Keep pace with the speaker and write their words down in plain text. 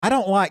I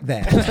don't like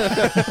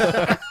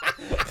that.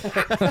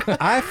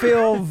 I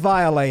feel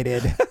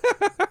violated.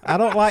 I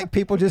don't like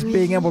people just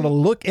being able to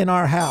look in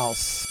our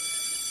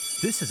house.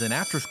 This is an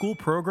after-school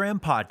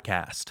program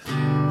podcast.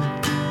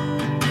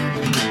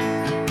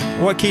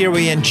 What key are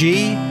we in,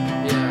 G?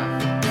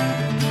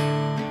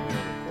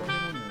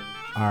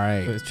 All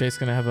right. Is Chase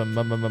going to have a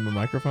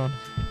microphone?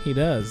 He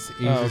does.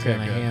 He's just okay,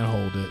 going to good.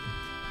 handhold it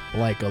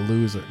like a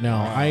loser. No,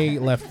 I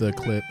left the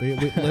clip.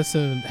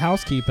 Listen,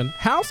 housekeeping.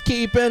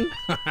 Housekeeping.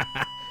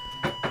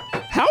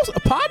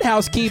 Pod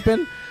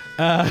housekeeping.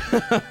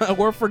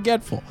 We're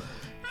forgetful.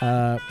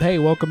 Hey,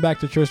 welcome back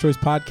to Church Stories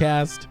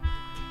Podcast.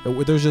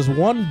 There's just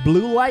one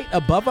blue light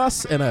above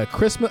us and a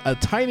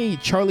tiny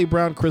Charlie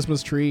Brown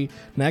Christmas tree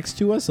next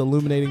to us,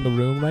 illuminating the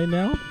room right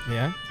now.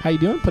 Yeah. How you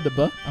doing? Put the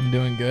buh. I'm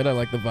doing good. I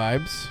like the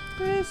vibes.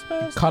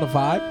 Caught a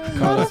vibe.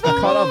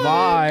 Caught a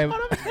vibe.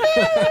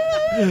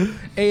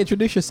 Hey,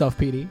 introduce yourself,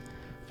 PD.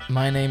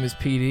 My name is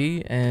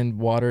PD, and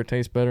water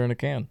tastes better in a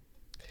can.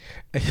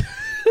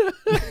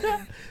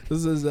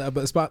 This is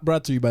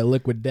brought to you by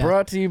Liquid Death.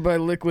 Brought to you by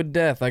Liquid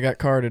Death. I got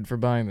carded for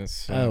buying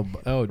this. Oh,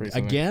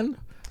 recently. again?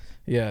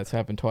 Yeah, it's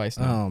happened twice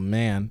now. Oh,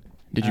 man.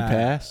 Did you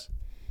pass?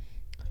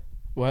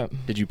 What?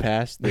 Did you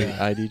pass the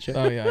ID check?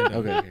 Oh, yeah,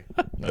 I did.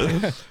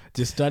 Okay.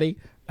 To study.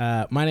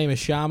 My name is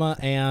Shama,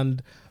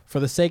 and for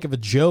the sake of a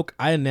joke,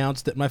 I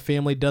announced that my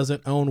family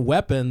doesn't own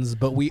weapons,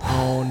 but we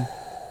own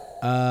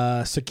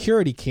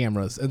security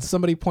cameras. And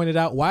somebody pointed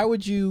out, why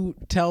would you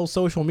tell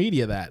social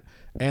media that?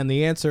 And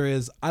the answer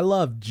is, I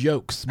love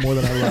jokes more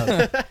than I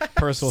love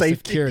personal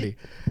security.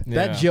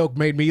 That joke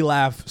made me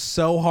laugh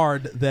so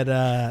hard that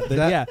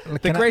yeah.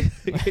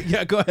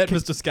 Go ahead,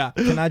 Mr. Scott.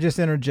 Can I just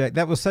interject?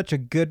 That was such a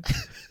good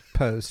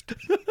post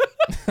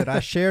that I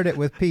shared it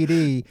with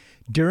PD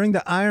during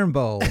the Iron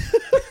Bowl.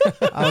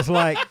 I was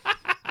like,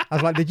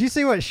 did you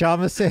see what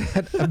Shama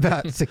said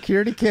about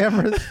security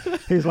cameras?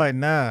 He's like,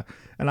 nah.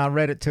 And I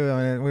read it to him,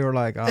 and we were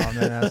like, "Oh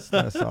man,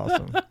 that's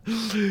awesome."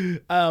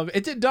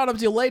 It didn't dawn up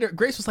until later.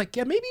 Grace was like,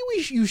 "Yeah, maybe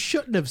you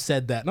shouldn't have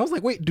said that." And I was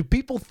like, "Wait, do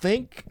people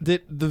think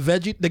that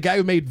the guy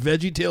who made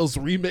VeggieTales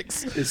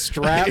remix is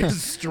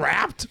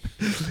strapped?"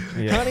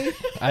 Yeah. Honey,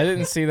 I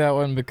didn't see that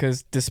one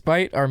because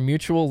despite our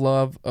mutual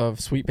love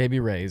of Sweet Baby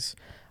Ray's,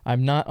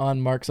 I'm not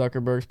on Mark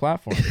Zuckerberg's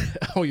platform.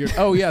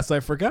 Oh yes, I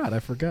forgot.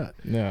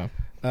 No.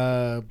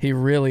 He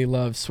really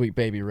loves Sweet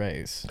Baby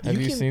Ray's.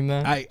 Have you seen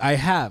that? I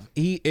have.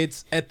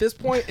 It's at this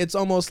point, it's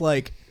almost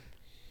like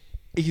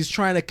he's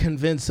trying to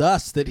convince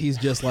us that he's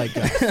just like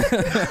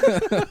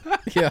us.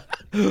 Yeah.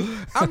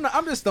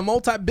 I'm just a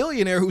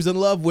multi-billionaire who's in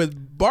love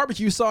with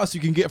barbecue sauce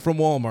you can get from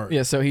Walmart.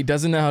 Yeah, so he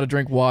doesn't know how to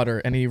drink water,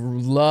 and he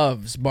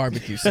loves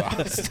barbecue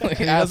sauce. Like,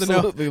 He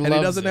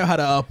doesn't know how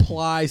to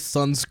apply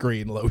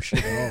sunscreen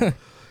lotion.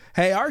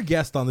 Hey, our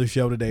guest on the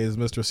show today is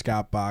Mr.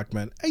 Scott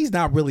Bachman. He's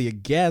not really a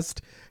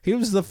guest. He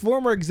was the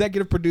former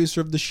executive producer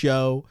of the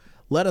show,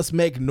 let us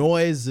make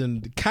noise,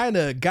 and kind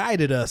of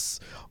guided us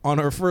on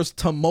our first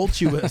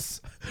tumultuous,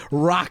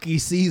 rocky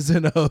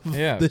season of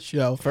the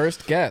show.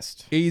 First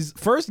guest. He's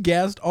first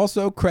guest,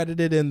 also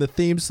credited in the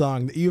theme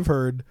song that you've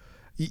heard.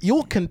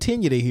 You'll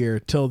continue to hear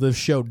till the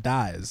show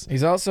dies.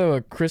 He's also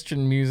a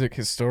Christian music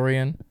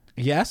historian.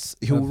 Yes,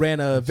 who ran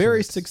a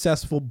very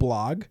successful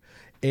blog.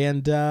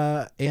 And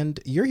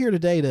you're here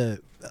today to.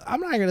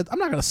 I'm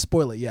not gonna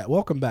spoil it yet.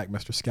 Welcome back,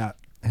 Mr. Scott.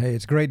 Hey,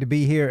 it's great to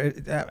be here.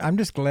 I'm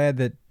just glad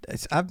that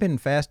I've been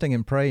fasting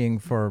and praying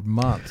for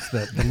months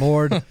that the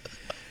Lord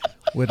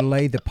would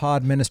lay the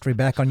pod ministry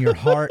back on your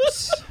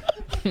hearts,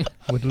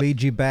 would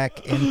lead you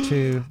back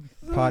into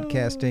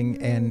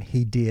podcasting, and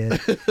He did.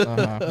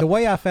 The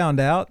way I found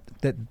out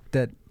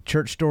that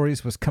Church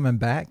Stories was coming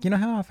back, you know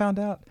how I found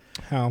out?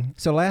 How?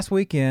 So last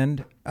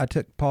weekend, I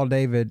took Paul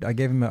David, I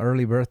gave him an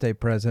early birthday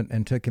present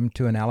and took him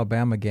to an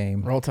Alabama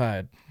game. Roll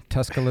Tide.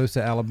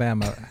 Tuscaloosa,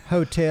 Alabama.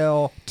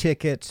 Hotel,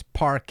 tickets,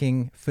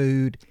 parking,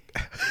 food.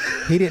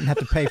 He didn't have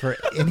to pay for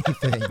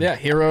anything. Yeah,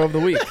 hero of the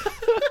week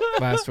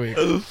last week.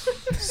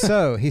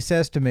 So he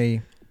says to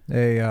me,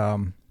 hey,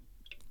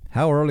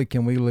 how early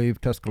can we leave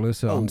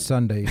Tuscaloosa on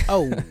Sunday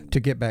to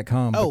get back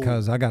home?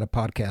 Because I got a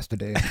podcast to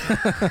do.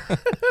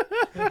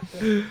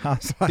 I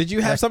was like, Did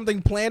you have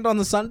something planned on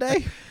the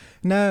Sunday?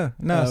 No.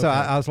 Oh, So okay.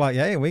 I was like,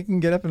 hey, we can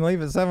get up and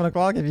leave at 7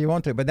 o'clock if you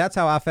want to. But that's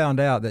how I found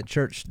out that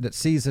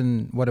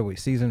season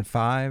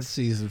 5?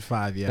 Season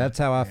 5, yeah. That's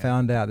how I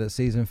found out that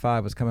season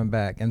 5 was coming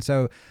back. And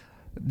so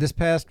this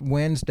past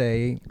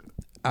Wednesday,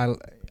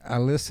 I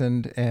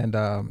listened, and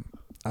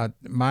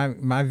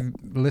my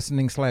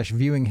listening /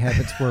 viewing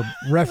habits were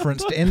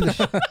referenced in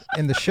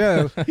the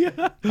show.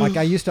 Yeah. Like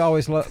I used to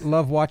always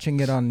love watching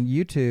it on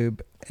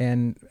YouTube,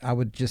 and I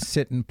would just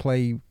sit and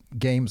play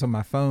games on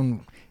my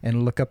phone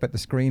and look up at the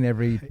screen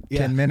every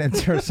 10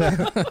 minutes or so.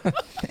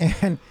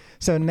 And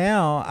so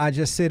now I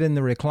just sit in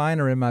the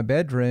recliner in my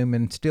bedroom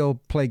and still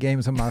play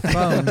games on my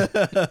phone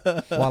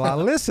while I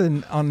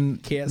listen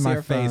on my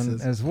phone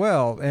as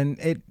well. And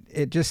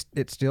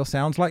it still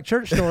sounds like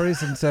Church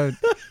Stories, and so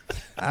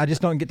I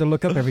just don't get to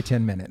look up every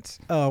 10 minutes.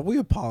 We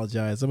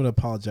apologize. I'm going to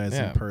apologize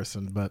in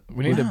person, but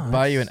we need to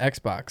buy you an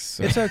Xbox.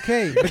 So. It's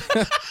okay.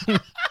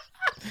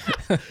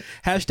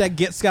 Hashtag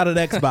get Scott an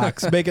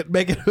Xbox. Make it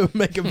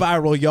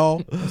viral,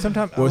 y'all.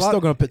 Sometimes We're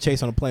still gonna put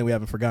Chase on a plane. We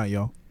haven't forgotten,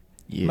 y'all.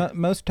 Yeah.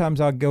 Most times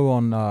I'll go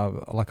on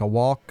like a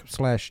walk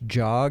 /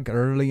 jog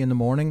early in the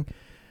morning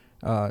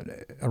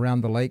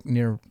around the lake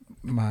near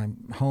my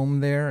home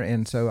there,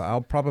 and so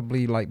I'll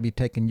probably like be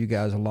taking you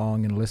guys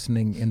along and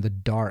listening in the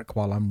dark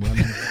while I'm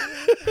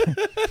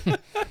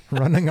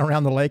running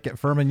around the lake at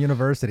Furman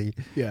University.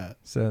 Yeah.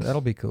 So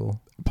that'll be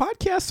cool.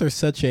 Podcasts are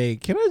such a.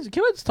 Can I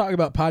just talk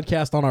about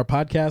podcast on our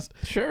podcast?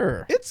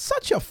 Sure. It's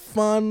such a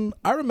fun.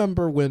 I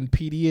remember when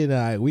PD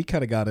and we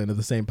kind of got into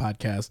the same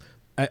podcast.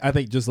 I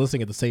think just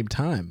listening at the same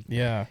time.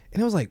 Yeah.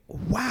 And it was like,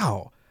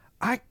 wow,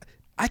 I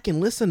can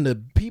listen to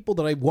people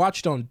that I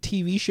watched on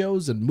TV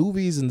shows and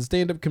movies and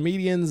stand-up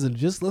comedians and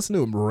just listen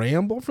to them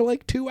ramble for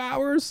like 2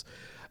 hours.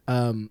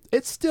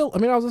 It's still, I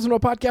mean, I was listening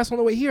to a podcast on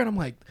the way here and I'm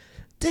like,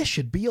 this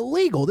should be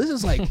illegal. This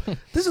is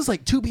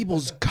like two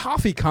people's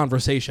coffee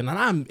conversation and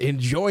I'm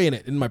enjoying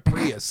it in my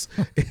Prius.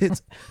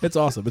 It's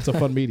awesome. It's a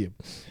fun medium.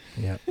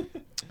 Yeah.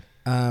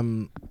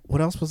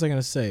 What else was I going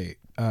to say?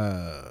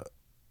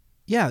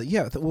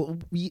 Yeah. Well,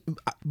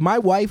 my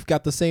wife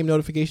got the same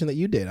notification that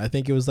you did. I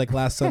think it was like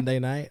last Sunday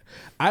night.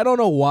 I don't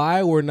know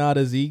why we're not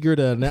as eager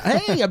to.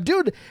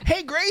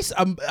 Hey, Grace,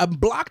 I'm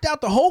blocked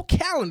out the whole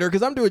calendar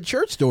because I'm doing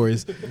church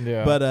stories.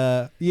 Yeah.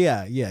 But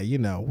yeah. You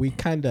know, we're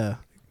trying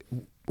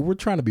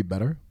to be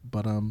better,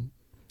 but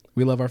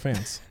we love our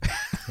fans.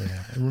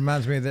 Yeah, it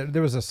reminds me that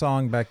there was a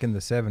song back in the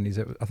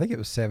 70s. I think it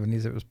was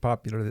 70s. It was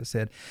popular that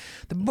said,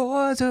 "The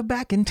boys are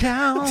back in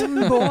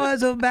town.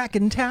 Boys are back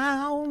in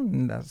town."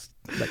 And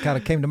that kind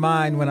of came to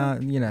mind when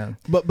I.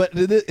 But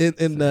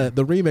in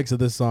the remix of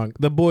this song,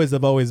 the boys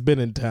have always been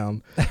in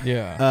town.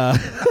 Yeah.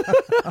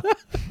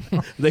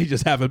 They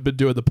just haven't been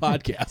doing the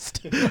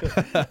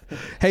podcast.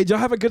 Hey, did y'all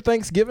have a good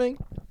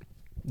Thanksgiving?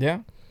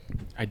 Yeah.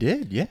 I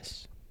did,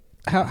 yes.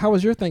 How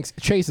was your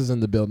Chase is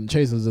in the building.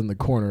 Chase is in the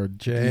corner.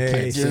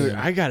 Chase. Dude,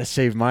 I gotta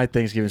save my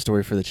Thanksgiving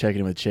story for the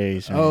check-in with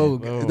Chase. Man. Oh,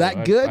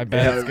 that good? I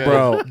bet it's good.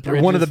 Bro,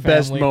 Bridges one of the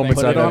best family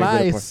moments Put I've it on ever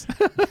been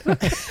a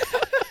part. ice.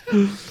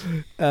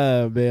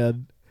 Oh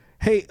man.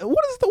 Hey,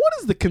 what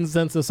is the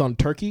consensus on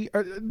turkey?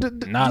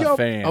 Not a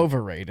fan.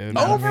 Overrated.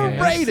 Overrated.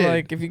 I mean, it's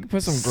like if you can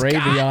put some gravy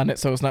Scott. on it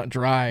so it's not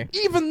dry.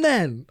 Even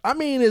then, I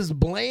mean, it's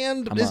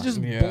bland. It's just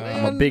yeah.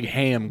 bland. I'm a big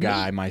ham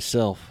guy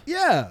myself.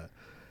 Yeah.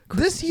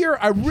 This year,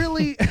 I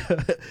really.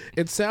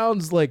 It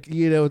sounds like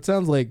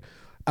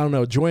I don't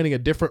know, joining a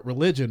different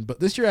religion. But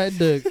this year, I had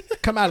to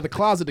come out of the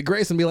closet to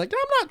Grace and be like,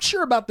 I'm not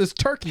sure about this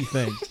turkey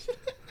thing.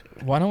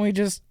 Why don't we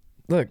just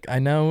look? I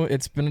know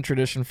it's been a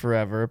tradition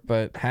forever,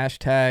 but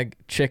hashtag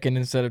chicken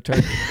instead of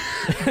turkey.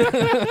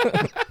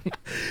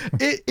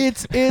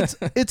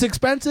 It's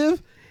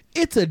expensive.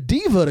 It's a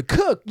diva to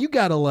cook. You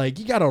gotta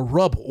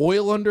rub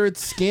oil under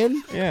its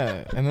skin,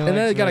 Yeah, and then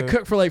it gotta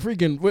cook for like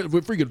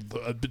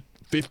freaking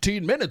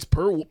 15 minutes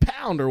per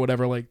pound or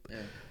whatever. Like,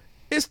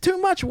 it's too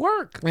much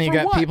work. And you For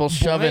got what? people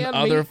shoving Bland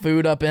other meat?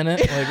 food up in it.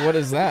 Like, what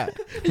is that?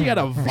 You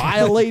gotta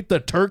violate the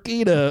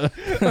turkey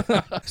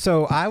to.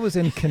 So I was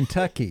in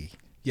Kentucky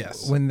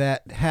Yes. when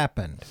that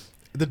happened.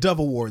 The Dove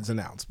Awards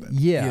announcement.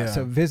 Yeah.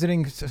 So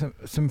visiting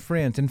some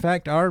friends. In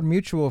fact, our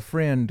mutual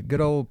friend,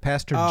 good old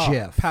Pastor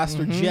Jeff.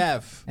 Pastor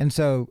Jeff. And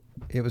so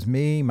it was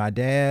me, my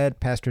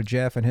dad, Pastor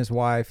Jeff, and his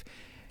wife,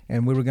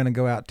 and we were going to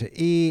go out to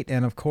eat.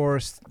 And of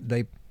course,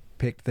 they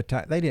picked the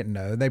time. They didn't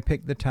know. They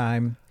picked the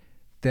time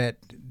that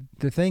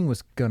the thing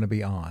was going to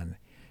be on.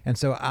 And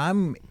so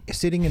I'm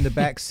sitting in the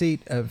back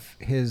seat of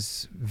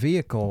his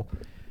vehicle,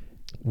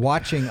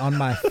 watching on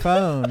my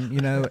phone,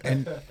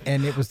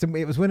 and it was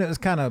when it was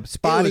kind of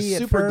spotty. It was at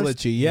super first.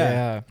 glitchy.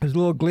 Yeah. It was a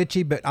little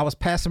glitchy, but I was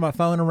passing my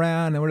phone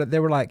around, and they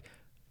were like,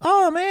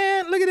 "Oh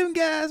man, look at them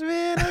guys,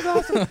 man, that's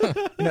awesome."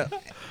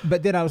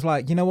 But then I was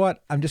like, you know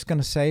what? I'm just going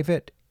to save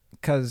it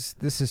because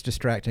this is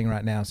distracting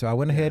right now. So I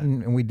went ahead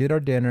and we did our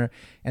dinner,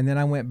 and then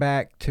I went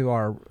back to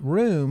our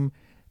room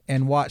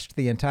and watched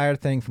the entire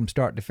thing from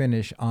start to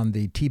finish on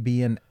the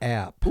TBN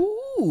app.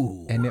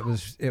 Ooh. And it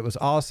was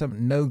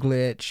awesome. No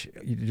glitch.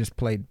 You just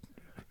played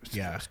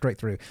straight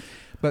through.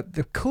 But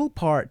the cool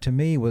part to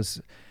me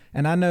was,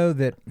 and I know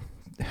that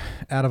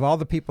out of all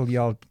the people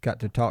y'all got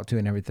to talk to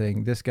and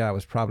everything, this guy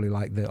was probably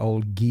like the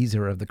old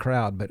geezer of the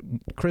crowd, but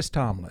Chris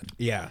Tomlin.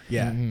 Yeah.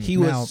 He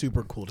Now, was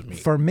super cool to me.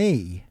 For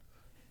me,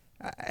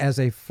 as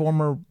a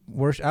former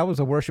I was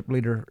a worship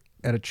leader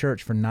at a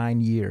church for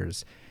 9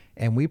 years,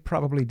 and we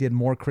probably did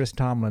more Chris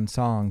Tomlin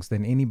songs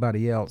than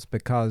anybody else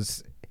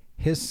because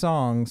his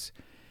songs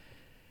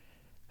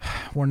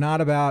were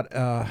not about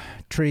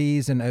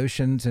trees and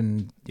oceans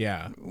and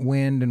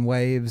wind and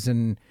waves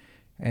and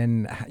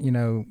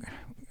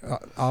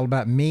all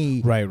about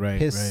me. Right.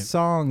 His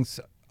songs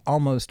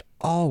almost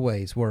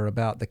always were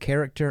about the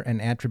character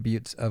and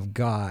attributes of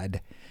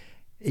God.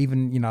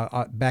 Even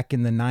back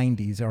in the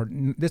 90s, or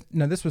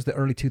this was the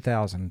early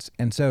 2000s,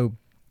 and so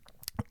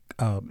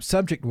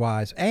subject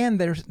wise, and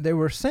they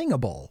were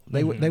singable.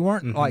 They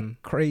weren't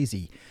like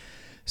crazy.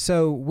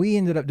 So we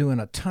ended up doing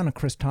a ton of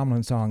Chris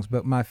Tomlin songs,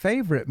 but my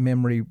favorite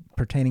memory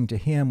pertaining to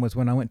him was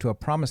when I went to a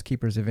Promise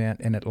Keepers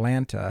event in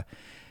Atlanta,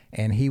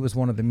 and he was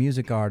one of the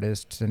music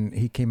artists, and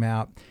he came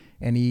out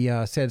and he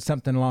said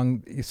something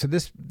along. So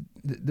this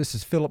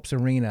is Phillips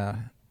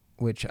Arena,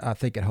 which I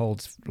think it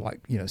holds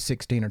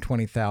 16 or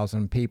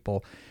 20,000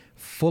 people,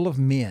 full of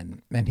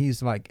men, and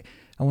he's like,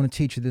 I want to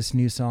teach you this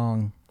new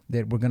song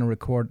that we're going to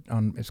record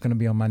on. It's going to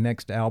be on my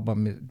next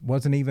album. It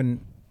wasn't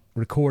even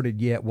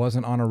recorded yet,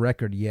 wasn't on a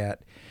record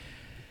yet,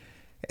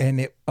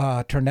 and it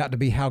turned out to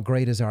be How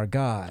Great Is Our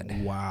God.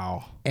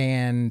 Wow.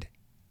 And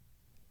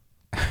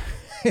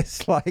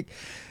it's like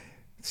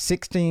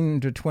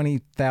 16 to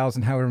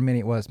 20,000, however many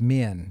it was,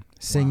 men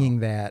singing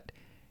that.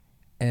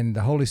 And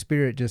the Holy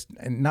Spirit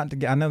I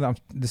know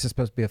that this is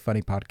supposed to be a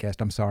funny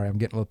podcast. I'm sorry, I'm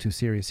getting a little too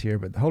serious here,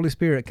 but the Holy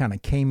Spirit kind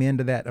of came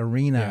into that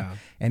arena,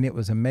 and it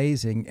was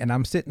amazing. And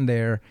I'm sitting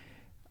there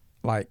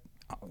like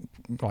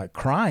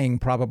crying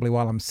probably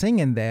while I'm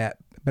singing that.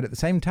 But at the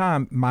same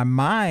time, my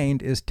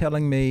mind is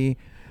telling me,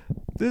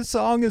 this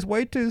song is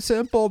way too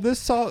simple. This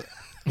song,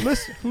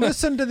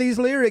 listen to these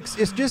lyrics.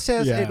 It just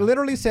says, it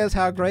literally says,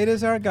 how great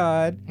is our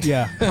God.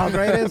 Yeah. How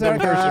great is our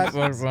God.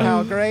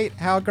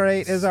 How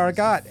great is our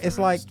God. It's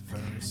like,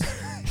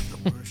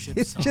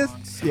 it's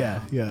just,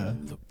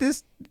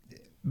 this,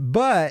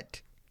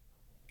 but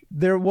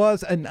there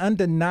was an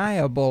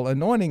undeniable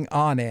anointing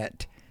on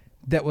it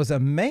that was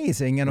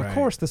amazing. And of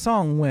course the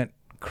song went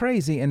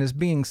crazy and is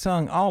being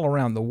sung all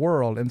around the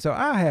world. And so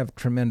I have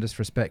tremendous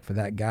respect for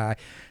that guy.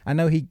 I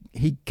know he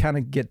kind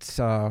of gets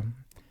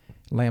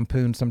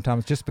lampooned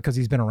sometimes just because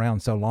he's been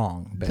around so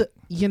long. But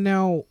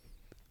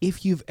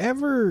if you've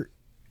ever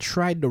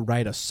tried to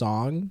write a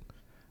song,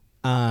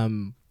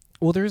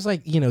 well, there's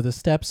the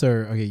steps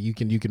are, okay, you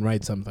can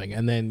write something,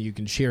 and then you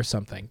can share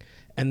something,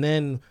 and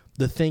then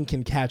the thing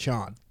can catch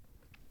on.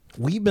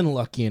 We've been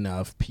lucky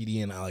enough,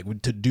 PD and I,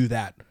 to do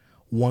that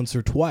once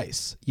or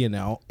twice,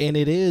 and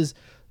it is,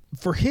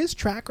 for his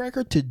track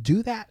record to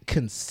do that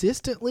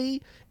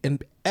consistently,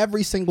 and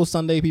every single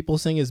Sunday people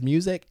sing his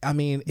music. I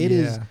mean, it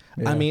is.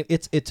 I mean,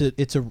 it's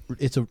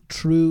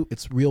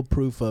real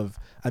proof of,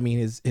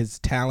 his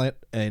talent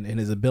and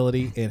his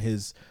ability and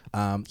his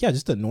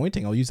just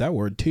anointing. I'll use that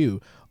word too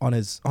on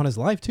his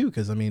life too,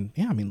 because a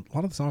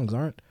lot of the songs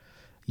aren't,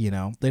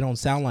 they don't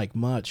sound like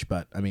much,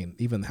 but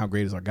even How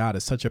Great Is Our God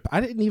is such a.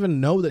 I didn't even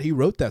know that he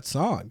wrote that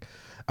song.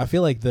 I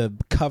feel like the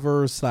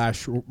cover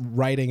 /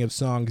 writing of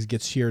songs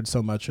gets shared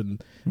so much in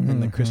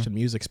the Christian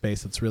music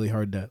space. It's really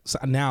hard to. So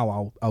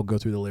now I'll go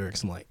through the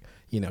lyrics and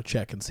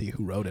check and see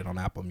who wrote it on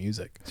Apple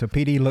Music. So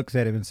PD looks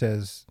at him and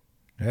says,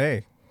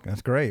 "Hey,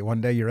 that's great.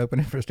 One day you're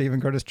opening for Stephen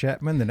Curtis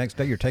Chapman. The next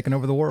day you're taking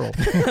over the world."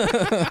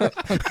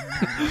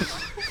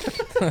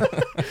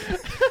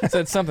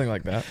 Said something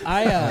like that.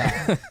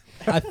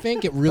 I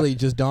think it really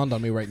just dawned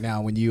on me right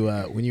now when you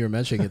were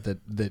mentioning it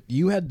that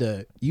you had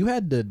to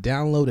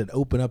download and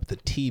open up the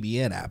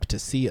TBN app to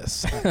see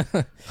us.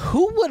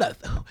 Who would have?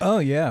 Oh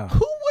yeah.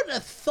 Who would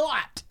have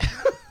thought?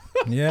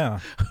 Yeah.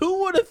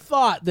 Who would have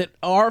thought that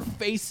our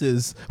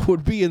faces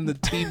would be in the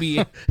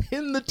TBN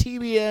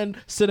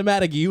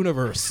cinematic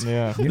universe?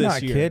 Yeah. You're not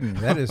kidding.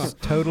 That is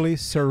totally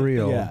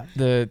surreal. Yeah.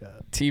 The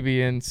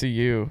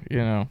TBNCU,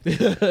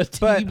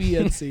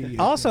 TBNCU.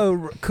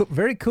 Also,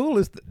 very cool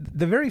is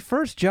the very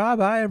first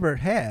job I ever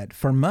had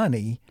for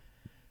money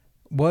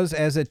was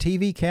as a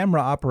TV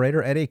camera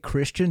operator at a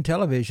Christian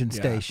television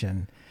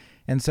station.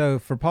 And so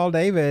for Paul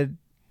David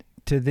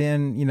to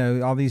then,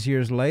 all these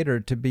years later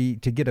to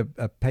get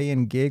a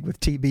paying gig with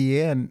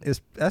TBN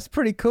that's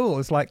pretty cool.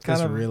 It's like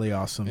kind of really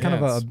awesome. Kind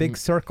of a big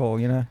circle,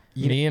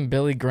 Me and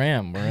Billy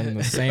Graham were in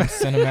the same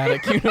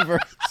cinematic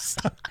universe.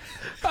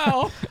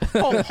 Oh,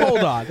 hold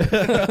on.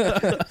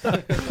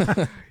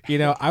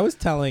 I was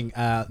telling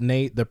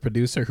Nate, the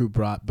producer who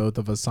brought both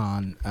of us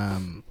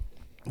on,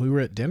 we were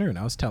at dinner and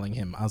I was telling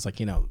him, I was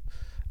like,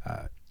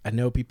 I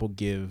know people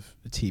give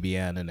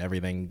TBN and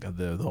everything,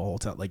 the whole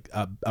like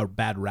a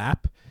bad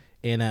rap.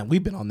 And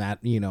we've been on that,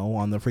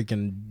 on the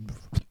freaking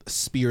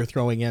spear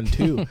throwing end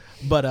too.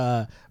 but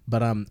I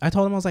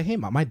told him, I was like, hey,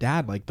 my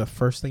dad, like the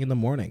first thing in the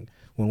morning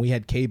when we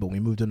had cable,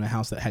 we moved into a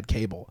house that had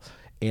cable.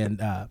 And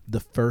the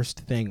first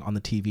thing on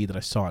the TV that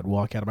I saw, I'd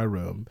walk out of my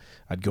room,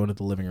 I'd go into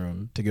the living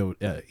room to go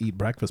eat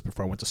breakfast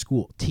before I went to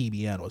school.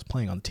 TBN was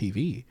playing on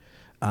TV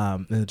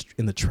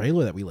in the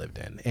trailer that we lived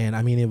in. And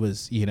it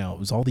was, it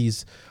was all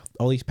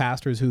these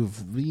pastors who've,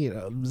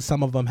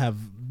 some of them have,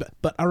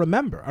 but I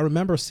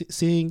remember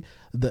seeing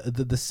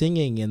the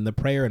singing and the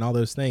prayer and all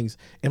those things.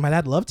 And my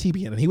dad loved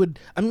TBN, and he would,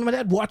 my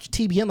dad watched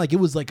TBN like it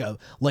was like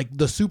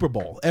the Super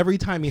Bowl. Every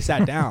time he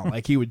sat down,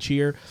 like he would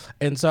cheer.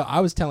 And so I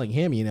was telling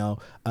him,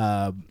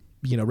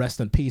 rest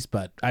in peace.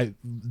 But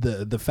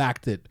the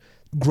fact that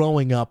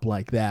growing up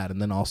like that,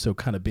 and then also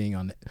kind of being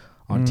on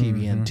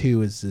TBN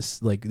too, is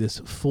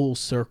this full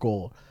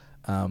circle.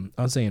 I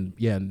was saying,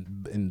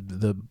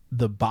 in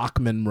the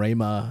Bachman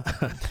Rama,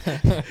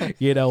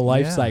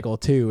 life cycle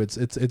too. It's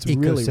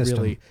really,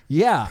 really,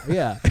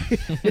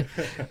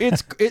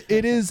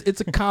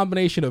 it's a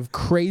combination of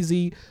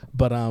crazy,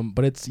 but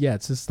it's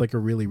just like a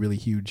really, really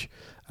huge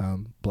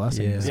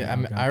blessing.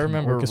 I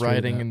remember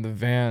riding in the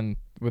van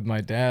with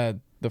my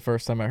dad the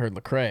first time I heard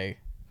Lecrae.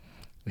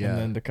 Yeah. and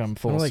then to come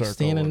full Like circle.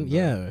 standing,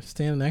 and,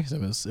 standing next to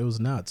him, it was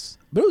nuts.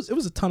 But it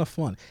was a ton of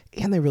fun,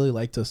 and they really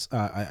liked us.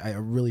 I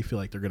really feel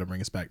like they're gonna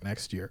bring us back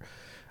next year,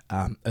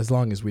 as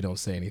long as we don't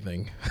say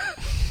anything.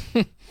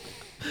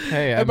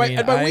 Hey, I And by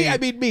mean, we, I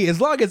mean me. As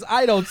long as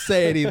I don't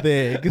say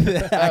anything,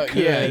 that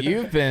could yeah,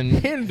 you've been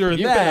hinder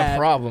you've that. been a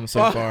problem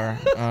so far.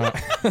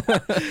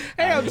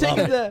 Hey, I'm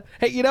taking the.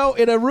 Hey, you know,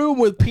 in a room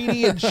with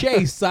PD and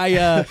Chase,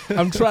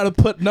 I'm trying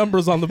to put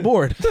numbers on the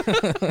board.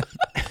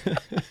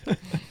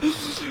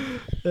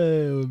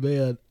 Oh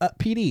man,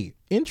 PD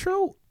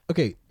intro.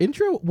 Okay,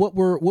 intro. What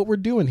we're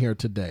doing here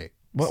today.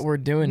 What we're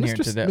doing here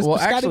Mr. today? Mr. Well,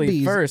 Scotty actually,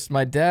 B's. first,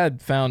 my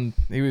dad found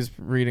he was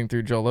reading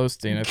through Joel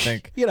Osteen. I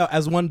think. You know,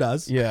 as one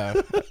does. Yeah.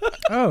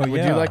 Oh, Would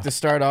yeah. you like to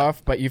start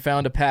off? But you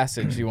found a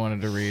passage you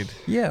wanted to read.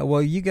 Yeah,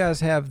 well, you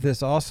guys have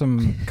this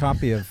awesome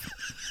copy of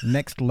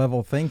Next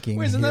Level Thinking.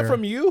 Wait, isn't that here.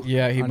 from you?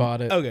 Yeah, he bought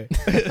it. Okay.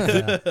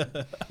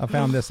 I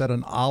found this at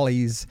an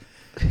Ollie's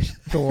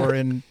store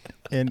in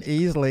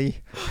Easley.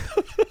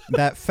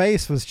 That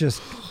face was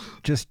just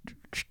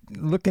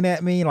looking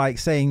at me like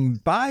saying,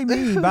 buy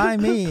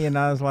me. And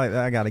I was like,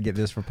 I got to get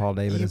this for Paul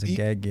David as a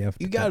gag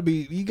gift. You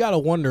gotta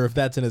wonder if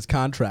that's in his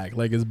contract.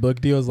 Like his book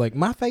deal is like,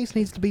 my face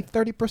needs to be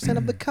 30%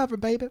 of the cover,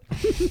 baby.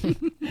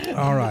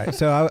 All right.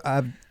 So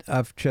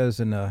I've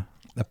chosen a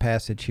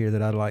passage here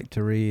that I'd like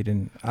to read.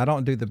 And I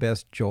don't do the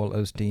best Joel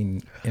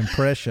Osteen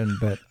impression,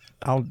 but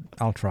I'll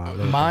try a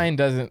little Mine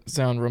doesn't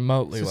sound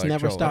remotely Just like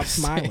never Joel stop Osteen.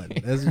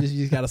 smiling.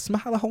 You gotta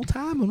smile the whole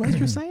time unless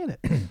you're saying it.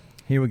 bit.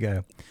 Here we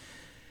go.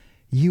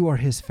 You are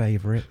his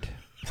favorite.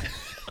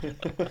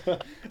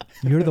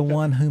 You're the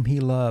one whom he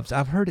loves.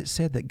 I've heard it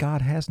said that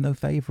God has no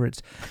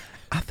favorites.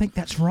 I think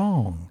that's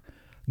wrong.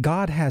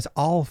 God has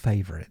all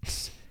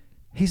favorites.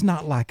 He's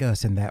not like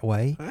us in that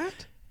way.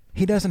 What?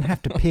 He doesn't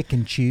have to pick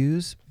and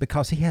choose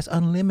because he has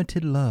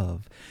unlimited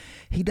love.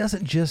 He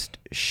doesn't just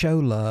show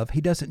love.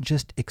 He doesn't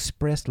just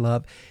express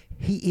love.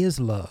 He is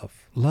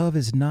love. Love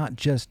is not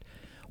just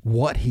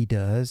what he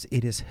does.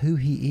 It is who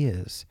he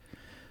is.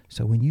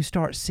 So when you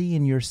start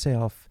seeing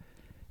yourself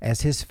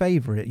as his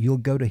favorite, you'll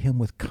go to him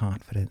with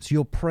confidence.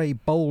 You'll pray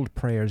bold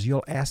prayers.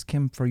 You'll ask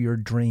him for your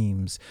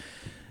dreams.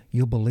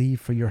 You'll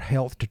believe for your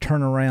health to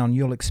turn around.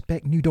 You'll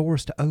expect new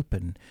doors to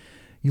open.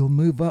 You'll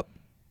move up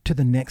to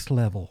the next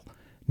level,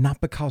 not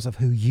because of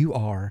who you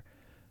are,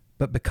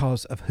 but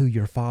because of who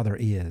your Father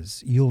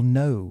is. You'll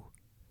know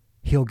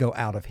he'll go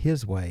out of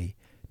his way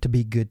to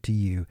be good to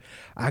you.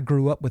 I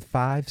grew up with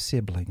 5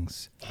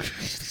 siblings.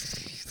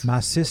 My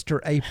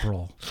sister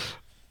April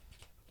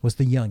was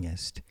the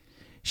youngest.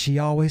 She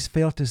always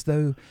felt as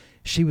though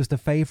she was the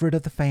favorite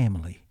of the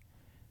family.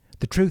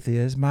 The truth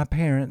is, my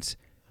parents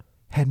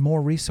had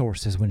more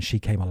resources when she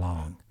came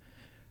along.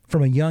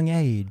 From a young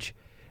age,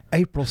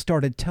 April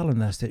started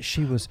telling us that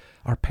she was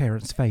our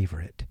parents'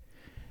 favorite.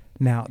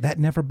 Now, that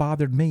never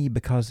bothered me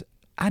because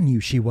I knew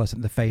she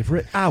wasn't the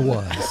favorite. I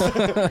was.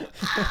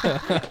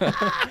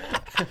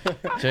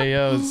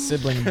 J.O.'s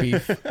sibling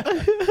beef.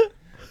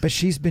 But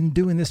she's been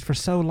doing this for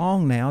so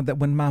long now that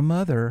when my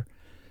mother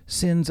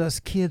sends us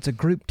kids a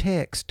group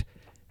text,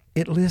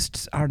 it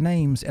lists our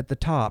names at the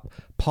top: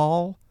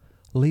 Paul,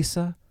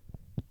 Lisa,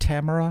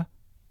 Tamara,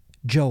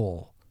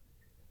 Joel.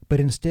 But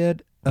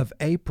instead of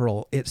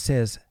April, it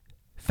says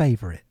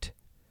favorite.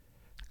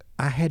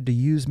 I had to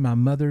use my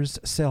mother's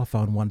cell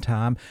phone one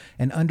time,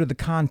 and under the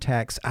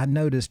contacts, I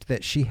noticed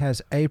that she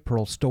has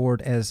April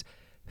stored as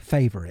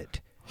favorite.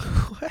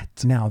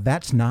 What? Now,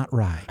 that's not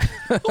right.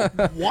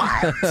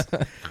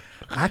 What?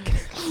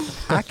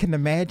 I can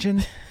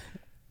imagine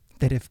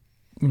that if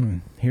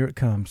here it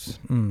comes.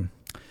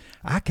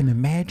 I can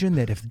imagine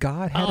that if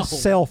God had a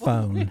cell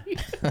phone,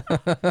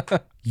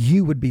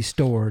 you would be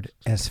stored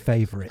as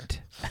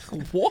favorite.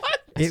 What?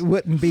 It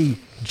wouldn't be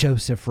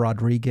Joseph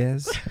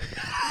Rodriguez.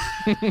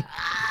 Is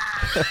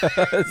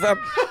that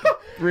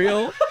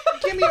real?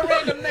 Give me a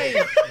random name.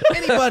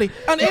 Anybody,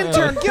 an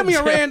intern, give me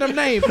a random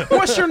name.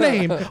 What's your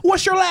name?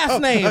 What's your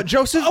last name?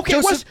 Joseph. Okay,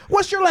 Joseph.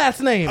 what's your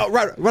last name?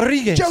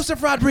 Rodriguez.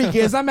 Joseph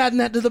Rodriguez. I'm adding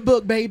that to the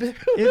book, baby.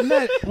 Isn't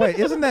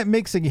that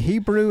mixing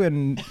Hebrew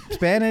and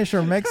Spanish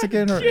or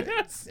Mexican or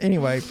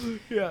anyway?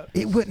 Yeah.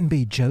 It wouldn't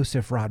be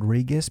Joseph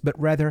Rodriguez, but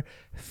rather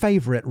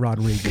favorite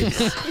Rodriguez.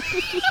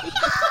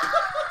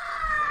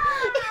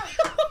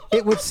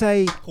 It would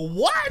say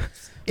What?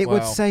 it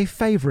would Wow. say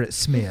favorite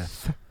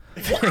Smith,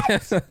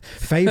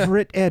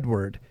 favorite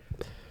Edward,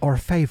 or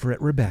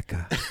favorite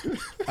Rebecca.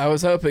 I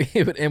was hoping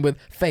it would end with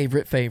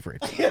favorite.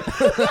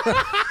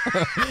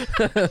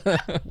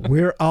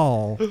 We're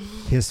all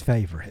his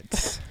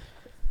favorites.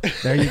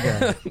 There you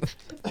go.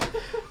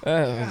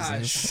 That was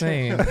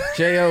insane.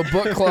 J.O.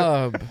 Book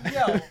Club.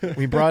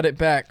 We brought it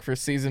back for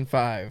season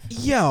 5.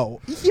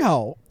 Yo.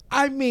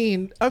 I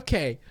mean,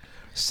 okay.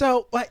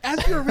 So, like,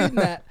 as you were reading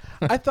that,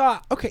 I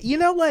thought, okay,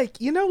 like,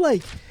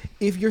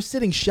 if you're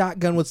sitting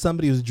shotgun with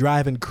somebody who's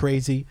driving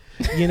crazy,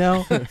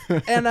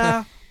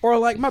 and or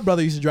like my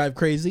brother used to drive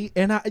crazy,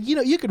 and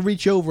you could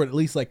reach over and at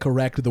least like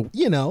correct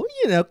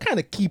the, kind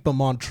of keep him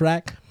on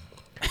track.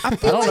 I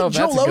feel I don't know like if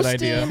that's a good Joel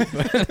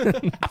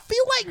idea. I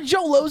feel like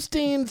Joel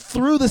Osteen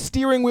threw the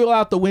steering wheel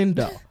out the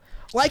window.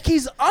 Like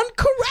he's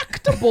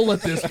uncorrectable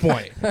at this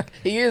point.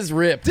 He is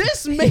ripped.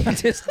 This man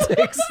just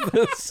takes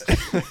this.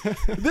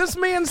 This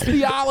man's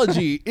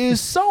theology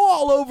is so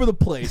all over the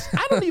place.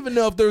 I don't even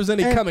know if there's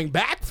any coming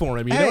back for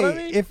him. You know what I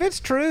mean? If it's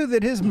true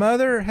that his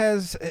mother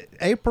has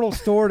April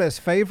stored as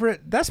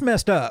favorite, that's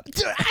messed up.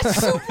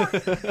 That's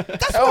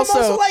what I'm Also,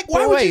 also like. Why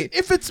but would you? wait.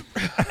 If it's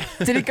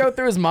Did he go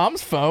through his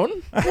mom's phone?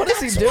 What is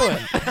he doing?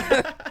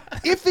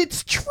 if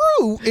it's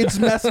true, it's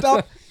messed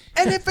up.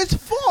 And if it's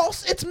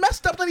false, it's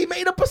messed up that he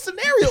made up a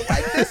scenario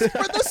like this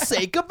for the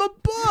sake of a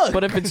book.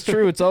 But if it's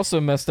true, it's also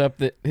messed up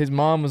that his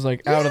mom was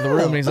like out of the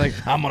room and he's like,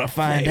 I'm gonna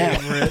find out.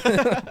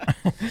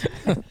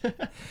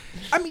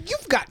 I mean,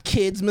 you've got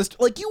kids, Mister.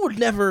 Like, you would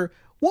never.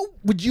 What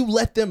would you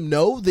let them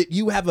know that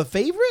you have a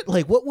favorite?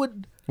 Like, what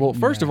would? Well,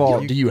 first of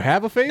all, do you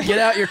have a favorite? Get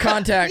out your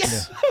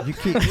contacts. You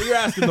keep You're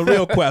asking the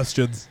real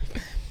questions.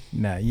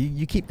 no,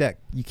 you keep that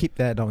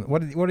on. What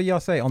do y'all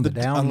say on the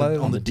down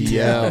low? on the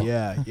DL.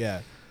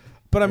 Yeah.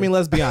 But I mean,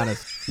 let's be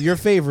honest. Your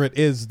favorite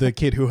is the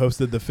kid who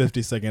hosted the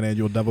 52nd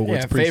annual Double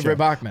Words pre-show favorite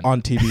Bachman.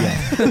 on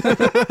TBS.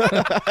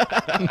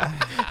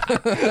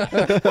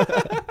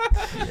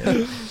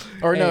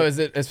 Or no, it's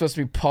supposed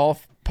to be Paul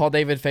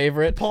David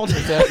favorite? Paul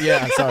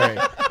Yeah, sorry.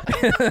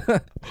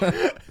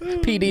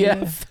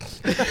 PDF.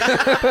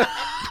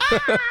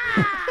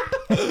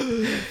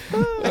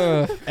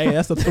 Hey,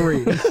 that's a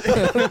 3.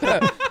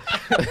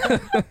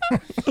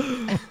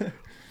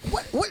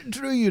 What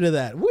drew you to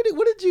that? What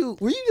did you?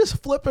 Were you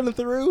just flipping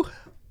through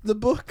the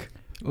book?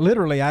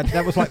 Literally,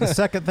 that was like the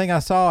second thing I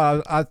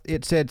saw.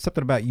 It said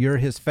something about you're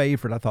his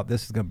favorite. I thought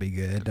this is gonna be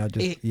good.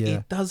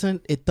 It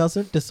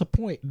doesn't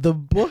disappoint. The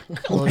book.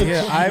 Well,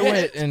 yeah, I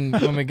went and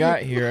when we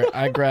got here,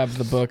 I grabbed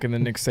the book and the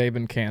Nick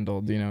Saban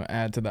candle,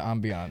 add to the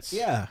ambiance.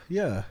 Yeah.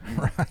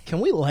 Right. Can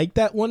we like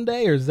that one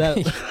day, or is that?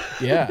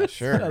 Yeah,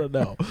 sure. I don't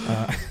know.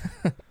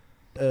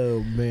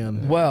 Oh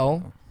man.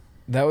 Well,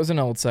 that was an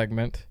old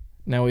segment.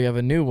 Now we have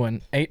a new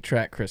one,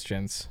 8-Track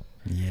Christians.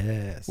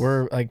 Yes.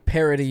 We're like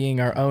parodying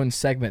our own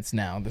segments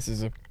now. This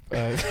is a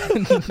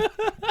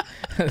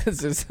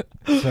this is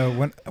So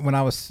when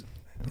I was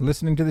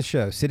listening to the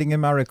show, sitting in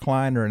my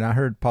recliner, and I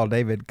heard Paul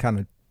David kind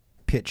of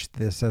pitch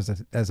this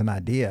as an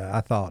idea, I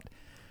thought,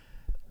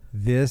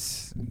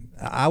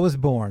 I was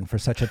born for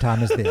such a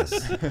time as this.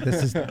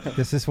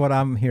 This is what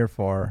I'm here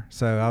for.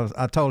 So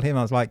I told him,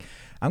 I was like,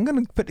 I'm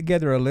going to put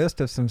together a list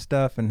of some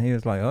stuff, and he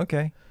was like,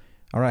 okay.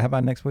 All right, how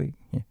about next week?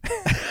 Yeah.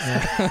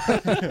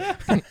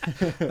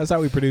 That's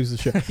how we produce the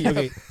show.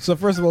 Okay, so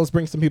first of all, let's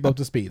bring some people up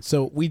to speed.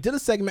 So we did a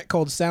segment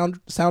called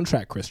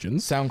Soundtrack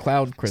Christians.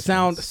 SoundCloud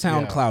Christians.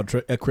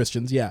 SoundCloud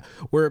Christians, yeah.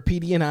 Where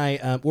PD and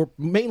I, or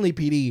mainly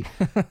PD,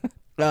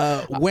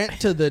 went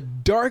to the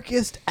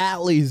darkest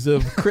alleys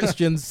of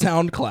Christian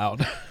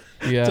SoundCloud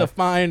to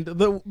find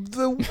the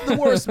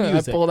worst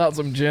music. I pulled out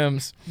some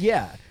gems.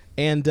 Yeah.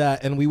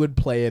 And we would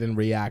play it and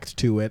react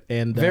to it,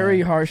 and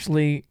very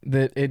harshly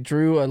that it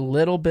drew a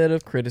little bit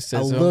of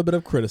criticism.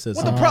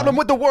 What the problem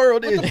with the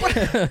world is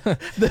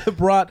that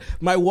brought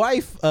my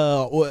wife,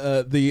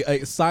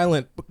 the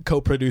silent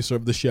co-producer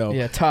of the show.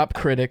 Yeah, top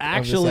critic.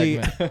 Actually,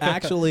 of the segment.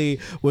 actually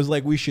was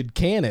like, we should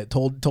can it.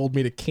 Told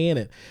me to can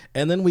it,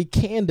 and then we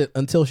canned it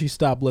until she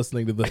stopped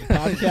listening to the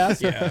podcast.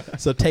 Yeah.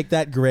 So take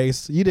that,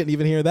 Grace. You didn't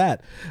even hear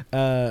that.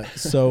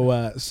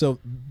 So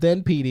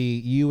then,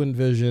 PD, you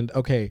envisioned,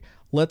 okay,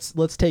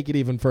 Let's take it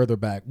even further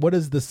back. What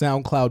is the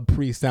SoundCloud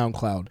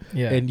pre-SoundCloud?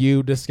 Yeah. And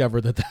you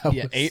discovered that was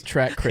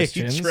 8-Track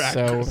Christians. 8-Track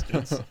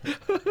Christians.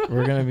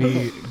 We're gonna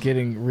be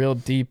getting real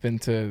deep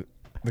into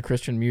the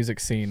Christian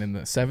music scene in the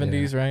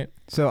 70s, right?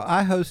 So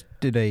I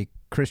hosted a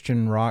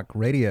Christian rock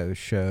radio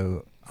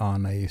show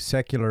on a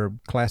secular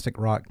classic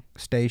rock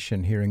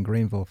station here in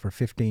Greenville for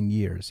 15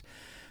 years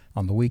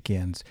on the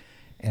weekends.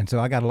 And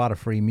so I got a lot of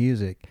free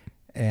music.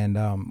 And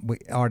we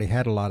already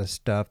had a lot of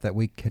stuff that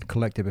we had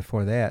collected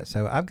before that.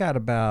 So I've got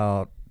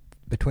about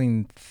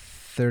between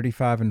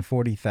 35 and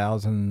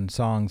 40,000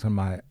 songs on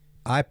my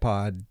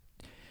iPod.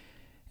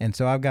 And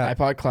so I've got...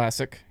 iPod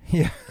Classic.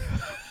 Yeah.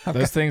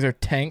 Those things are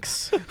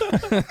tanks.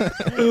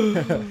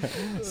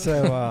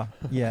 So,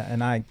 yeah,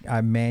 and I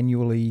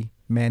manually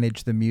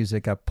manage the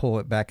music. I pull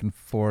it back and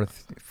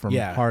forth from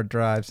hard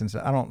drives. And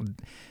so I don't...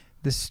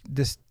 This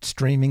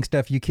streaming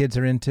stuff you kids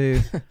are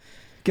into...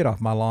 Get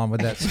off my lawn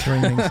with that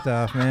streaming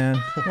stuff, man.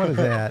 What is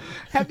that?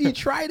 Have you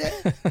tried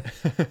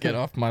it? Get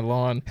off my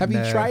lawn. Have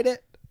you tried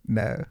it?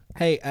 No.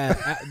 Hey,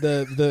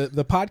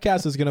 the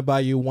podcast is going to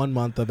buy you 1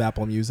 month of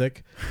Apple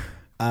Music.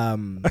 Have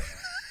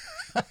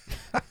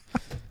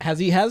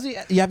you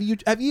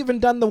even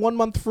done the 1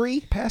 month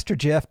free? Pastor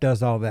Jeff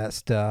does all that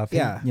stuff.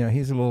 Yeah.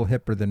 He's a little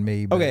hipper than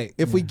me. But, okay,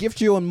 if we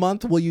gift you a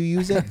month, will you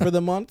use it for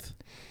the month?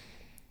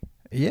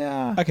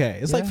 Yeah. Okay,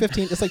 it's like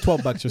 $15. It's like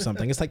 $12 or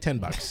something. It's like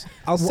 $10.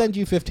 I'll send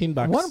you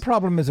 $15. One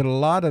problem is that a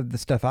lot of the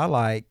stuff I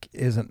like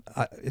isn't.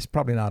 It's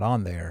probably not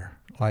on there.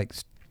 Like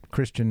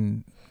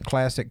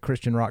classic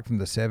Christian rock from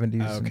the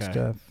 70s and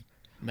stuff.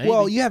 Maybe.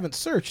 Well, you haven't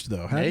searched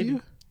though, have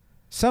you?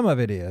 Some of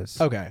it is.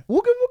 Okay,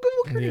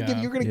 we're gonna give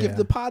Yeah. you're gonna Yeah. give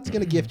the pod's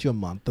gonna gift you a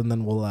month, and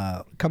then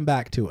we'll come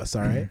back to us.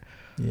 All right.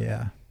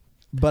 Yeah.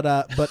 But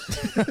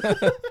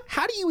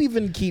how do you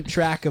even keep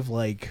track of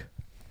like?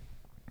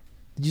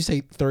 Did you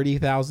say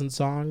 30,000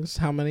 songs?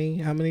 How many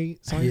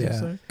songs? Did you Yeah.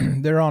 say?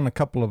 They're on a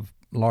couple of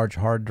large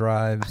hard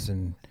drives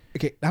and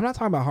Okay, I'm not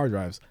talking about hard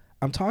drives.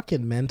 I'm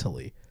talking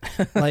mentally.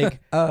 Like,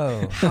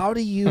 oh. how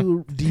do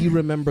you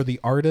remember the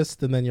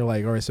artist, and then you're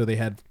like, all right, so they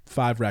had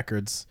 5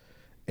 records,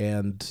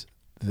 and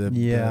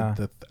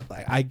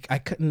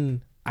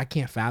I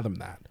can't fathom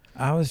that.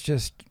 I was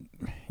just,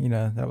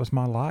 that was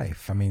my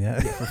life. I mean,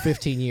 For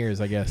 15 years,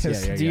 I guess.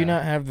 Yes. Yeah. Do you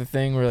not have the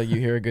thing where like you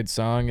hear a good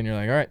song and you're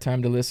like, all right,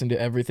 time to listen to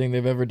everything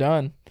they've ever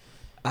done?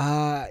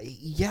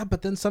 Yeah,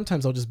 but then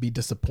sometimes I'll just be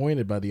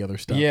disappointed by the other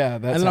stuff. Yeah,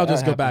 that's and then I'll how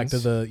just that go back to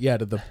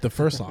happens. the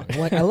first song. I'm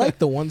like, I like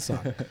the one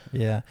song.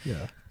 yeah.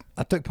 Yeah.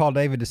 I took Paul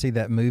David to see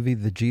that movie,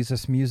 the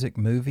Jesus Music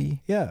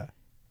movie. Yeah.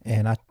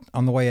 And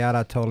on the way out,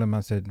 I told him,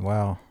 I said,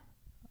 wow,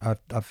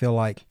 I feel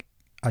like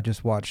I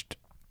just watched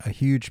a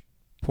huge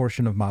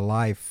portion of my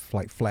life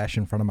like flash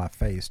in front of my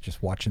face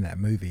just watching that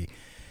movie.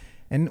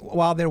 And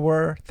while there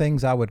were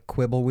things I would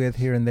quibble with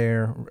here and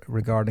there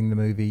regarding the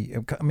movie,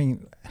 I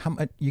mean, how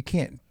much you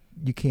can't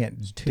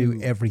do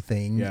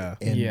everything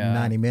in Yeah.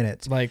 90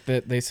 minutes. Like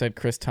that, they said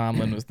Chris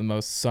Tomlin was the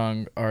most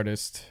sung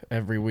artist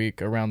every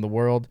week around the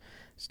world.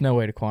 There's no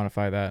way to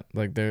quantify that.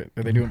 Like, are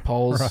they doing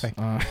polls? Right.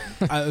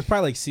 It's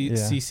probably like Yeah.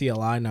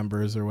 CCLI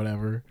numbers or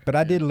whatever. But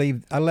I did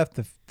leave. I left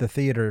the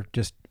theater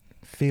just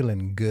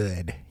feeling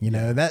good,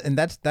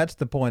 that's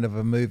the point of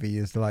a movie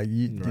is like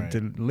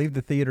to leave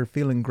the theater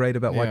feeling great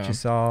about what Yeah. you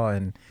saw,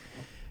 and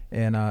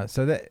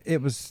so that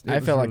it was. I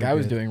felt like really I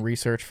was good. doing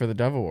research for the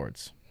Dove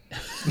Awards.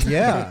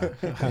 Yeah,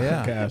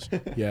 yeah. Gosh.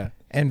 Yeah.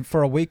 And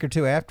for a week or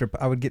two after,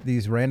 I would get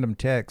these random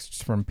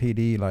texts from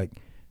PD like,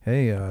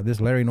 "Hey, this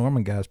Larry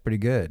Norman guy's pretty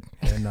good,"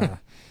 and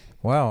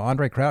wow,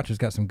 Andre Crouch has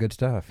got some good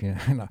stuff. Yeah.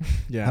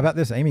 How about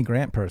this Amy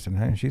Grant person?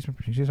 Hey,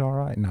 she's all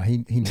right. No,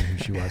 he knew who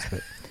she was,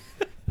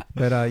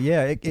 but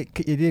yeah,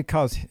 it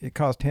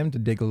caused him to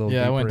dig a little.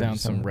 Yeah, I deeper went into down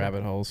some of it.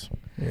 rabbit holes.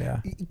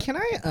 Yeah. Can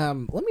I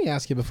let me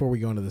ask you before we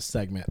go into this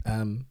segment.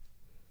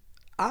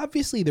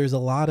 Obviously there's a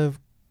lot of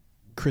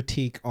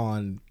critique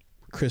on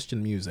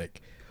Christian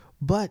music,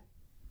 but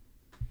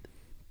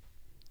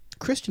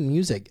Christian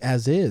music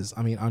as is,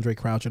 I mean Andre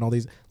Crouch and all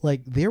these,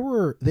 like there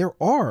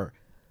are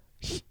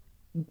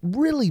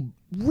really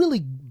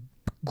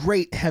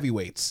great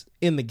heavyweights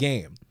in the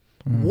game.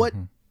 What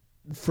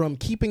from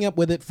keeping up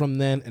with it from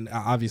then, and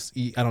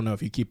obviously I don't know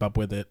if you keep up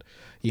with it,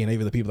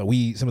 even the people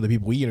some of the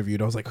people we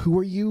interviewed, I was like, who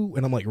are you?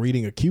 And I'm like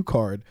reading a cue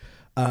card.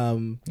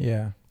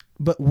 Yeah.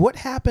 But what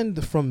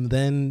happened from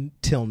then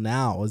till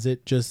now? Is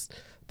it just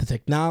the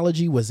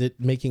technology? Was it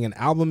making an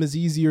album is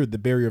easier? The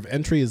barrier of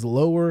entry is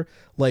lower?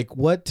 Like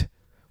what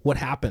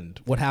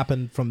happened? What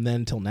happened from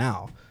then till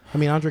now? I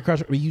mean, Andre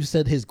Crouch, you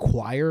said his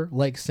choir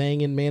like sang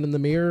in Man in the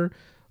Mirror,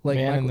 like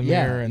Man in the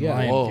Mirror and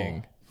Lion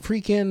King.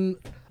 Freaking,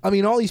 I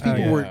mean, all these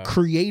people were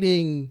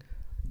creating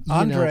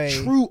Andre-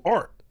 true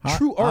art.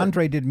 True art.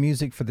 Andre did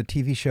music for the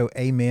TV show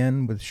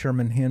Amen with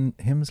Sherman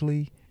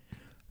Hemsley,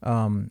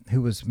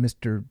 who was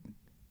Mr.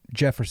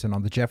 Jefferson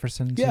on the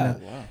Jeffersons. Yeah.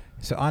 Wow.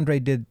 So Andre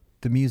did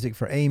the music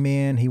for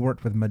Amen. He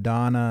worked with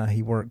Madonna.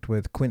 He worked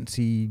with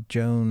Quincy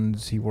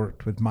Jones. He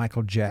worked with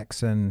Michael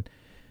Jackson.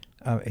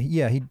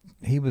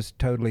 He was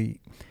totally,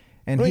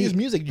 and his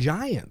music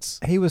giants.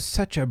 he was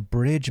such a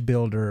bridge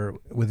builder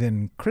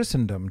within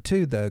Christendom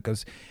too, though,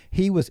 because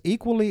he was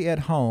equally at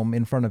home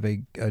in front of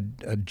a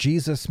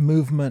Jesus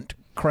movement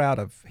crowd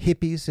of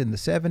hippies in the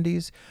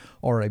 70s,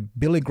 or a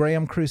Billy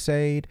Graham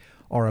crusade,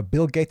 or a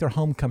Bill Gaither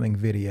homecoming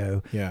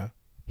video. Yeah.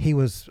 He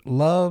was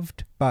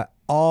loved by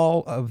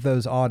all of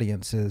those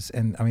audiences,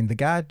 and I mean, the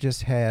guy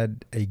just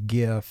had a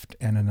gift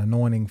and an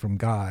anointing from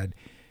God,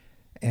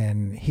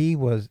 and he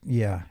was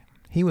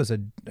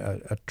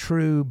a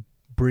true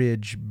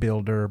bridge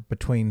builder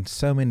between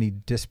so many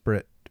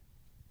disparate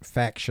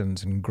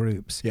factions and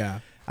groups. Yeah.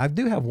 I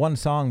do have one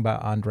song by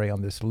Andre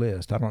on this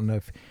list. I don't know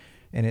if,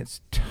 and it's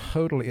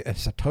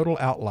a total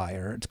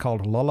outlier. It's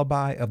called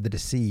 "Lullaby of the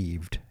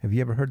Deceived." Have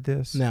you ever heard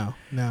this? No.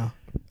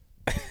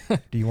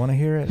 Do you want to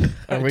hear it?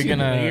 Are we do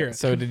wanna hear gonna? it.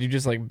 So did you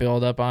just like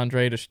build up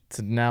Andre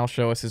to now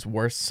show us his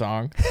worst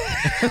song?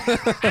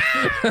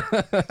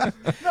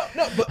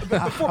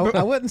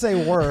 I wouldn't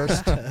say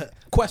worst,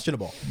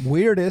 Questionable.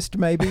 weirdest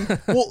maybe.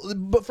 Well,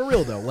 but for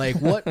real though, like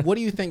what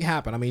do you think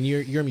happened? I mean,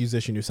 you're a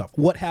musician yourself.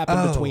 What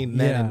happened between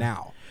then and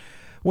now?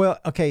 Well,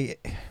 okay.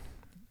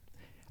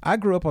 I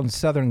grew up on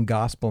Southern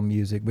gospel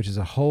music, which is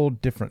a whole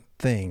different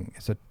thing.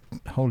 It's a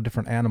whole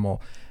different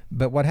animal.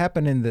 But what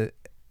happened in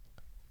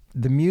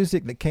the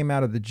music that came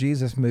out of the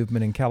Jesus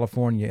movement in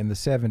California in the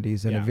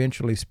 70s and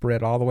eventually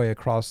spread all the way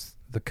across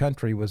the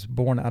country was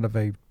born out of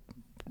a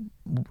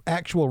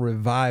actual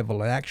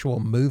revival, an actual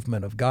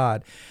movement of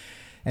God.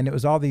 And it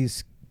was all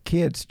these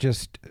kids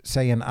just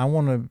saying, I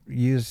want to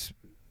use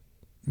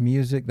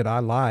music that I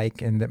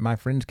like and that my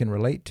friends can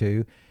relate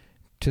to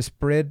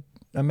spread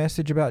a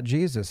message about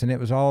Jesus. And it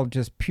was all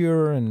just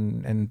pure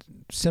and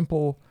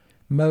simple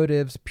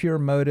motives, pure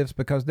motives,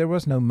 because there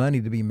was no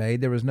money to be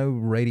made. There was no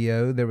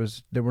radio. There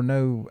were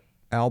no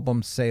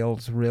album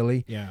sales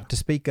really to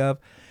speak of.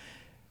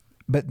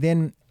 But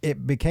then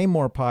it became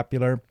more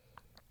popular,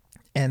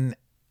 and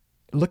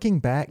looking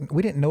back,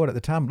 we didn't know it at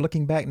the time, but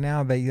looking back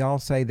now, they all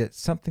say that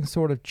something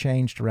sort of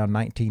changed around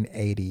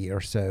 1980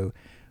 or so,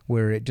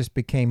 where it just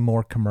became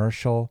more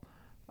commercial.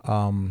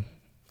 And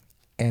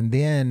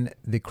then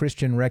the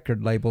Christian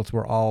record labels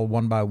were all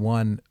one by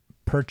one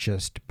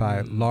purchased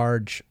by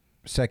large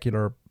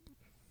secular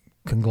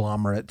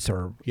conglomerates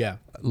or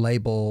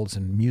labels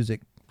and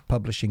music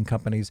publishing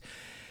companies.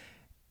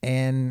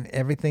 And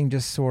everything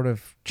just sort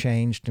of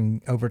changed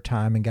over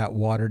time and got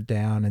watered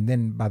down. And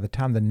then by the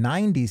time the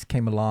 90s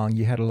came along,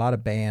 you had a lot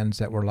of bands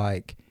that were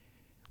like,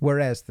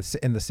 whereas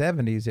in the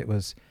 70s, it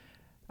was,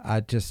 I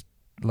just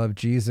love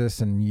Jesus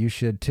and you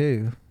should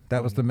too.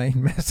 That was the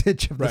main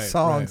message of the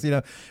songs. You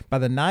know, by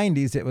the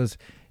 90s, it was,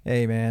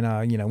 hey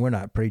man, you know, we're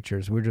not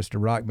preachers. We're just a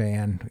rock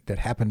band that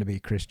happen to be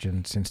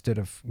Christians instead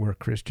of we're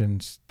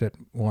Christians that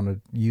want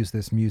to use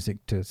this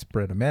music to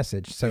spread a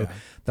message. So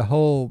the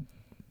whole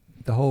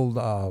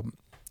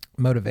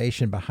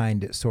motivation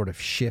behind it sort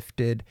of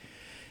shifted.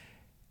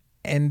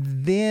 And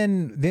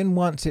then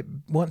once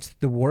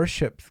the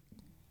worship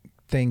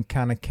thing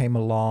kind of came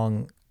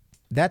along,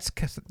 that's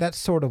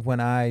sort of when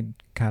I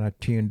kind of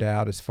tuned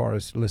out as far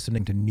as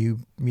listening to new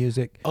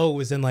music. Oh, it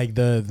was in like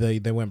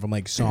they went from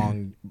like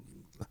song.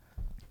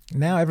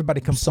 Now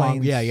everybody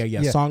complains.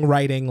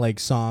 Songwriting, like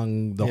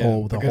song, the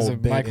whole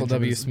of big Michael W.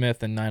 introduce-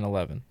 Smith and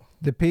 9/11.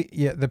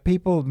 The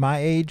people my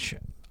age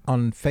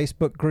on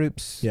Facebook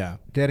groups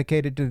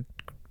dedicated to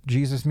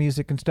Jesus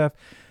music and stuff,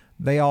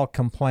 they all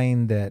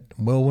complain that,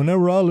 well,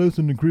 whenever I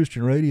listen to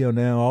Christian radio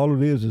now, all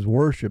it is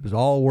worship. It's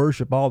all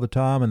worship all the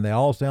time, and they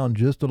all sound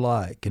just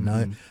alike.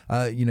 And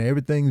you know,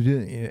 everything's,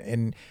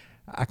 and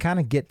I kind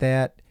of get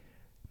that,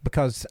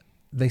 because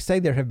they say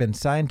there have been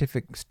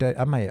scientific studies.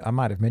 I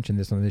might have mentioned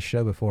this on this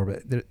show before,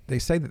 but they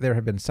say that there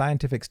have been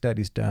scientific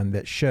studies done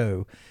that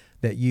show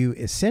that you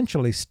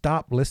essentially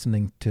stop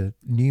listening to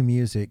new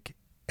music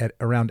at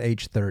around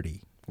age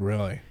 30.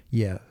 Really?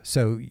 Yeah.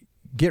 So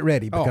get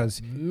ready,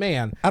 because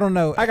man, I don't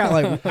know. I got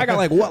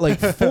like what, like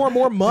 4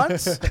 more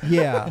months?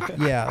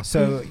 Yeah.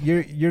 So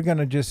you're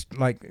gonna just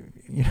like,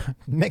 you know,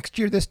 next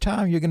year this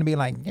time you're gonna be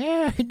like,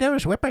 yeah,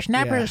 those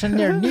whippersnappers and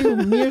their new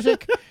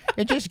music,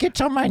 it just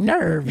gets on my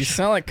nerves. You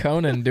sound like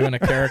Conan doing a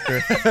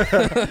character.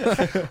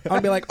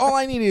 I'll be like, all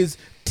I need is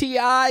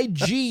T.I.,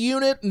 G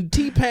Unit, and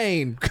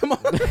T-Pain. Come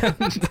on.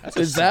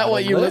 Is that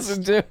what you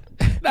listen to?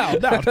 No.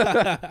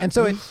 And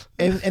so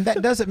and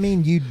that doesn't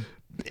mean you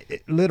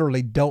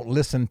literally don't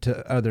listen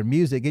to other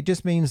music. It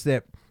just means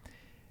that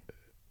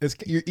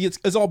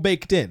it's all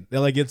baked in.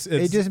 Like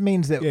it just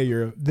means that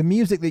the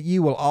music that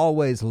you will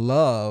always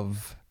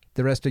love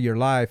the rest of your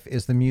life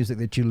is the music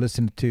that you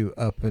listened to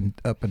up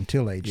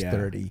until age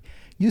 30.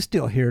 You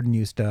still hear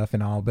new stuff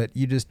and all, but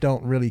you just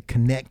don't really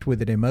connect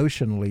with it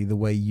emotionally the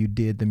way you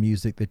did the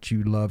music that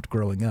you loved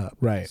growing up.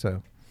 Right.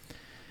 So,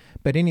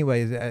 but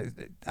anyways,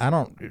 I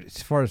don't,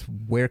 as far as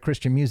where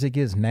Christian music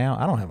is now,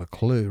 I don't have a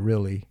clue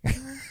really.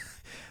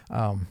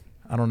 I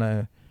don't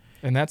know.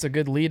 And that's a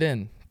good lead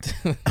in.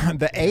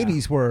 The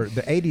 80s were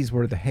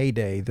the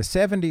heyday. The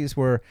 70s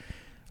were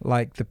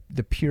like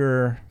the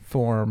pure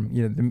form,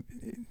 you know,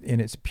 in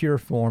its pure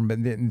form.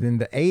 But then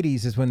the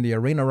 80s is when the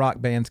arena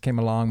rock bands came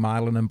along: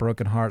 Milan and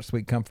Broken Heart,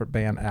 Sweet Comfort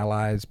Band,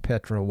 Allies,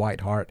 Petra,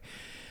 White Heart.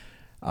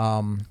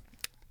 The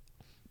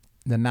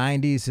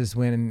 90s is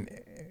when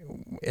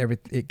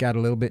it got a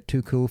little bit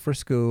too cool for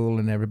school,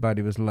 and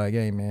everybody was like,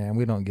 "Hey, man,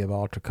 we don't give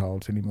altar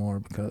calls anymore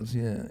because,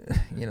 you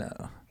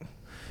know."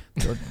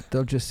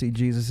 They'll just see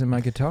Jesus in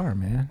my guitar,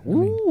 man.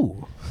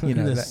 Ooh, you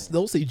know,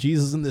 they'll see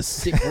Jesus in this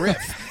sick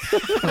riff.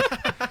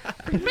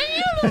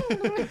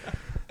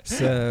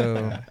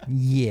 So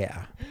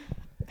yeah,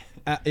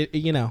 it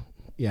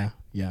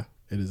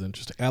is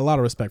interesting. A lot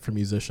of respect for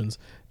musicians,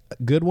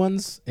 good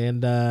ones,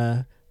 and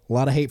a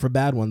lot of hate for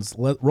bad ones.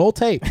 Roll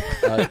tape.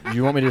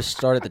 You want me to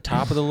start at the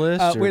top of the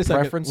list? Wait a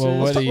second. Preferences? Well,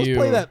 Let's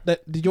play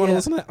that. Did you want to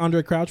listen to that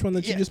Andre Crouch one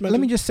that you just mentioned? Let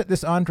me just set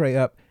this Andre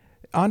up.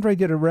 Andre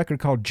did a record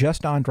called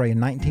Just Andre in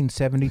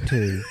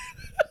 1972.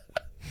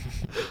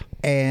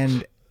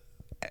 And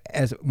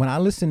when I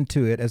listened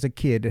to it as a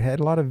kid, it had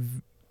a lot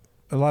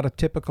of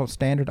typical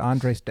standard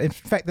Andre stuff. In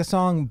fact, the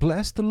song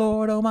 "Bless the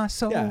Lord, O my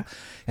soul,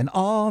 and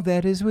all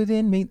that is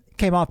within me"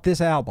 came off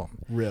this album.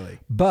 Really?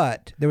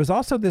 But there was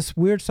also this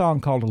weird song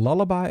called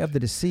 "Lullaby of the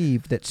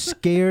Deceived" that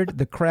scared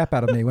the crap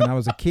out of me when I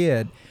was a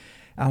kid.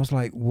 I was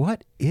like,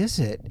 what is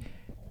it?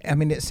 I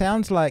mean, it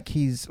sounds like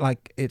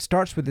it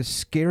starts with this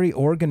scary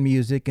organ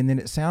music, and then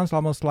it sounds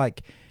almost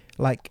like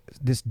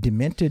this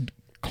demented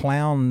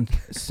clown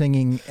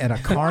singing at a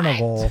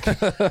carnival.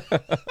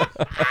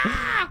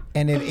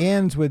 And it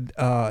ends with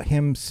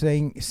him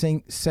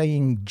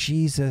saying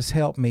 "Jesus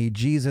help me,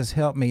 Jesus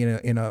help me"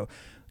 in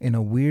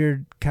a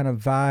weird kind of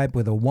vibe,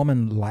 with a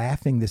woman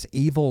laughing, this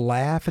evil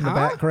laugh in the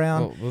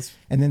background. Well,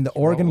 and then the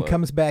organ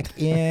comes back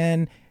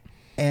in,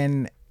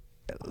 and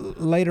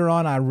later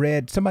on I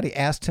read, somebody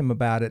asked him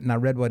about it, and I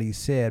read what he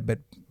said. But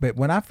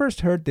when I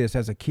first heard this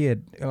as a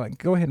kid, like,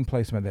 go ahead and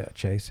play some of that,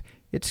 Chase.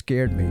 It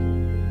scared me.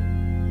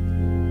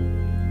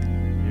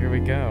 Here we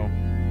go.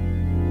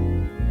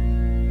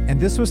 And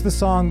this was the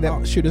song that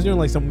Oh, shoot, isn't there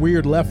like some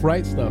weird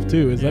left-right stuff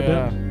too? Is that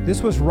Yeah. it?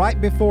 this was right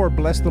before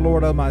 "Bless the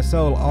Lord, O My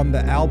Soul" on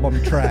the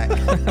album track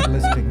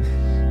listing.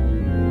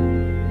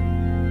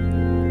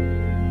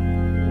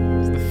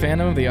 Is the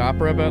Phantom of the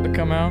Opera about to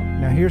come out?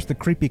 Now here's the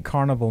creepy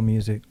carnival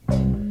music.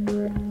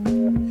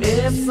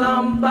 If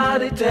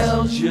somebody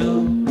tells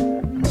you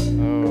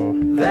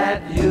Oh.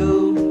 that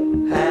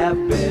you have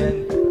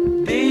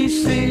been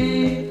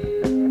deceived,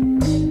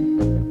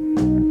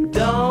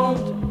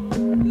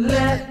 don't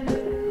let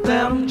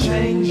them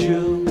change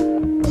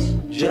you.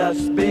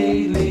 Just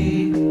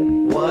believe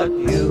what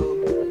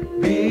you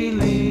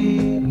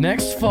believe.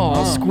 Next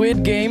fall,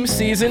 Squid Game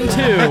Season 2.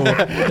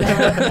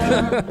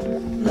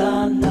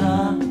 La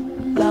la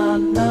la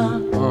la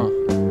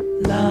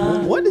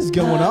la What is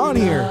going on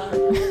here?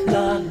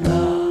 la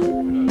la.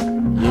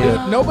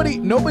 Dude, nobody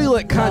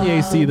let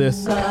Kanye see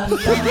this.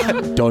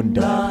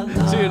 Donda.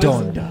 Dude,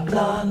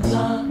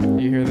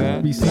 Donda. you hear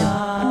that? You see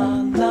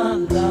him?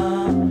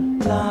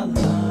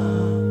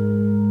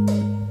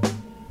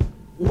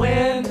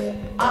 When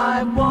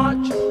I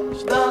watch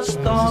the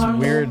stars,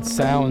 Weird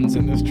sounds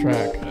in this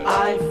track.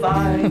 I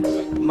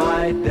find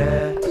my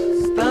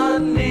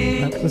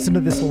destiny. Listen to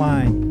this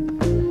line.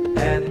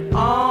 And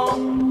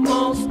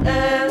almost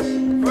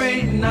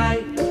every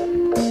night,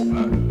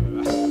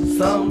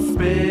 some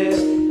spirit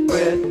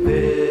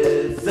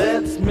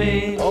visits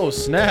me. Oh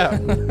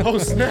snap! Oh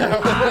snap!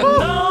 I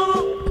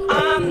know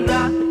I'm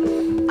not.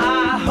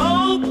 I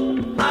hope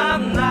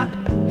I'm not.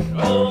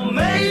 Oh,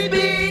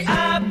 maybe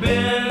I've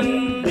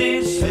been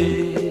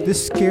deceived.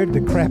 This scared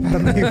the crap out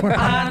of me.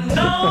 I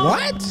know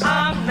What?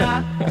 I'm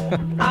not.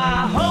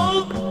 I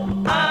hope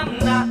I'm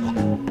not.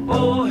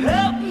 Oh,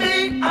 help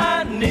me,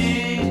 I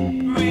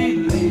need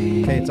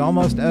relief. Okay, it's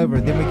almost over.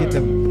 Then we get the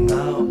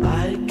Now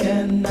I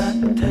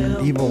cannot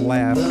tell evil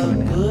laugh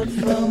coming in. good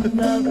from the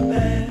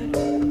bad,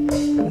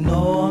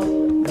 nor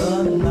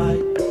the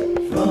night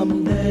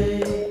from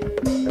day.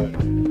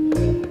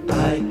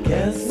 I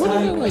guess What I are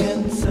they, like,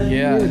 can say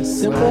Yeah. Weird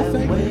simple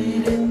thing.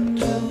 waited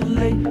too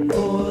late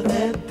for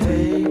that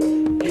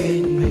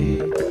taking me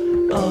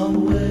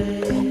away.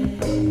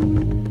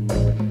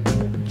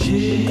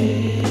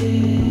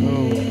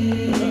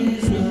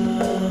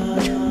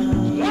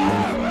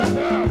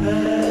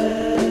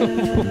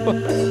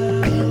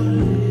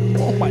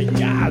 Oh my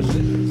gosh.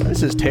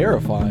 This is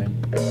terrifying.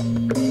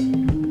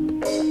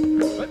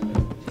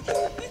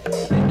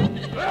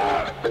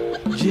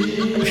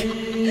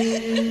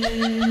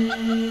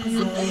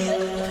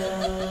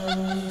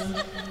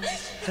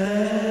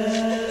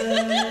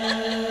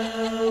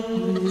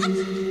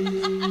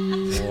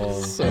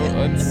 So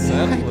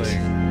unsettling.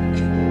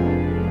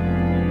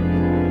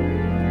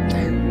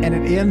 And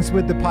it ends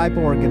with the pipe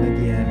organ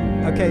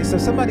again. Okay, so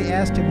somebody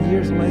asked him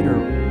years later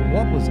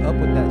what was up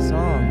with that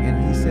song,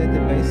 and he said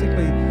that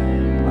basically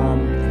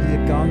he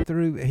had gone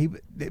through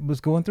was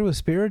going through a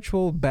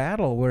spiritual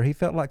battle where he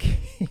felt like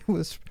he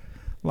was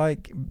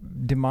like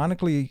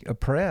demonically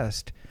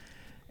oppressed,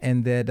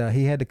 and that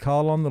he had to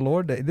call on the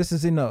Lord. This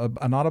is in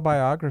an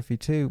autobiography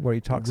too, where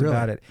he talks Really?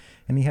 about it,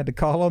 and he had to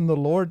call on the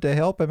Lord to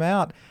help him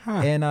out. Huh.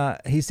 And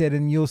he said,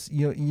 and you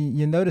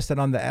notice that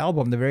on the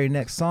album, the very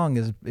next song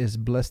is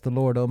 "Bless the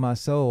Lord, O my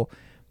soul,"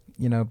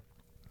 you know,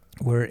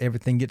 where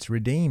everything gets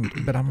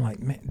redeemed. But I'm like,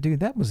 man, dude,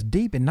 that was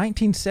deep in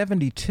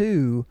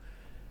 1972.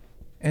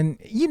 And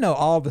you know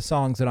all the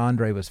songs that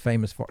Andre was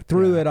famous for.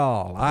 Through It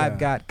All, I've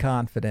Got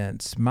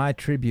Confidence, My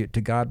Tribute,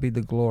 To God Be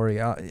the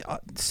Glory,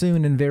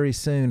 Soon and Very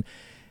Soon.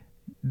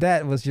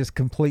 That was just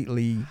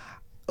completely...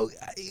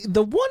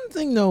 The one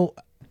thing though,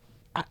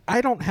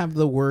 I don't have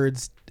the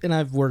words, and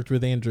I've worked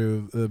with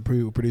Andrew,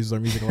 who produces our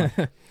music a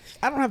lot.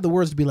 I don't have the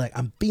words to be like,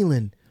 I'm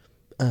feeling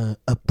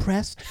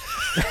oppressed.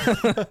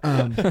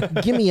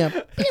 Give me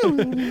a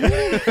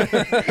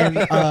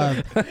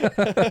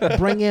and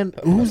bring in,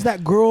 who's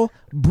that girl?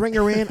 Bring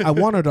her in. I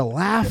want her to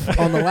laugh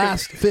on the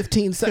last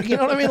 15 seconds. You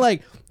know what I mean?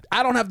 Like,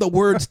 I don't have the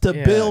words to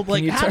Yeah. build. Can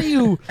Like, you how turn- do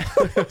you?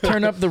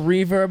 Turn up the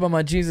reverb on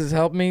my Jesus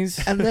Help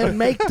Me's. And then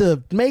make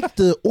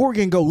the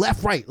organ go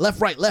left, right, left,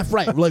 right, left,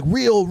 right. Like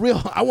real.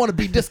 I want to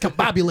be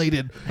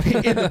discombobulated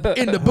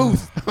in the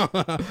booth.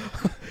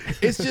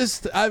 It's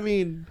just, I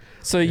mean,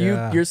 So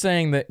Yeah. you're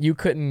saying that you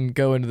couldn't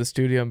go into the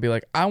studio and be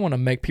like, I want to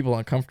make people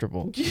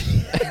uncomfortable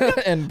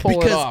and pull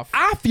because it off.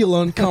 I feel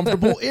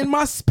uncomfortable in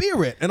my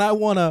spirit, and I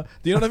want to.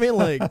 Do you know what I mean?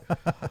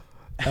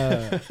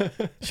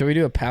 Like, Should we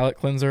do a palate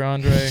cleanser,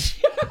 Andre?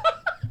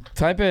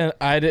 Type in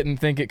I didn't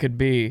think it could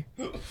be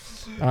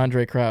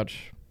Andre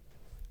Crouch.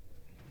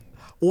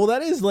 well,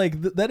 that is like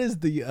that is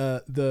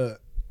the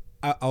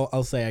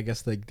I'll say, I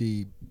guess, like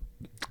the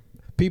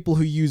people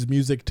who use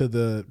music to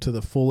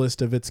the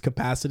fullest of its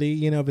capacity,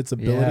 you know, of its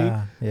ability,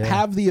 Yeah.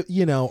 have the,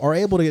 you know, are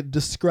able to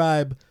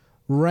describe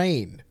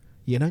rain.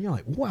 You know, you're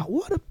like, wow,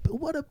 what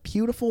what a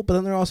beautiful. But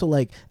then they're also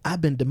like,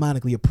 I've been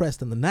demonically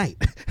oppressed in the night,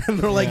 and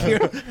they're like, you're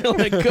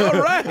like,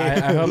 all right.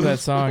 I hope that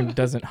song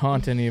doesn't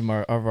haunt any of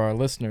our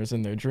listeners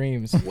in their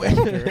dreams.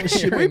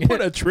 Should we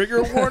put a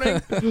trigger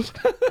warning?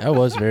 That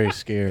was very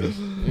scary.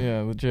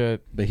 Yeah,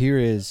 legit. But here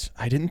is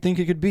I Didn't Think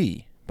It Could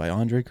Be by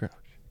Andre Crouch.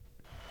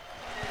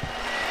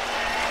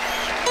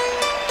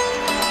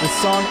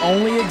 This song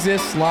only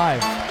exists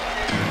live.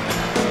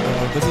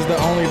 This is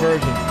the only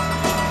version.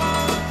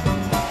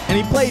 And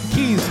he played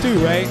keys too,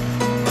 right?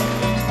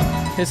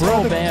 His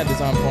whole band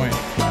is on point.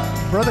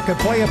 Brother could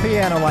play a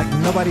piano like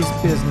nobody's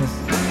business.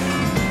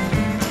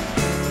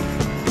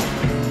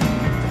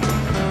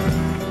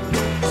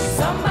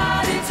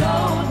 Somebody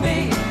told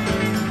me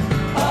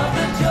of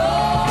the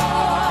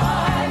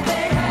joy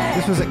they had.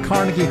 This was at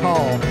Carnegie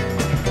Hall.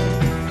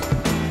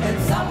 And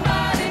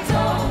somebody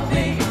told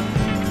me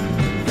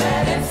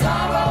that in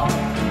sorrow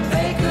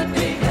they could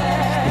be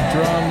glad.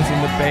 Drums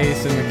and the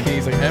bass and the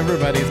keys, like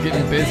everybody's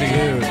getting busy.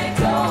 They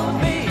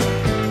told me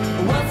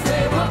once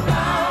they were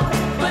bound,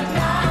 but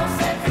now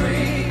set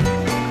free.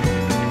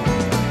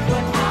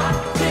 But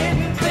I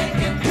didn't think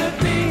it could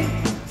be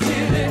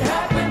till it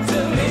happened to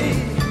me.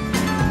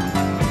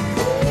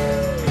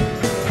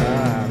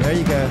 Ah, there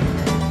you go.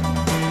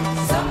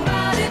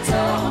 Somebody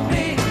told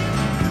me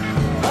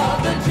of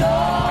the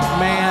joy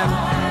Man.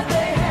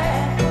 they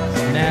had.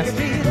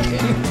 Nasty.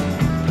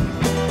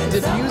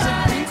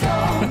 Somebody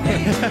told me.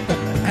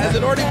 Has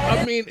it already?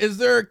 I mean,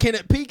 can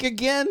it peak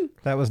again?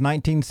 That was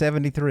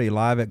 1973,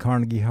 live at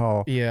Carnegie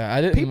Hall. Yeah,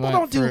 I didn't People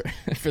want don't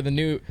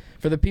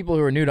for the people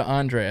who are new to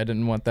Andre, I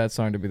didn't want that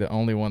song to be the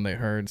only one they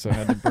heard, so I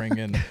had to bring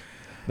in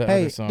the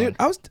Hey, other song. Dude,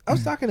 I was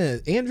talking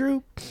to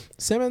Andrew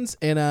Simmons,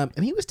 and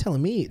he was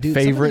telling me, dude,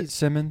 Favorite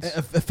Simmons?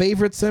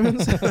 Favorite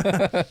Simmons.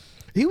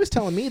 He was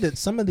telling me that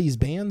some of these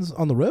bands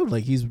on the road,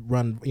 like he's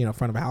run,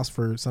 front of a house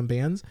for some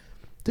bands.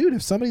 Dude,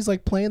 if somebody's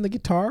like playing the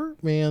guitar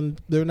and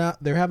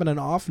they're having an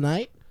off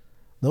night,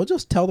 they'll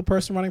just tell the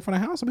person running in front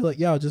of the house, I'll be like,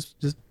 yo, just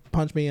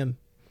punch me in.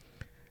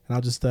 And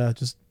I'll just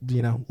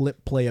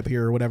lip play up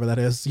here or whatever that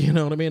is. You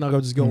know what I mean?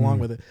 I'll go along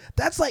with it.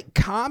 That's like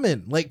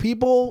common. Like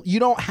people, you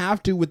don't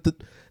have to with the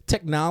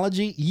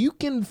technology. You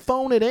can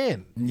phone it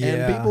in. Yeah,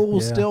 and people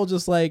will yeah. still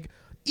just like,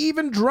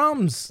 even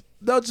drums,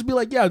 they'll just be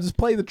like, yeah, just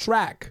play the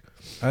track.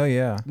 Oh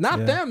yeah. Not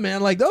yeah. them,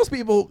 man. Like those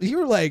people, you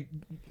were like,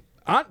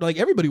 like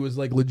everybody was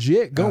like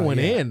legit going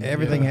Oh, yeah. in.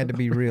 Everything had to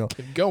be real.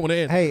 Going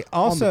in. Hey,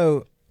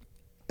 also,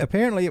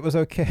 apparently it was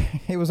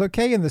okay. It was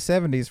okay in the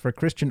 70s for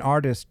Christian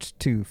artists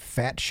to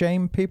fat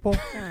shame people.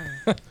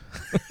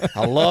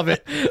 I love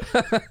it.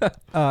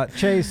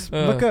 Chase,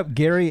 look up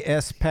Gary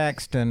S.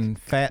 Paxton,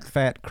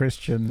 fat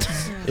Christians.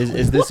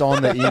 Is this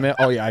on the email?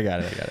 Oh, yeah, I got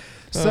it.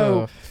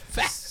 So,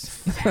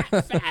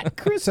 fat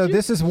Christian. so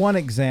this is one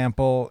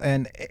example,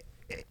 and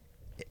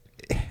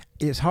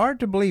it's hard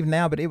to believe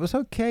now, but it was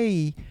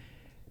okay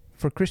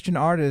for Christian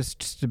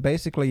artists to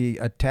basically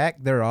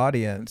attack their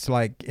audience,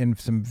 like in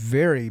some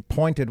very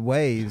pointed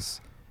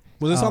ways.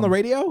 Was this on the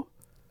radio?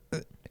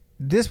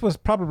 This was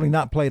probably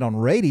not played on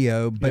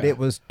radio, but it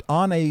was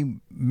on a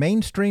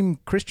mainstream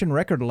Christian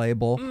record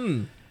label.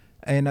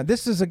 And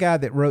this is a guy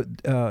that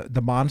wrote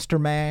the Monster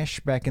Mash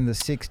back in the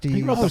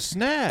 60s. Oh,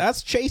 snap.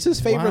 That's Chase's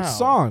favorite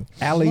song.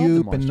 Alley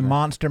Oop and the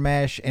Monster Monster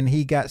Mash, and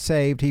he got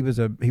saved. He was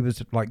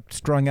like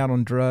strung out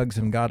on drugs,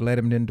 and God led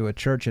him into a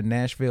church in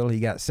Nashville. He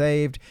got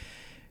saved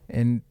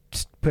and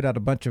put out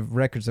a bunch of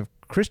records of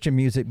Christian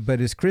music,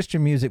 but his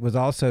Christian music was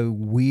also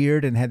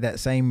weird and had that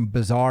same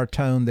bizarre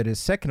tone that his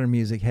secular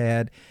music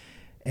had.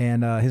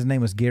 And his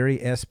name was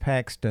Gary S.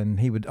 Paxton.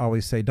 He would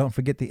always say, "Don't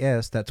forget the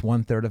S. That's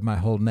 1/3 of my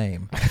whole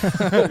name."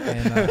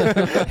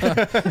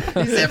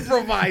 He's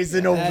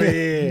improvising over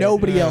here.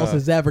 Nobody else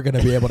is ever going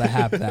to be able to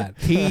have that.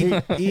 He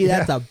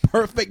that's a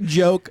perfect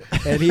joke.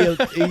 And he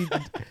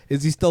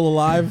is he still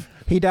alive?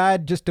 He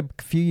died just a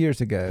few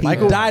years ago. He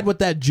died with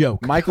that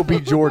joke. Michael B.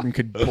 Jordan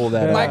could pull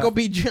that off. Michael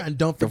B. Jordan.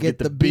 Don't forget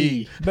the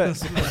B.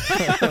 But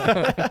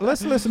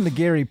let's listen to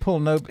Gary pull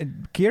note.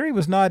 Gary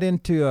was not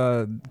into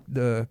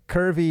the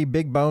curvy,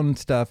 big bone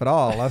stuff at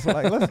all. Let's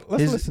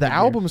listen to The Gary.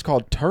 album is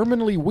called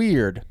Terminally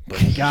Weird, but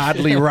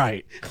Godly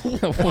Right.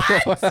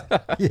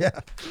 Yeah.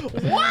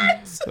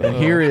 And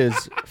here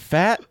is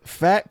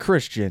Fat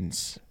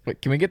Christians.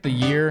 Wait, can we get the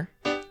year?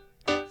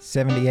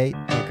 78.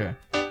 Okay.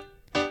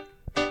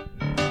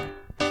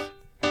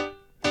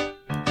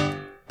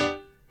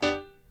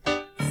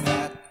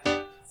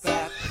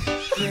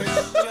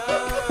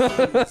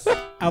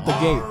 Out the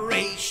gate. Are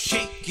a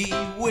shaky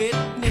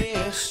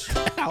witness.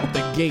 Out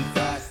the gate.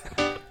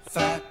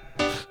 Fat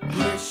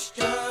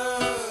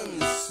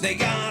Christians. They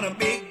got a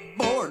big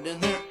board in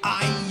their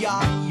eye.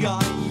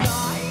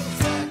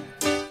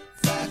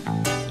 Fat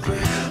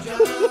Christians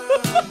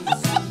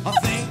are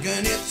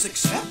thinking it's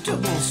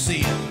acceptable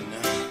sin.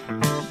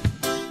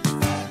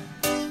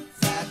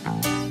 Fat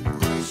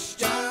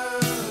Christians.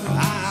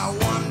 I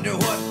wonder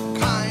what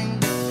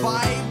kind of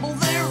Bible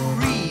they're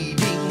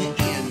reading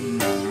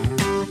in.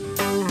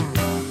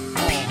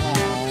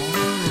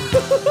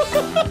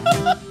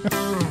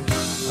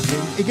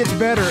 It gets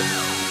better.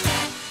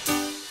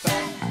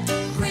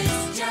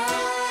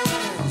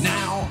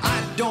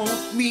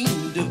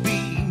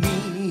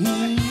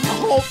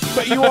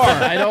 but you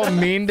are. I don't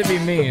mean to be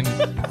mean.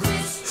 But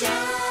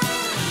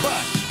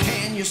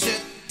can you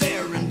sit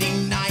there and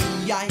deny it?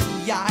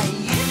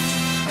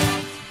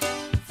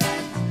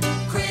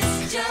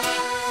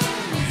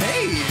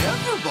 Hey,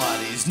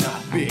 everybody's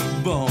not big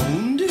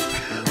boned.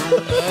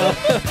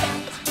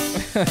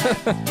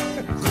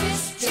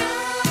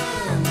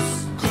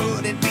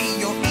 Could it be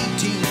you're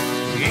eating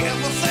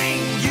everything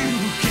you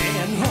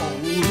can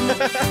hold?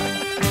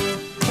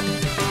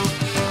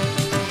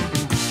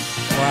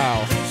 Wow.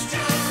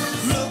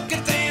 Look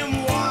at them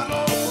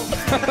waddle.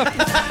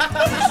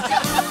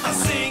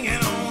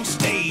 Singing on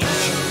stage.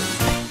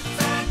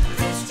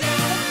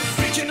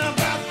 Preaching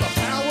about the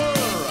power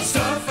of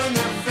stuff in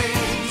their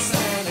face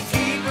and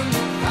keeping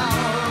the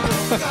power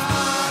of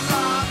God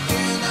locked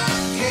in a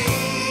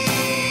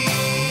cage.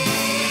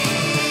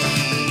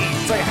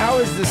 It's like, how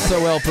is this so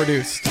well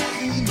produced?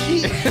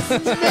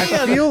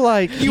 I feel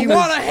like You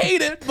want to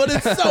hate it, but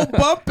it's so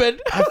bumping.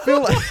 I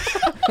feel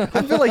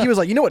like he was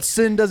like, you know what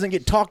sin doesn't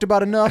get talked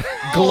about enough?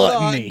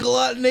 Gluttony.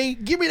 Gluttony.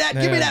 Give me that.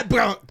 Give me that.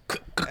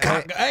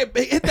 Hey,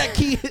 hit that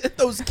key. Hit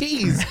those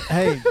keys.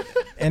 Hey,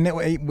 and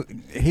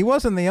he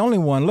wasn't the only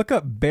one. Look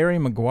up Barry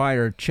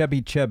Maguire,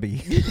 Chubby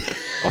Chubby.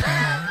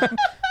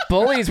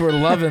 Bullies were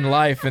loving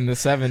life in the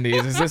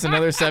 70s. Is this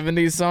another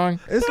 70s song?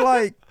 It's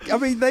like, I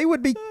mean, they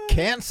would be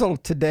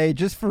canceled today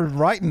just for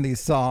writing these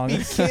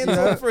songs.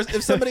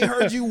 If somebody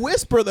heard you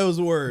whisper those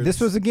words.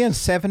 This was again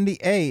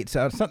 78,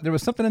 so there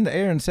was something in the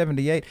air in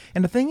 78.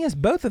 And the thing is,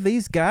 both of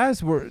these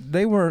guys were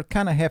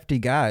kind of hefty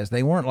guys.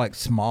 They weren't like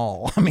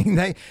small. I mean,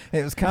 it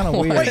was kind of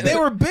weird. Wait, they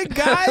were big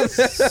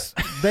guys.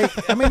 they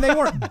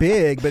weren't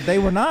big, but they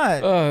were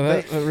not. Oh,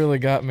 that really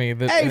got me.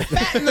 Hey,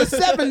 fat in the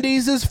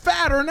 70s is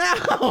fatter now.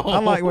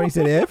 I'm like when he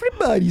said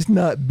everybody's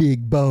not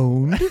big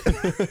boned.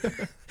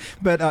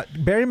 But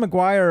Barry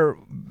Maguire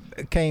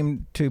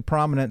came to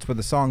prominence with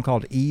a song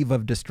called Eve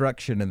of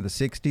Destruction in the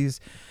 60s.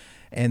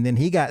 And then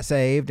he got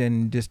saved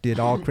and just did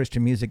all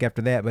Christian music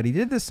after that. But he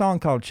did this song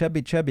called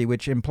Chubby Chubby,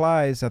 which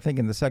implies, I think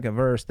in the second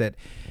verse, that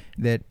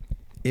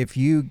if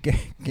you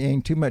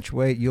gain too much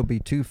weight, you'll be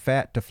too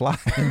fat to fly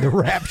in the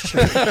rapture.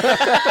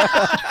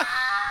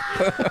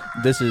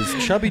 This is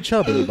Chubby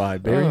Chubby by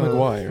Barry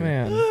Maguire.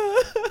 Man.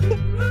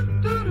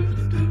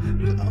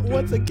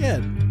 Once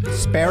again,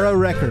 Sparrow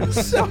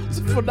Records. sounds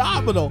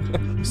phenomenal.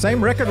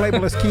 Same record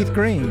label as Keith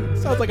Green.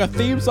 Sounds like a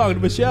theme song to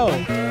Michelle.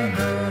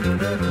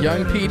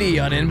 Young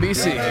PD on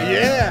NBC.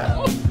 Yeah.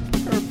 Once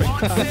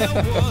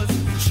there was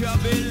a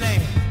chubby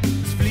lamb.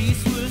 His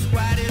fleece was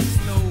white as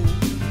snow.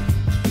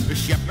 The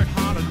shepherd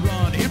hollered,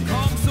 run, here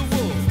comes the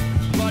wolf.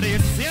 But he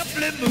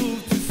simply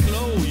moved too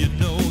slow. You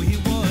know he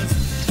was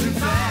too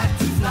fat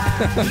to fly.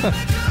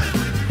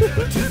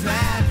 Too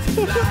fat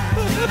to fly.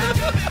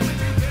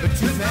 But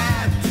too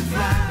fat to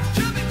fly.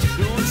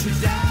 Don't you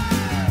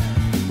die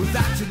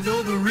without to know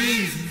the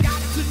reason.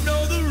 Got to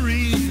know the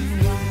reason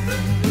why.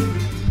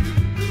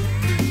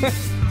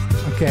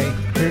 Okay,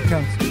 here it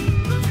comes.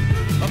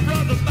 A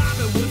brother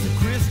Bobby was a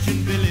Christian,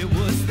 Billy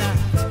was not.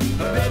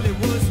 Billy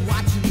was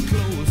watching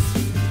close.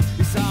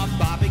 He saw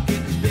Bobby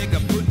getting bigger,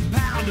 putting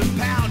pound to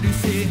pound. He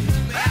said,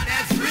 man,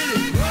 that's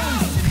really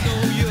gross. You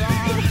know you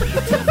are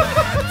too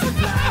fat to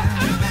fly.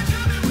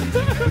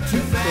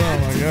 Too fat Oh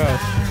my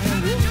gosh.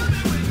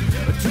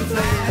 too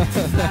fat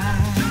to fly.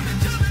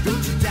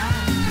 Don't you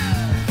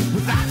die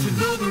without to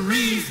know the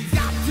reason.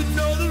 Got to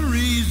know the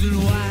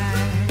reason why.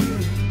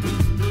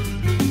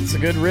 It's a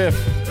good riff.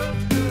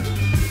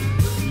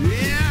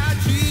 Yeah,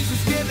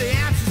 Jesus gave the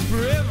answers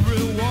for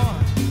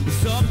everyone.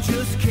 Some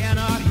just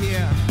cannot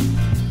hear.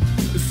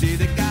 They say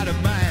they got a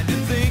mind to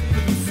think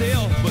for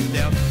themselves, but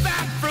they're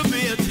fat from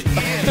ear to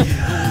ear.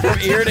 From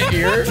ear to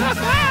ear.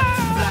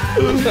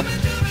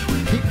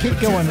 Keep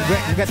going.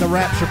 We got the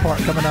rapture part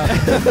coming up. Don't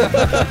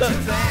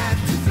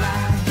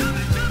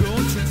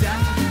you die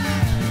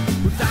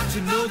without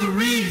to know the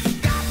reason.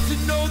 Got to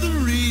know the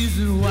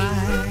reason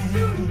why.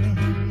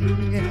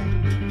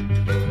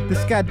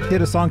 This guy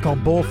did a song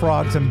called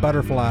Bullfrogs and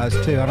Butterflies,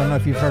 too. I don't know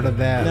if you've heard of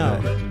that. No.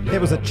 but It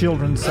was a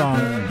children's song.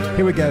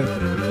 Here we go.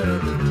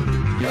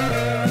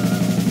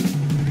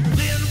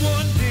 Then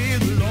one day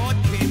the Lord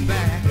came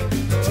back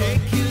to take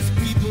his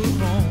people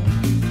home.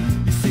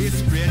 He said,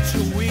 spread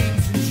your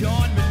wings and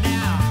join me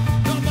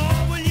now. Come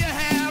on when you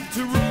have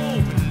to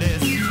roam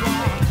unless you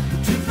are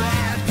too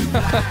fat to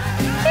fly.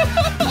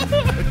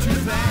 Too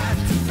fat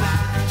to fly.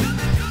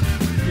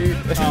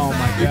 Oh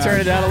my You god. turn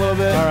it down a little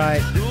bit. All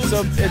right.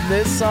 So in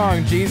this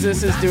song,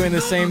 Jesus is doing the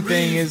same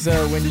thing as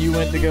when you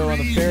went to go on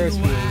the Ferris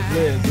wheel with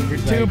Liz. If you're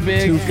too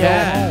big,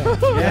 go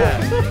home.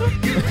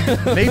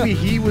 Yeah. Maybe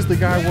he was the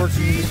guy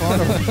working in the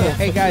carnival.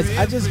 Hey guys,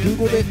 I just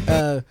googled it.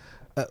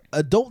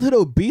 Adulthood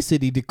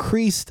obesity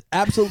decreased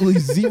absolutely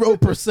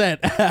 0%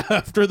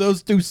 after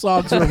those two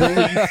songs were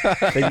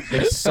released.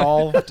 They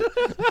solved.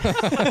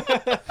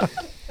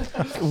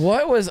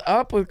 What was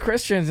up with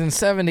Christians in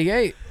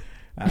 78?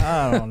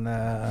 I don't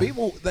know.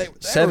 People, they were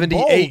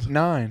 78, bold.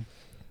 9.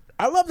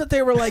 I love that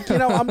they were like,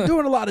 I'm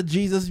doing a lot of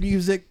Jesus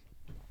music.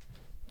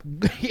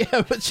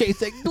 Yeah, but Chase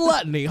said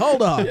gluttony.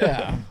 Hold on.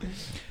 Yeah.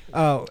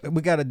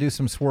 We got to do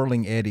some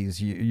swirling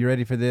eddies. You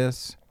ready for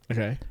this?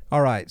 Okay.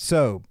 All right.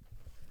 So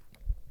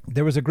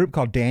there was a group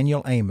called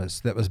Daniel Amos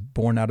that was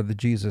born out of the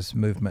Jesus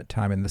movement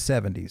time in the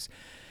 70s.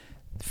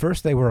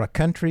 First, they were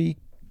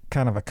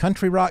kind of a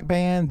country rock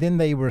band. Then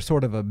they were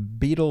sort of a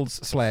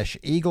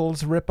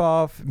Beatles/Eagles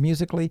ripoff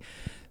musically.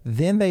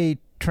 Then they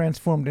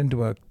transformed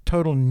into a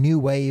total new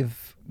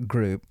wave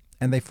group,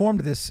 and they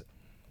formed this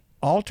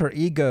alter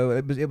ego.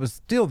 It was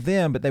still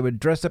them, but they would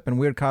dress up in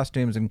weird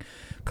costumes and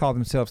call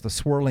themselves the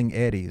Swirling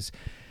Eddies.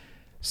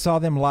 Saw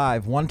them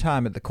live one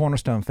time at the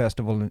Cornerstone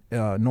Festival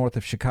north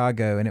of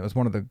Chicago, and it was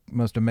one of the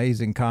most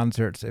amazing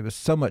concerts. It was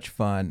so much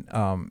fun,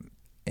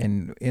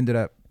 and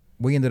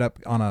we ended up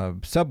on a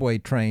subway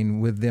train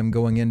with them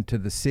going into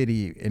the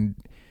city, and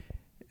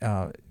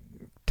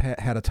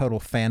had a total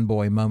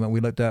fanboy moment. We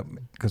looked up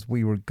because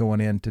we were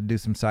going in to do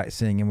some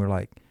sightseeing, and we're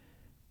like,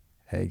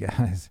 "Hey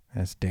guys,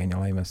 that's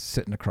Daniel Amos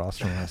sitting across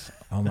from us.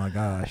 Oh my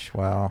gosh,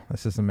 wow,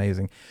 this is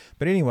amazing."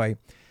 But anyway,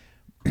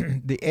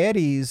 the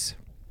Eddies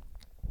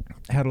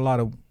had a lot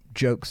of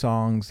joke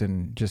songs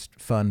and just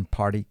fun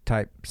party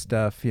type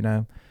stuff,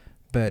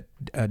 But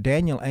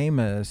Daniel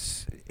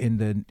Amos in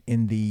the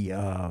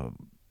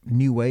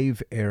new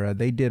wave era,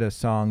 they did a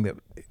song that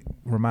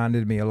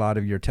reminded me a lot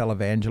of your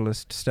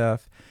televangelist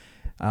stuff.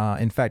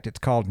 In fact, it's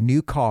called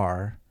New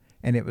Car,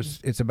 and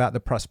it's about the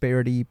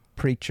prosperity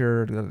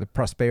preacher, the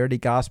prosperity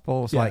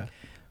gospel. It's like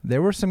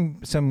there were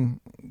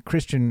some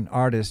Christian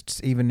artists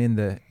even in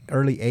the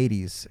early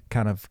 80s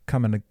kind of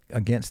coming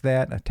against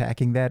that,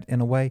 attacking that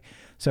in a way.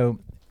 So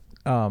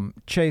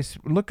Chase,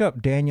 look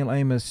up Daniel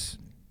Amos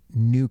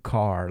New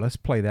Car. Let's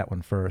play that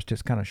one first.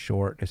 It's kind of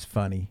short. It's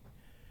funny.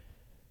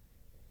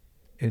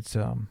 It's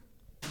here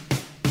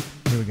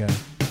we go.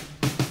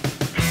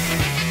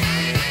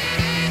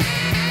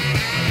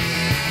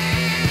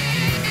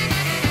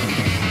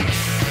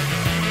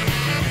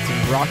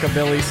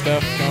 Rockabilly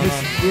stuff going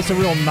on. It's a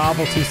real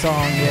novelty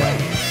song, yeah.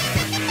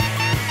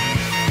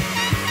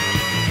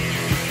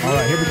 All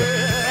right, here we go.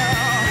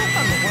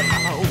 I know what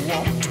I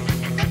want.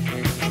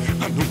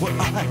 I know what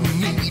I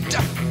need.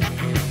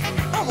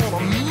 I want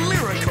a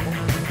miracle.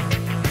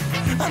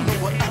 I know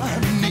what I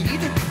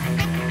need.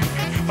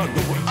 I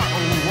know what I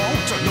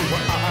want. I know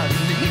what I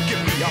need.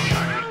 Give me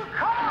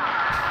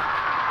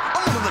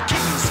I'm one of the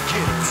King's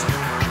kids.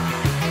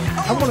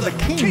 I'm one of the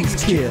King's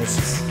kids.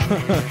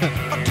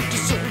 I do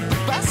deserve the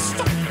best.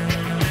 The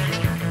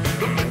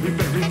very,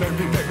 very,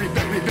 very, very,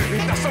 very, very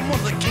best. I'm one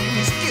of the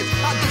King's kids.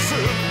 I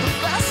deserve the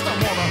best. I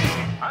want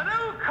a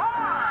new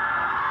car.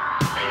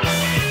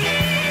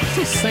 It's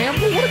a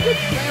sample. What a good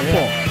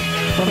sample.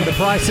 From The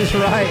Price is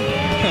Right.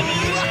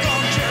 Rock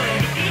on, Jerry.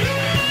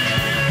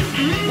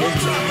 One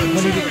time,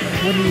 Jerry.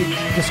 When he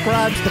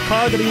describes the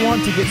car that he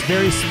wants, he gets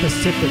very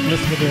specific.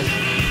 Listen to this.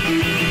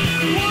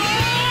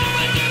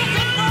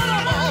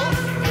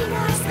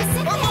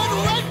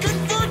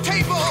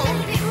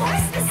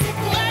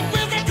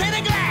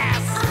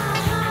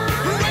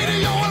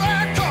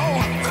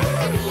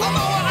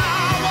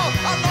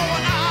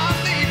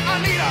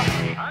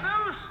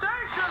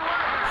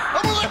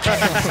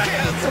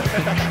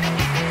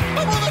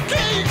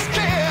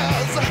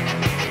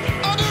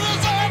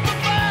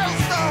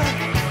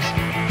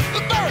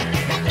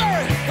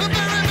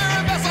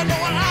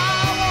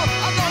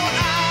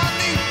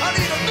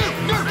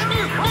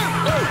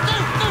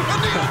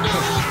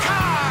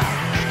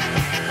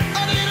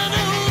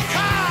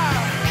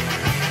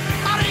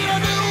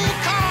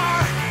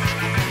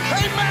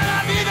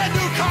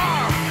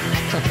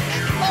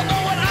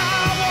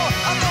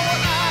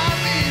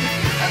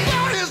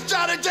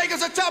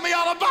 Tell me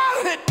all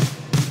about it.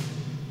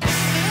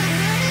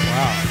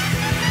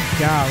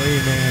 Golly,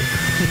 man.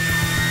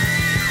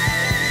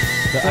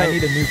 The I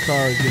need a new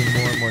car is getting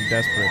more and more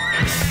desperate.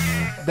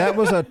 That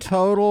was a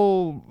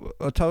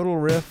total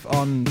riff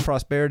on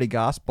prosperity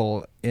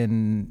gospel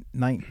in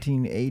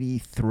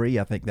 1983,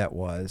 I think that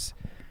was.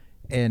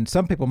 And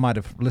some people might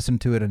have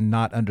listened to it and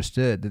not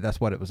understood that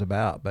that's what it was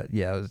about. But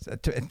yeah, it was,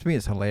 to me,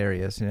 it's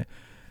hilarious.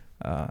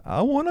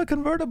 I want a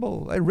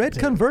convertible, a red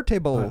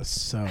convertible,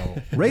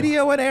 So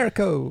radio and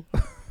airco,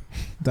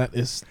 that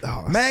is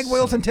mag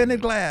wheels and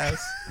tinted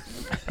glass.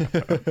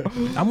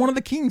 I'm one of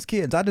the King's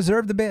kids. I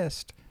deserve the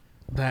best.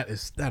 that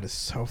is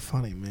so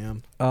funny,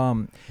 man.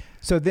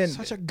 So then,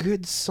 Such a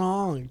good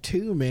song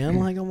too, man.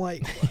 Like I'm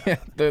like Yeah,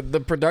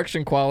 the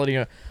production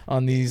quality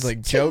on these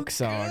like joke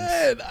songs.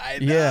 good. I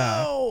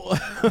Yeah. know.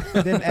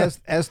 then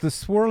as the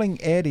Swirling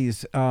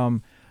Eddies,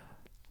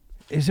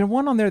 is there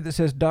one on there that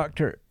says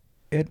Dr.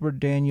 Edward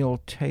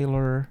Daniel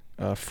Taylor?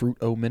 Fruit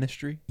O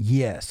Ministry.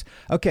 Yes.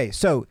 Okay,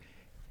 so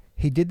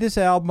he did this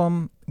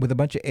album with a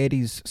bunch of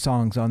Eddie's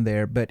songs on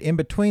there, but in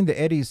between the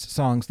Eddie's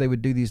songs, they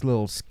would do these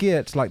little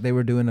skits like they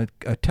were doing a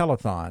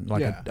telethon,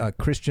 like a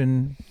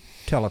Christian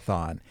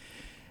telethon.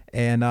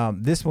 And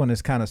this one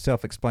is kind of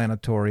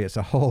self-explanatory. It's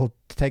a whole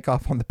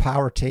takeoff on the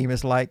power team.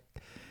 It's like,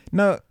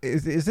 no,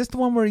 is this the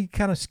one where he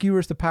kind of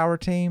skewers the power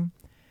team?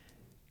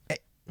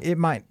 It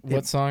might.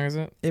 What song is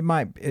it? It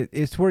might.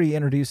 It's where he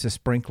introduces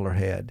Sprinkler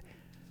Head.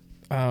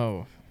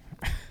 Oh.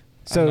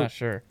 So I'm not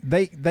sure.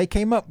 they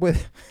came up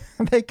with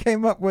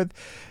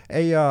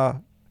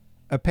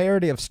a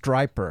parody of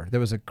Stryper. There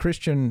was a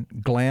Christian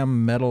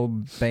glam metal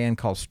band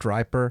called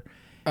Stryper.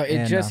 It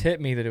And, just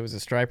hit me that it was a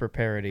Stryper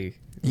parody.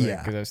 Yeah.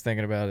 Because I was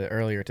thinking about it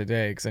earlier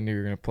today because I knew you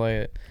were going to play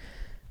it.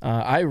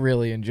 I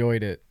really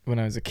enjoyed it when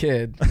I was a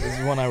kid. This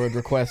is one I would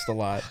request a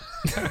lot.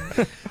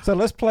 So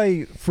let's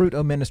play Fruit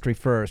O Ministry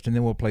first, and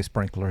then we'll play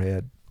Sprinkler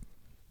Head.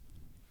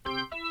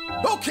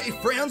 Okay,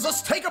 friends,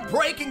 let's take a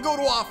break and go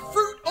to our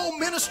Fruit O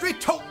Ministry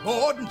tote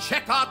board and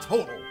check our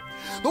total.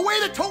 The way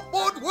the tote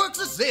board works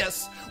is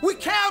this. We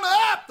count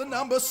up the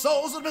number of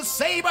souls that have been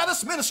saved by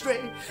this ministry,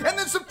 and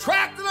then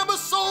subtract the number of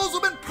souls who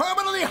have been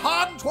permanently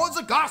hardened towards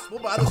the gospel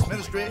by this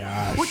ministry,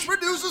 which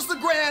produces the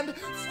grand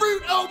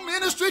Fruit O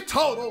Ministry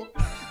total.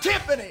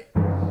 Tiffany,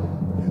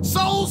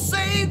 souls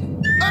saved,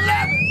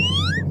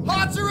 11.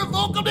 Hearts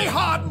irrevocably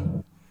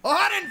hardened,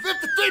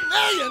 153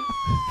 million.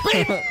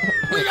 People,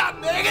 we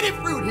got negative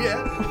fruit here.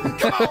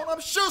 Come on,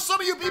 I'm sure some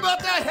of you people out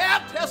there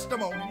have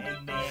testimony.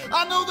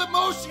 I know that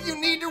most of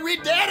you need to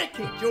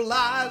rededicate your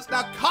lives.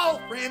 Now call,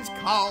 friends,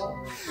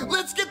 call.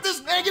 Let's get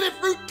this negative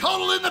fruit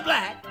total in the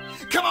black.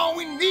 Come on,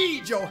 we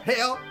need your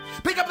help.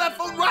 Pick up that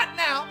phone right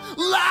now.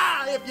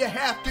 Lie if you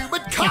have to,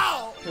 but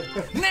call.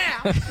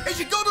 Now, as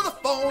you go to the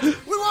phone,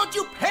 we want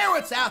you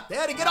parents out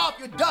there to get off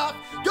your duff.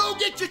 Go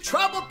get your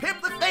troubled,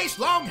 pimple-faced,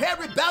 long-haired,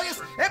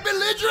 rebellious, and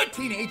belligerent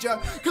teenager,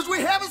 because we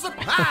have a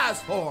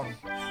surprise for them.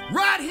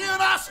 Right here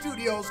in our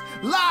studios,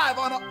 live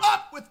on an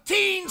Up With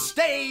Teen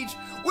stage,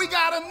 we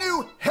got a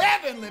new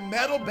heavenly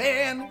metal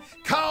band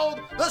called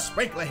the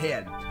Sprinkler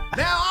Head.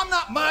 Now, I'm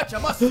not much, I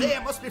must say,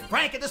 I must be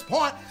frank at this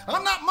point,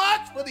 I'm not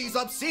much for these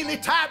obscenely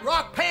tight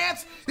rock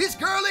pants, these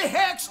girly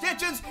hair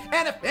extensions,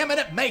 and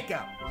effeminate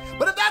makeup.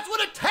 But if that's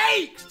what it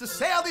takes to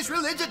sell these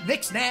religious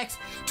knickknacks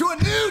to a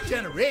new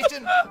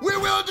generation, we're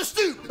willing to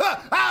stoop, go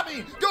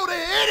to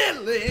any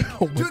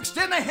length to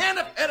extend the hand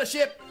of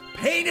fellowship,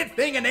 painted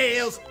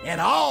fingernails, and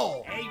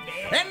all. Amen.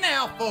 And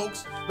now,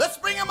 folks, let's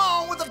bring them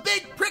on with a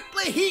big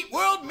prickly heat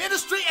world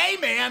ministry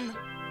amen.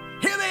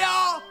 Here they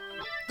are,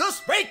 the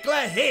Sprinkler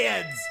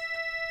Heads.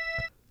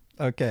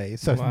 Okay,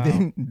 so Wow.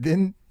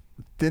 then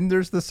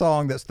there's the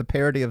song that's the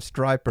parody of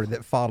Stryper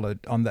that followed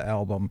on the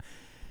album,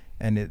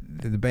 and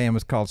the band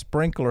was called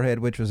Sprinkler Head,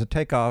 which was a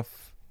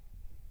takeoff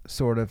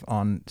sort of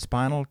on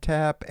Spinal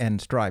Tap and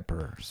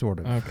Stryper, sort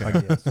of, Okay. I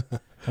guess.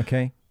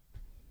 Okay?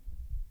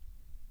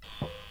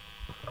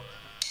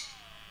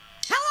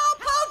 Hello,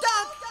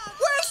 Podunk.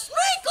 We're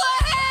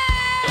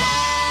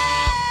Sprinkler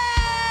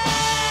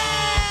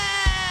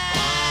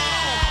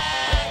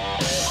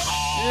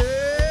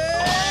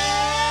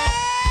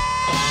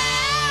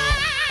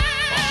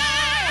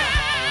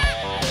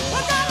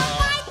We're gonna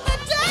fight the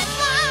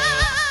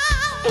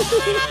devil.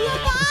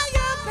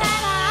 Fire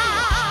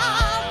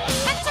battle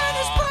and turn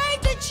his brain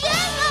to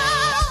jello.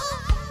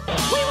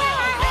 We wear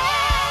a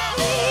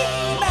heavy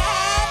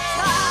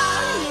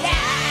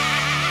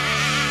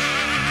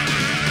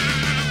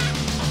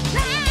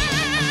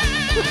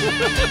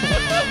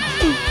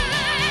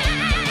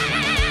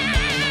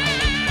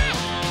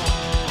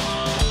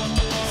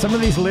Some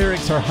of these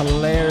lyrics are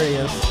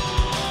hilarious.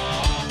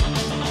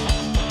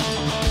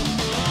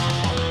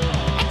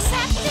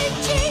 Accepting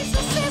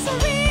Jesus is a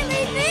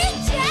really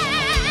neat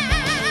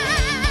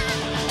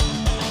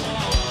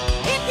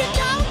If you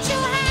don't,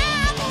 you'll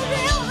have a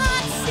real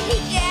hot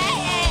seat,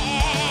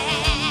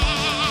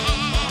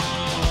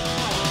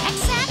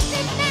 Accept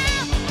it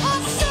now, or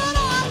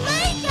sooner or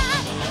later,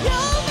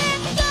 you'll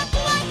end up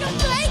like a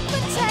baked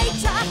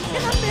potato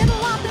in the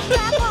middle of the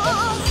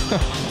devils.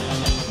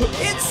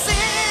 It's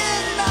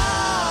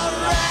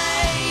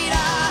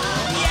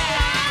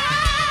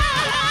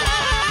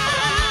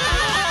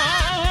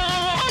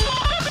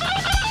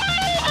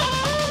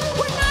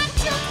We're not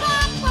your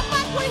papa,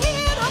 but we're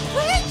here to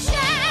preach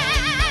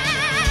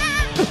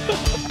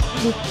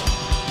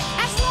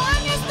As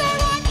long as there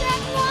are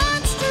dead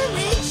ones to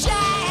reach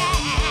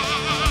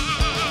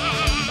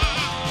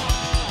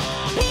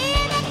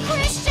Being a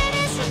Christian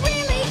is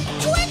really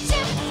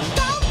twitching.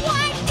 Don't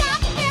wind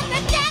up in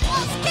the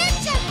devil's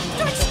kitchen.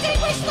 To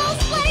extinguish those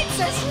flames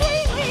is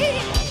really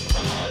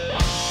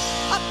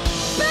a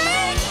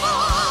big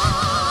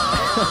one.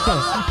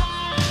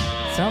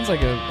 Sounds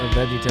like a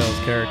VeggieTales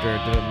character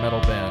did a metal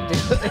band.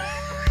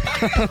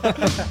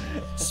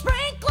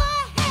 Sprinkler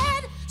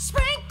head,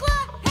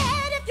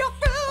 if your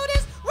fruit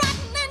is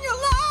rotten and your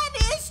lawn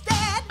is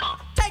dead,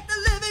 take the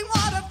living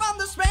water from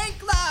the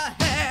sprinkler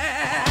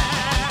head.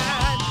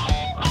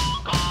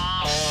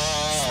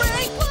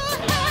 Sprinkler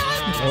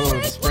head, Oh,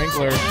 it's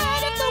Sprinkler.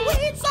 head, if the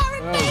weeds are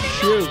invading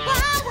shoot. your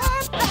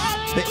flower bed,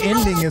 The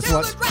ending is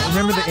what...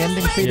 Remember the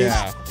ending, Petey?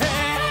 Yeah.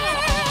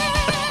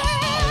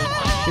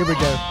 Here we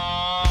go.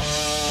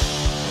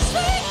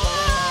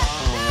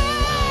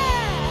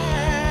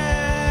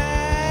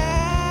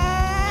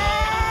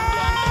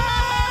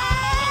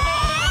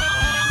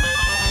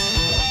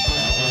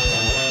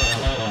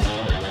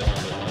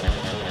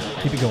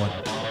 Keep it going.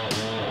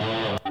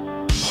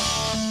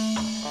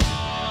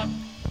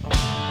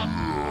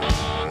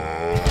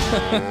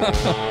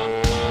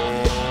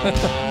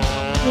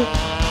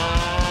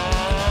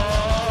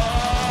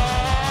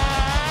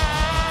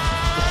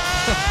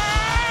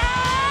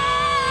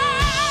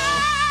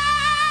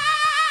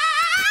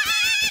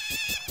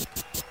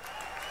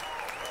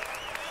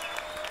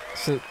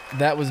 So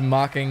that was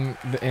mocking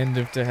the end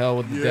of To Hell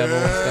with the Devil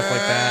and stuff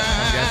like that,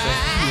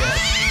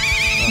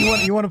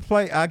 You want to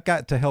play? I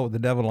got To Hell with the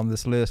Devil on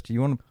this list. You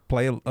want to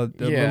play a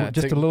Yeah,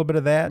 just to- a little bit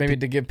of that? I'm guessing. Maybe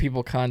to give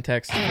people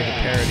context for the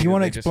parody. You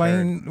want to that they just heard.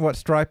 explain what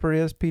Striper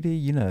is, PD?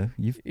 You know,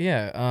 you've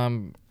Yeah,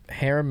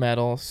 hair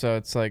metal, so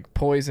it's like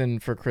Poison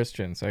for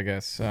Christians, I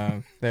guess.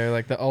 They're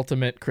like the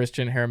ultimate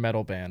Christian hair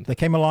metal band. they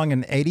came along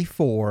in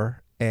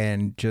 '84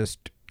 and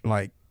just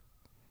like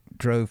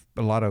drove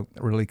a lot of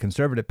really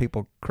conservative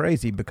people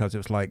crazy because it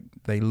was like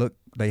they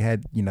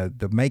had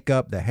the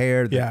makeup, the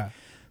hair,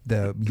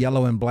 the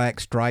yellow and black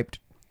striped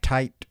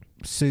tight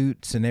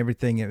suits and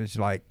everything. It was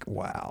like,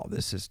 wow,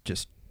 this is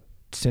just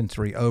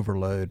sensory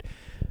overload.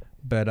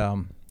 But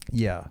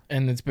yeah.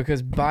 And it's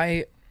because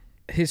by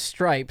his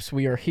stripes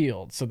we are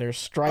healed. So they're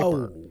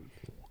Striper.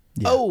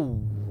 Yeah. Oh,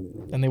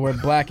 And they wear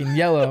black and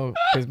yellow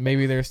because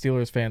maybe they're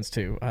Steelers fans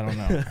too. I don't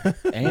know.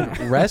 And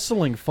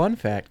wrestling fun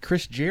fact: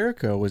 Chris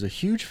Jericho was a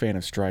huge fan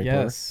of Striper,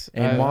 Yes.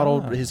 and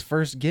modeled his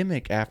first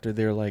gimmick after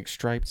their like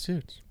striped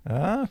suits.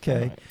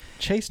 Okay.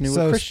 Chase knew a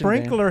So Christian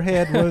band.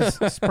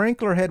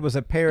 Sprinklerhead was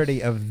a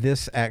parody of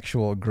this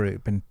actual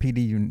group, and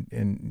PD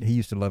and he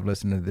used to love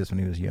listening to this when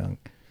he was young.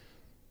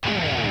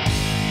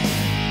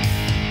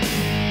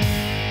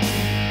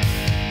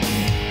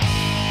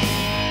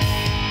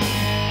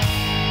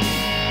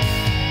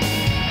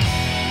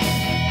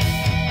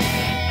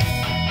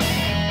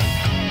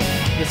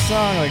 The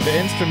song, like the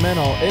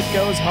instrumental, it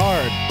goes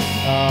hard.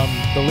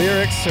 The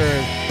lyrics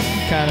are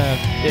kind of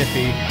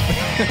iffy.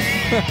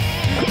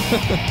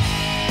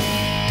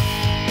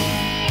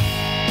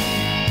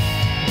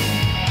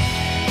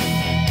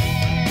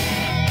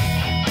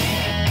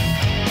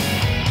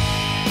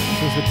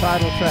 This was the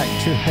title track,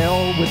 To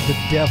Hell with the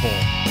Devil.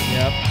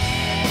 Yep.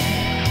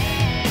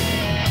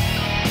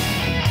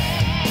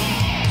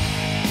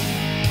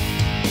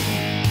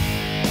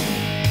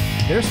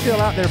 They're still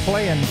out there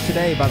playing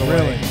today, by the way.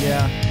 Really?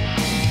 Yeah.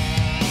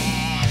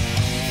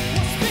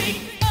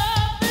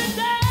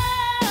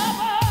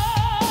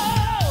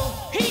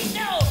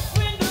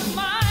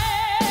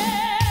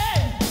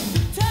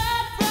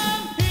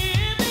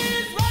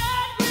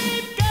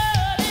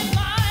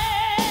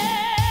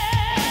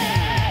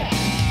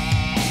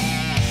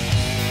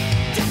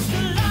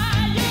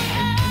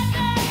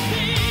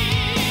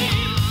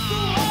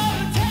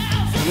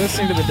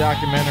 Listening to the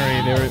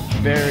documentary, they were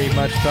very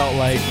much felt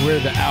like we're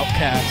the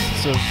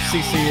outcasts of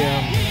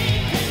CCM.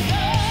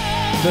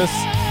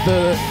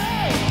 the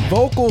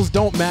vocals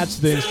don't match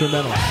the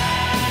instrumental.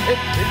 It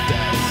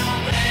does.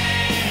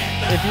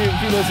 If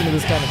you listen to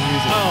this kind of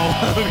music.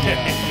 Oh,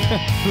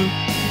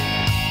 okay.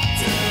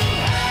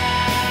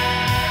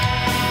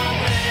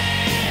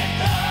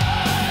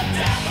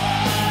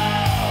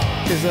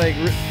 Because like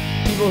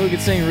people who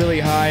could sing really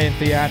high and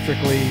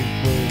theatrically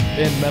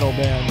were in metal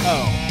bands.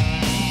 Oh.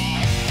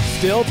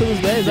 Still to this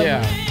day? Is that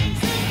Yeah.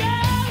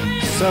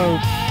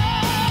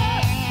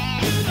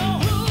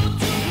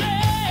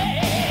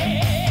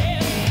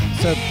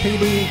 So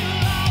PD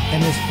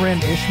and his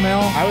friend Ishmael,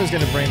 I was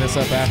gonna bring this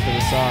up after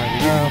the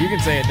song. You can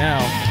say it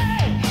now.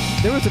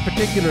 there was a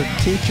particular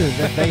teacher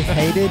that they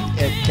hated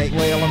at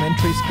Gateway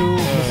Elementary School,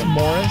 Miss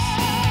Morris.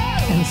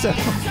 And so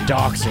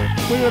Doxer.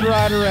 we would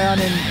ride around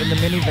in the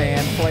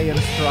minivan playing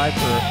Striper,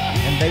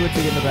 and they would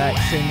be in the back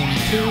singing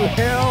To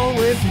Hell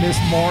with Miss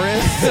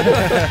Morris.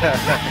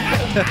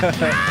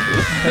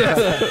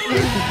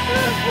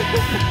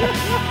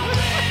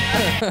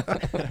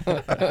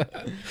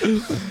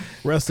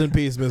 Rest in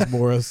peace, Miss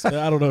Morris.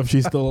 I don't know if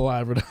she's still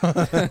alive or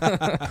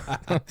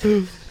not.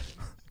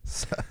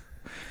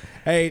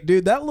 Hey,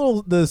 dude,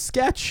 the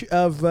sketch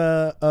of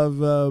the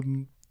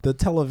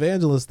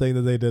televangelist thing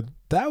that they did,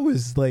 that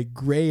was like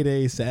grade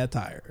A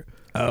satire.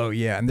 Oh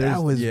yeah, and there's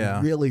That was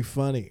really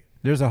funny.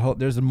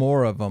 There's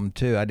more of them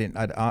too.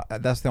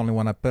 That's the only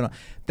one I put on.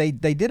 They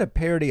did a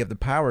parody of the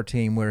Power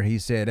Team where he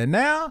said, and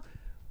now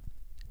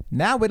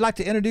we'd like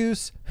to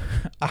introduce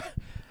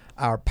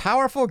our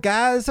powerful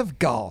guys of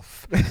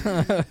golf.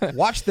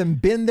 Watch them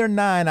bend their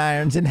 9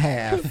 irons in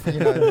half. You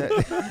know,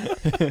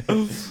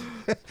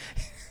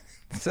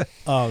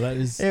 Oh, that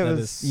is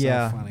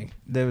so funny.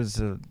 There was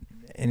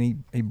and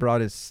he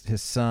brought his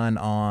son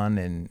on,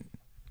 and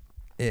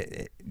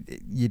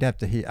you'd have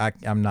to hear.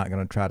 I'm not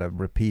going to try to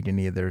repeat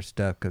any of their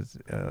stuff because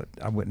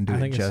I wouldn't do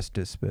it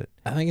justice. But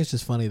I think it's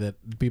just funny that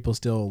people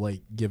still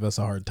like give us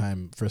a hard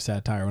time for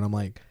satire when I'm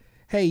like,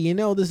 hey,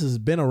 this has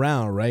been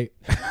around, right?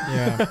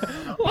 Yeah.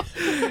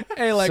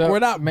 Hey, like So we're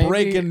not maybe-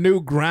 breaking new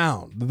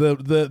ground.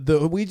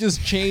 The we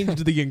just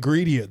changed the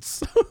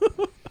ingredients.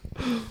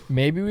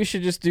 Maybe we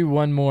should just do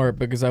one more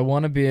because I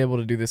want to be able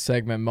to do this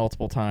segment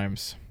multiple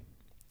times.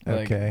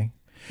 Like, okay.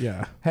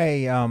 Yeah.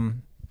 Hey,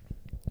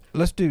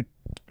 let's do.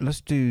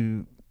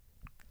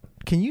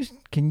 Can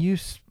you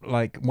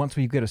like once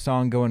we get a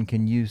song going?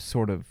 Can you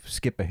sort of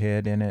skip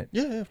ahead in it?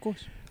 Yeah, of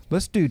course.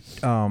 Let's do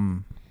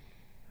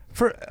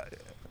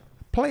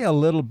play a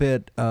little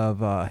bit of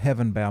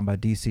 "Heaven Bound" by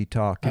DC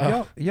Talk.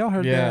 Have y'all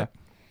heard yeah. that?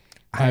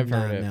 I've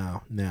heard it.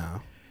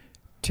 No.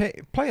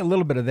 Play a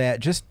little bit of that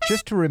just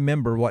to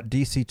remember what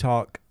DC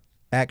Talk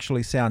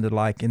actually sounded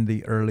like in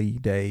the early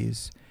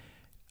days.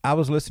 I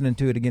was listening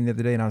to it again the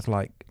other day, and I was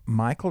like,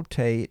 Michael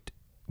Tate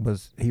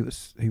was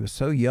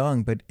so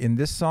young, but in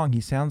this song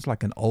he sounds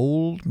like an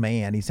old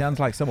man. He sounds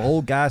like some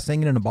old guy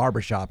singing in a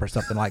barbershop or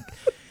something. Like,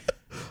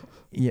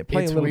 yeah,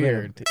 play It's a little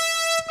weird. bit.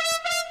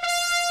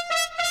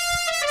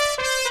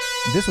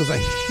 This was a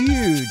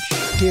huge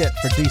hit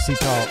for DC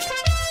Talk.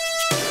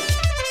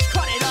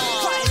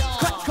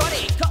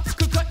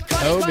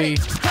 Toby.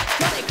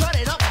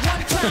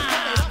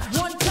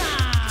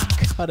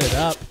 Cut it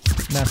up.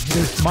 Now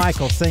here's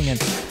Michael singing.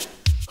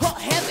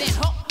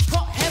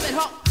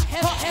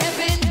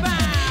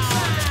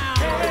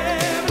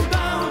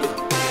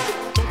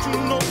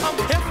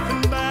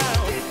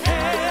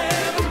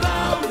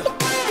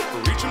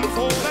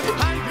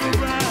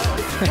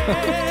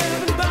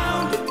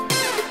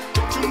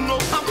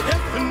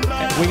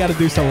 We got to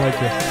do something like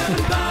this.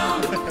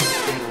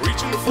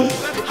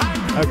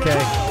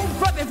 Okay.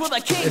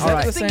 Is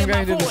that the same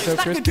guy who did the So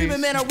Crispy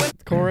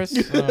chorus?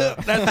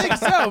 I think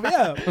so,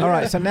 yeah. All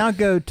right, so now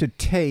go to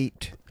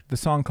Tate, the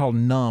song called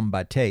 "Numb"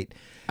 by Tate.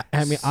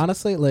 I mean,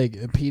 honestly, like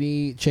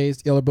PD,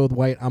 Chase, y'all are both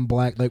white. I'm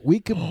black. Like, we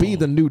could be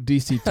the new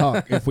DC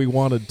Talk if we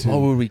wanted to.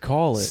 What would we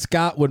call it?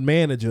 Scott would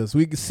manage us.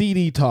 We could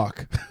CD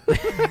Talk.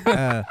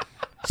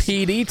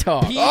 PD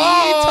Talk. PD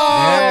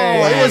Talk.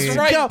 Hey. It was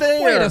right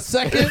there. Wait a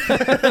second.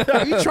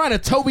 Are you trying to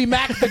Toby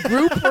Mac the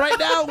group right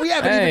now? We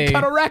haven't Hey. even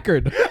cut a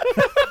record.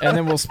 And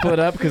then we'll split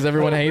up because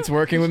everyone hates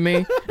working with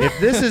me. If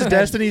this is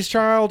Destiny's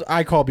Child,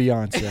 I call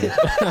Beyonce.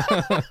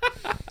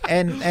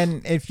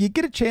 And if you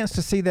get a chance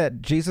to see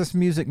that Jesus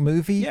Music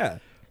movie,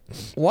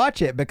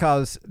 watch it,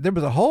 because there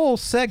was a whole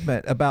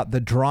segment about the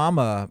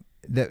drama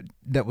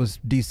that was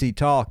DC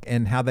Talk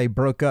and how they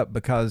broke up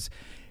because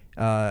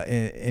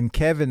in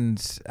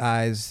Kevin's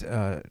eyes,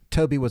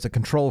 Toby was a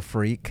control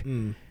freak,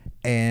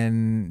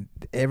 and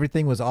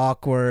everything was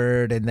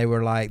awkward, and they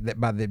were like that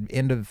by the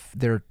end of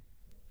their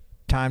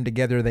time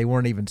together they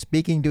weren't even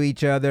speaking to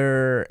each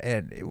other,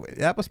 and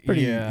that was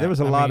pretty. Yeah, there was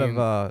a I lot mean,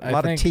 of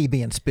I think tea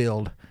being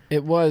spilled.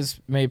 It was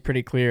made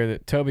pretty clear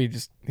that Toby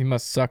he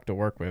must suck to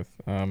work with.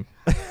 I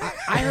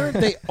heard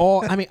they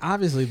all. I mean,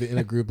 obviously, in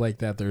a group like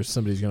that, there's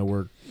somebody's going to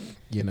work.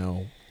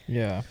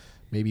 Yeah.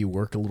 Maybe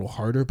work a little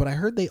harder. But I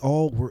heard they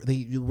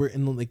were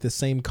in like the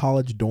same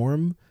college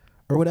dorm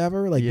or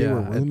whatever. Like they were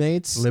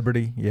roommates.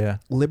 Liberty,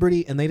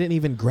 Liberty, and they didn't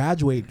even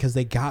graduate because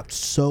they got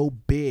so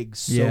big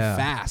so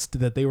fast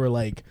that they were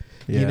like,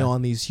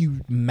 on these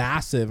huge,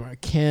 massive.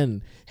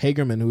 Ken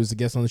Hagerman, who was a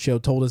guest on the show,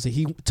 told us that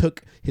he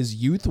took his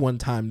youth one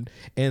time,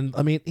 and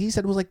I mean, he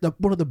said it was like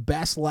one of the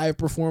best live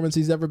performances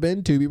he's ever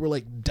been to. We were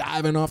like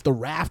diving off the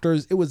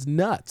rafters. It was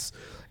nuts,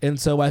 and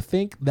so I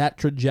think that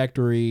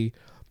trajectory.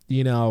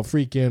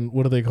 Freaking,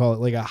 what do they call it?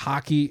 Like a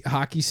hockey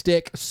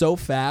stick so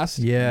fast.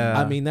 Yeah.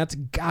 I mean, that's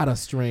gotta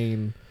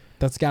strain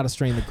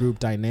the group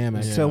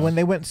dynamic. So when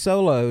they went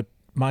solo,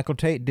 Michael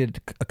Tate did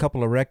a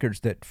couple of records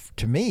that,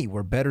 to me,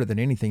 were better than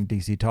anything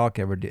DC Talk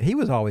ever did. He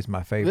was always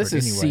my favorite. This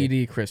is anyway.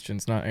 CD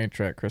Christians, not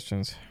 8-track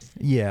Christians.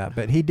 Yeah,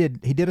 but he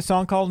did a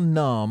song called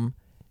 "Numb,"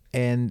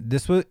 and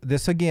this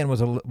again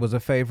was a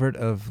favorite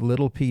of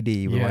Little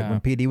PD. Yeah. Like when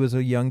PD was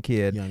a young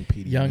kid. Young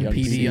PD. Young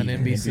PD on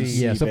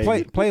NBC. Yeah, so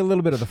baby. play a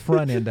little bit of the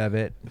front end of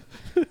it.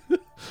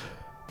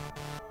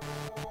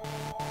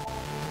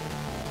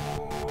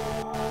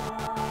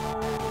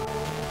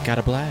 Got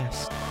a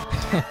blast.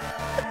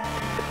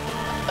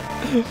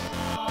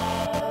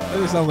 That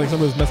just sounds like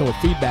somebody's messing with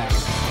feedback.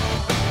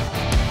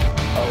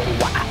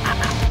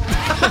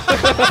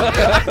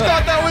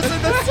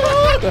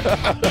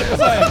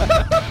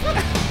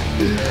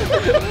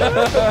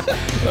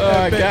 Oh,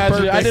 I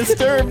got you. I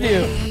disturbed you.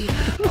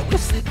 Are we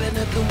sleeping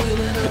at the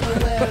wheel and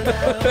unaware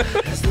now?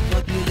 Has the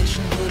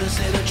population put us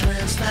in a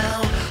trance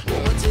now?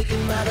 Well, we're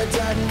taking by the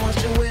tide and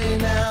washed away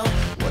now.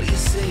 What do you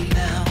say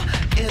now?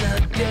 In a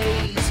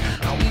daze,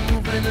 are we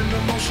moving in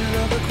the motion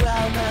of the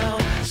crowd now?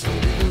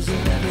 Slowly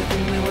losing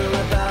everything we were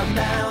about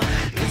now.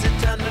 Is it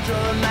time to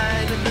draw a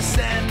line in the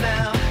sand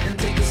now and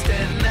take a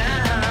stand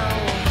now?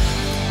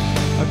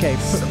 Okay,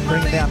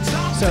 bring it down.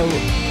 So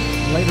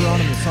later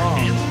on in the song,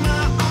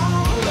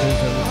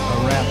 there's a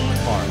rap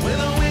part,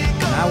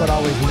 and I would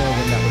always know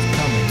when that was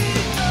coming.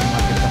 And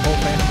like if the whole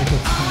family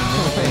was coming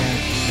in the band,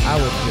 I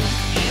would just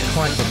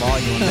crank the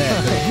volume on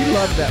that. But you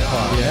loved that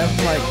part. Yeah, that's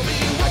like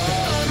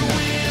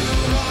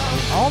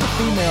all the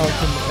females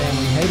in the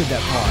family hated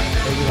that part.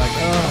 They'd be like,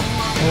 "Oh,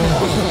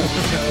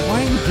 what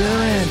are you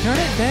doing? Turn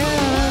it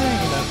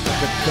down."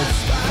 But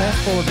fast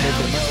forward a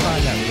little bit, let's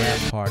find that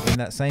rap part in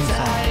that same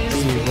song.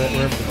 See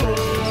wherever the bridge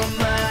is.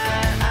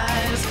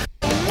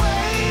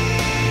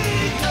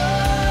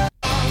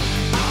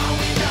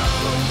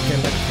 Okay,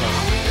 let's play.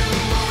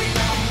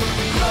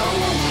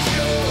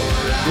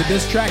 Did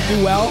this track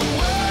do well?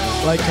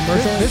 Like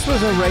commercial? This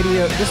was a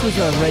radio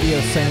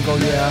single,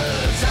 yeah.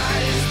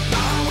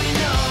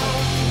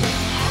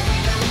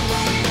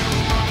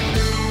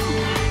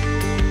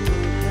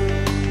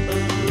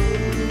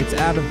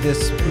 out of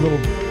this little.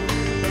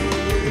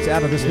 It's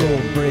out of this little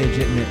bridge,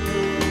 isn't it?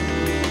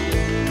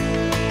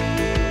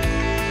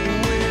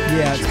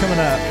 Yeah, it's coming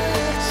up.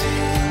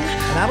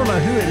 And I don't know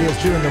who it is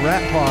doing the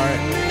rap part.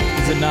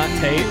 Is it not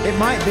Tate? It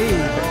might be.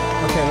 But,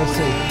 okay, let's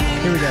see.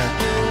 Here we go.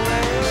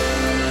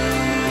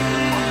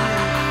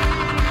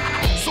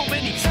 So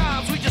many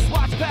times we just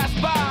watch pass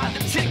by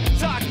the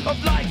tick-tock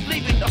of life,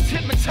 leaving us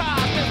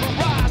hypnotized,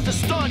 memorized, a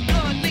stun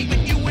gun,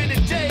 leaving you in a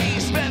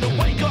daze. Better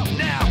wake up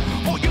now,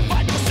 or you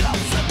find yourself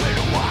slipping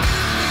away.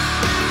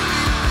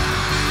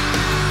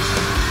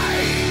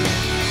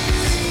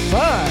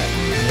 But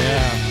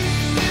Yeah.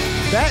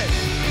 that's,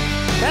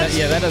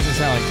 Yeah, that doesn't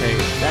sound like Tate.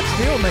 that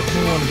still makes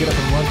me want to get up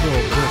and run through a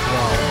brick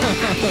wall.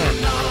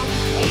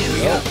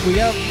 We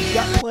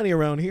got plenty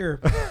around here.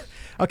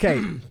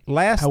 Okay,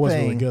 last That was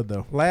thing. really good,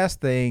 though.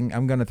 Last thing,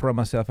 I'm going to throw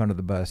myself under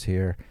the bus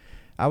here.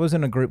 I was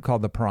in a group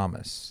called The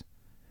Promise,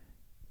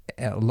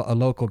 a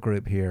local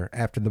group here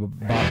after the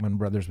Bachman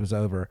Brothers was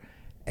over.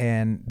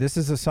 And this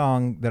is a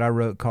song that I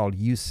wrote called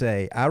 "You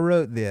Say." I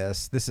wrote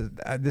this. This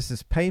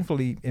is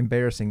painfully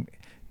embarrassing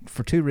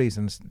for two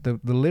reasons. The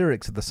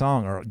lyrics of the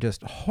song are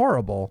just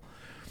horrible,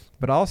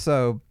 but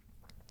also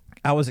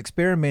I was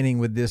experimenting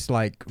with this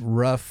like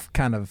rough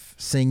kind of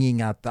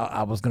singing. I thought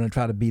I was going to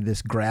try to be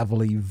this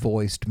gravelly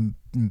voiced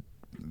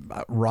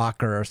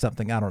rocker or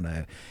something. I don't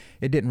know.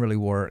 It didn't really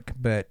work,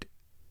 but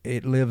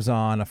it lives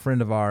on. A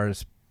friend of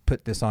ours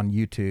put this on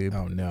YouTube.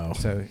 Oh, no.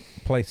 So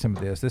play some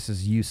of this. This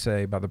is "You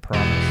Say" by The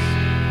Promise.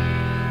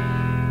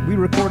 We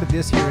recorded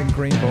this here in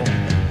Greenville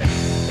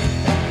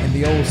in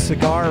the old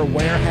cigar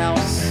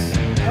warehouse.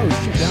 Oh,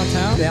 shoot,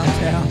 downtown?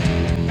 Downtown.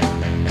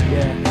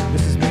 Yeah,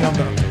 this is me on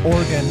the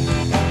organ.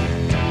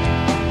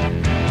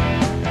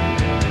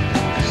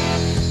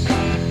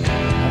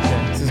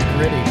 This is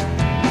gritty.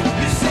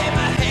 You say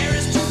my hair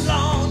is too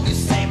long, you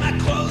say my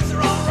clothes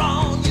are all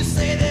wrong, you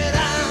say that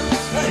I'm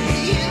a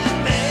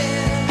heathen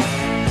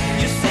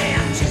man. You say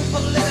I'm too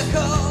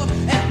political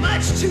and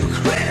much too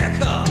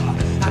critical.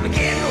 I'm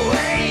getting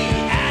way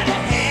out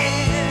of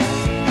hand.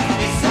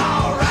 It's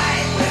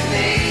alright with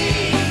me.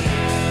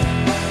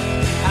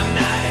 I'm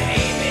not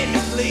aiming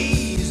to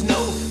please no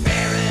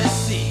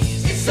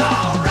Pharisees. It's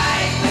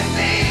alright with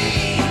me.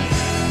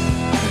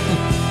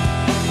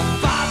 A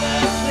father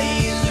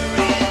pleaser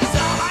is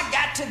all I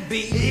got to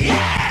be.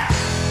 Yeah!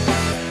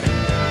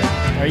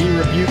 Are you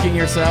rebuking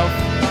yourself?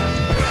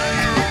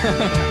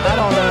 I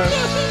don't know.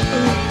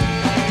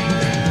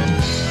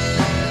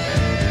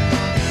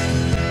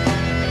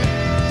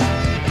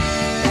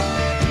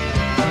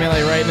 I mean,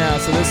 like right now.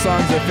 So this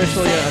song's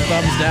officially a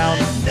thumbs down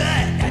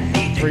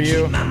for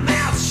you.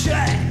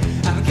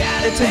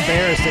 It's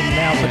embarrassing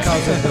now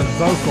because of the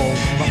vocal.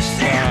 You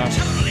say I'm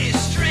totally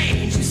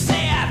strange. You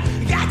say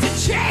I've got to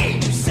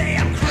change. You say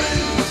I'm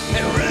crude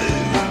and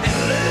rude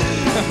and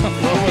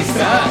lewd. What was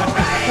that?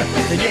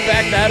 Can you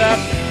back that up?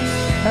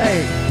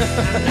 Hey,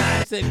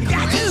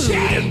 Got to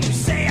change. You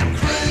say I'm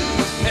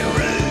crude and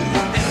rude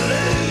and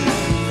lewd.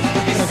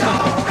 It's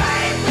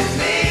alright with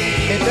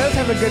me. it does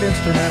have a good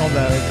instrumental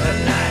though.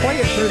 Play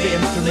it through the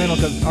instrumental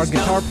because our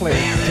guitar player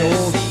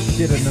Joel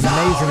did an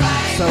amazing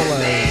solo.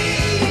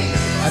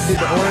 I did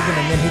the organ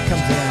and then he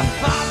comes in.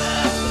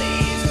 Father,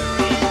 please,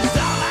 is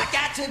all I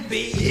got to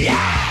be. Yeah!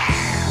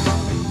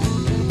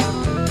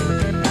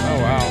 Oh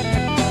wow.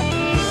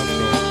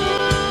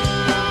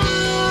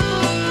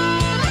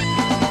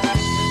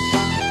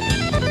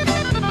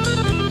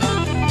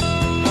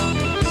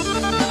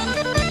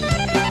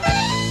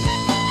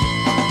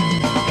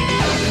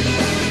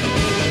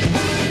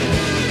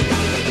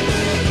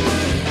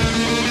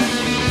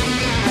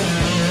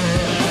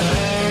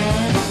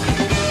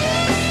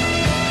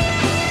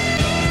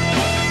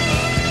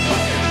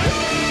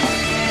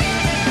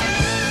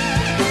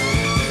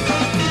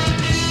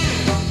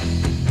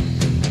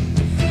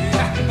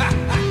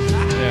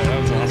 Yeah,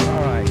 that was awesome.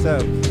 All right, so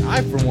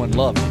I, for one,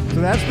 love it.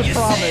 So that's The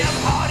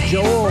Promise.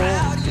 Joel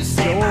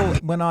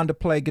went on to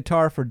play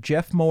guitar for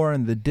Jeff Moore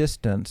and The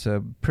Distance,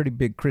 a pretty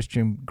big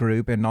Christian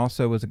group, and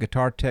also was a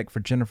guitar tech for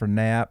Jennifer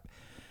Knapp.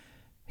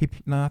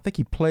 I think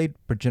he played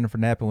for Jennifer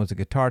Knapp and was a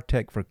guitar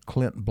tech for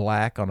Clint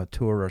Black on a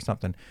tour or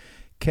something.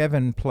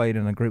 Kevin played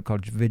in a group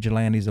called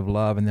Vigilantes of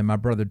Love, and then my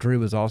brother Drew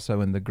was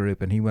also in the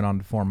group, and he went on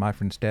to form My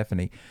Friend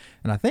Stephanie.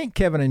 And I think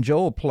Kevin and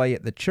Joel play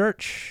at the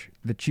church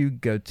that you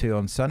go to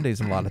on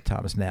Sundays a lot of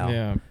times now.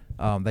 Yeah.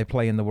 They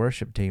play in the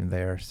worship team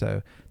there,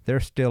 so they're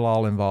still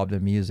all involved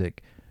in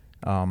music.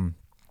 Yeah,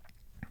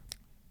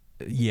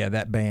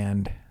 that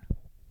band.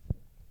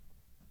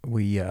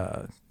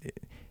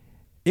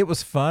 It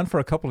was fun for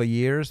a couple of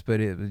years, but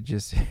it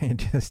just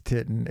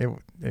didn't.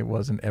 It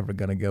wasn't ever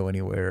going to go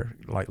anywhere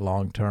like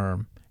long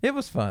term. It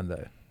was fun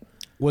though.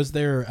 Was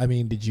there? I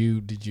mean, did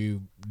you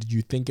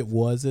think it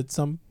was at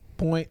some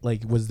point?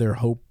 Like, was there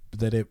hope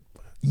that it?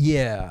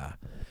 Yeah.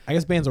 I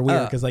guess bands are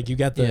weird because like you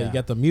got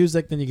the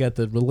music, then you got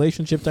the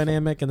relationship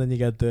dynamic, and then you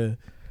got the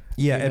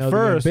at the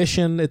first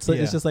ambition. It's like,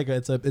 yeah. it's just like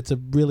it's a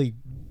really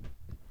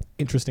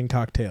interesting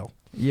cocktail.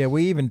 Yeah,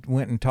 we even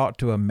went and talked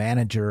to a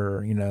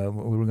manager. You know,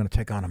 we were going to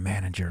take on a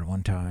manager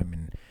one time,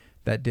 and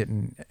that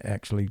didn't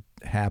actually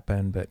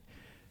happen. But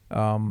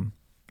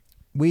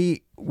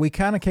we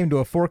kind of came to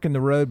a fork in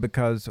the road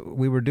because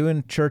we were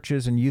doing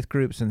churches and youth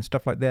groups and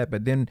stuff like that.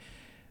 But then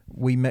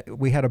we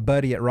had a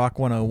buddy at Rock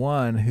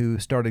 101 who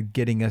started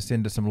getting us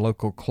into some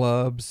local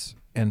clubs,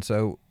 and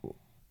so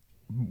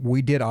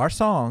we did our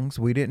songs.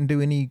 We didn't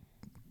do any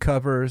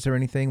covers or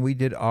anything. We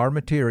did our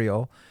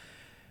material,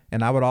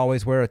 and I would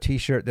always wear a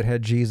T-shirt that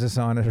had Jesus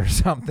on it or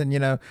something,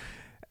 And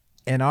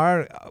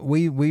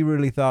we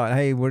really thought,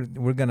 hey,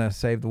 we're gonna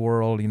save the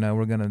world,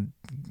 we're gonna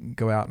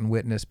go out and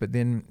witness. But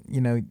then,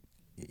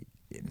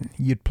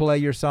 you'd play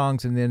your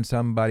songs, and then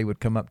somebody would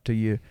come up to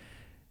you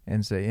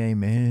and say, hey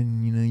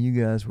man, you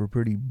guys were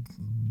pretty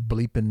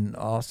bleeping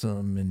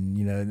awesome,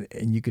 and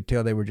and you could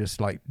tell they were just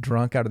like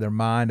drunk out of their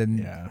mind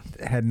and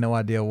had no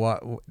idea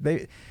what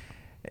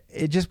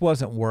it just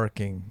wasn't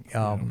working.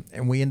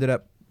 And we ended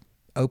up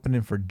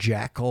opening for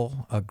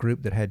Jackal, a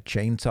group that had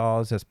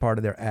chainsaws as part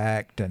of their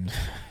act, and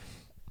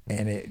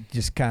it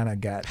just kind of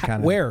got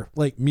where,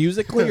 like,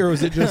 musically, or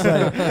was it just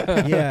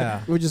like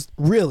yeah, we're just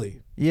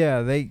really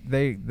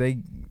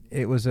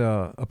it was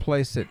a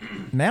place that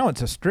now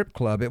it's a strip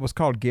club. It was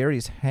called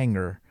Gary's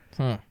Hangar.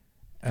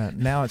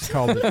 Now it's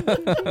called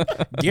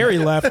Gary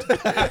left.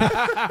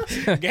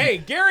 Hey,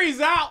 Gary's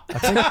out.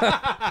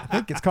 I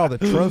think it's called the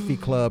Trophy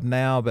Club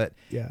now, but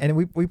Yeah. and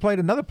we played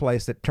another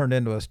place that turned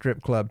into a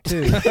strip club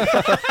too.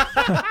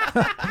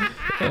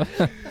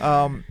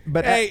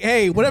 But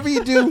Hey, whatever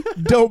you do,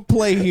 don't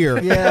play here.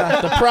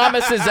 yeah, The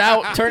promise is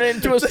out. Turn it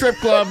into a strip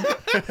club.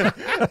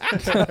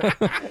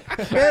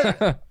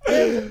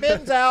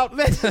 Ben's out.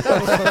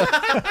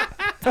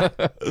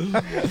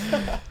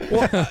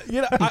 Well,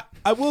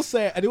 I will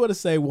say, I do want to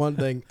say one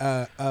thing.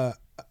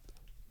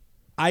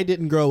 I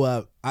didn't grow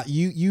up.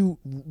 You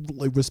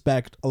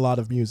respect a lot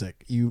of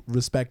music. You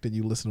respect and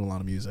you listen to a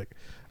lot of music,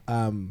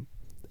 and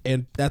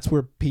that's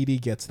where PD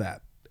gets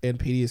that. And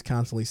PD is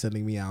constantly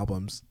sending me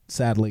albums.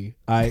 Sadly,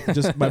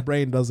 my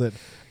brain doesn't.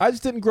 I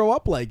just didn't grow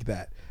up like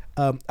that.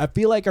 I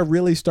feel like I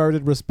really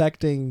started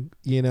respecting,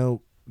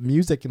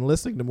 music and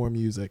listening to more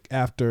music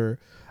after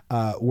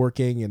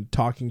working and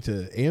talking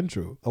to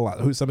Andrew a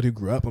lot, who's somebody who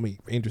grew up. I mean,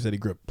 Andrew said he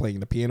grew up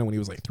playing the piano when he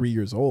was like 3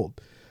 years old.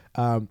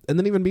 And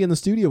then even be in the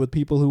studio with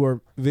people who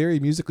are very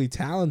musically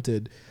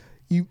talented.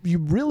 You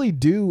really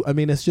do. I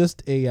mean, it's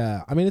just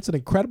it's an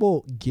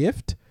incredible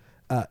gift.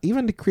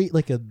 Even to create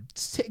like a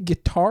sick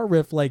guitar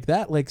riff like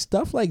that, like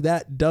stuff like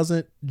that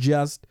doesn't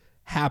just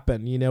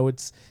happen.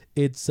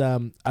 It's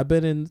I've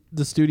been in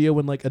the studio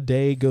when like a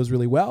day goes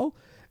really well.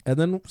 And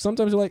then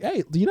sometimes you're like,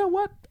 hey, you know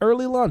what?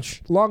 Early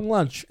lunch, long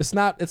lunch. It's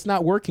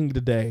not working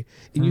today.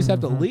 And you just have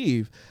to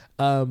leave.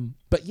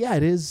 But yeah,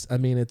 it is. I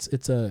mean, it's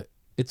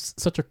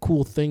such a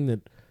cool thing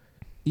that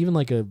even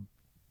like a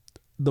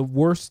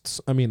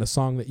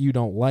song that you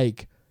don't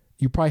like,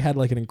 you probably had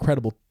like an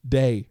incredible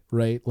day,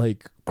 right?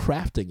 Like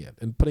crafting it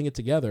and putting it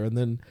together and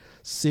then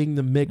seeing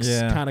the mix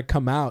kind of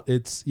come out.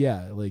 It's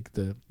like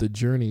the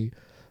journey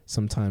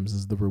sometimes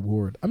is the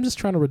reward. I'm just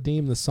trying to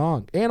redeem the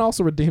song and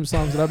also redeem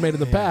songs that I've made in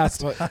the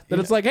past that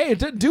it's like, hey, it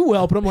didn't do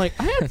well, but I'm like,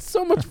 I had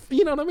so much,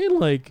 you know what I mean?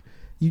 Like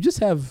you just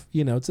have,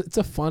 it's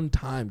a fun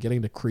time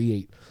getting to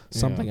create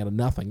something out of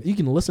nothing. You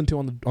can listen to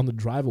on the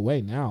drive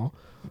away now.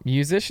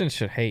 Musicians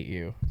should hate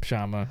you,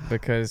 Shama,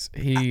 because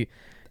you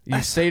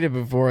stated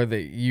before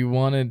that you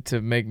wanted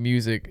to make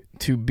music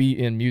to be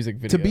in music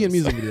videos. To be in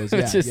music videos,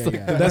 It's just like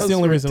yeah. That's the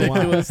only reason why.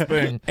 ridiculous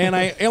thing. And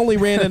I only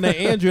ran into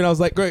Andrew and I was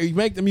like, great, you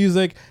make the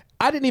music.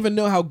 I didn't even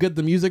know how good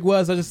the music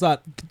was. I just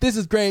thought, this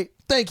is great.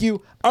 Thank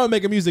you. I'm gonna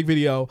make a music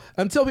video.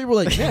 Until people were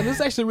like, man, this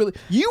is actually really.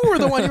 You were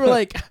the one. You were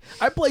like,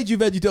 I played you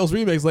VeggieTales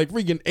remix like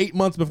freaking 8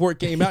 months before it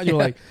came out. And you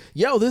were like,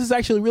 yo, this is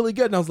actually really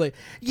good. And I was like,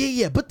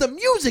 yeah, but the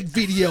music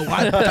video,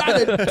 I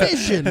got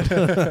envisioned.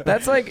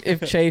 That's like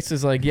if Chase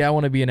is like, yeah, I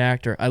want to be an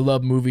actor. I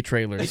love movie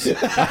trailers.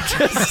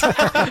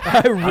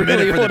 I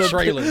really want to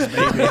trailers,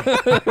 baby.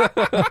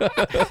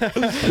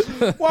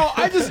 Well,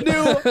 I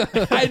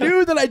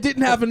knew that I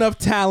didn't have enough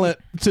talent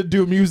to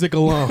do music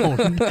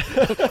alone.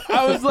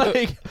 I was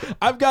like,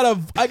 I got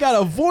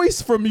a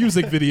voice for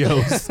music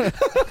videos.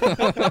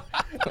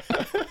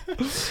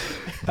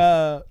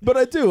 But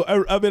I do.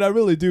 I mean, I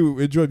really do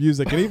enjoy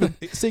music, and even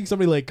seeing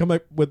somebody like come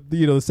up with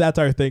the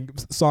satire thing,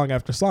 song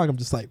after song. I'm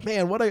just like,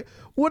 man, what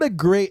a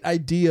great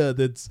idea.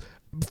 That's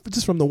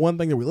just from the one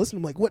thing that we listened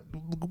to. I'm like, what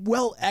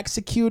well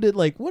executed.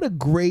 Like, what a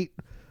great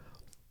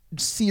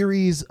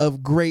series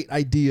of great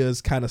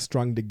ideas kind of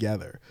strung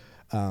together.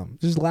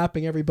 Just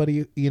lapping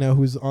everybody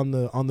who's on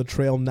the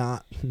trail,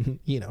 not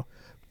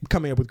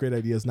coming up with great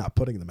ideas, not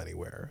putting them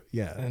anywhere.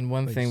 Yeah. And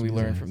one thing we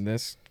learned from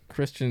this,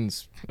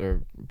 Christians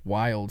are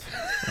wild.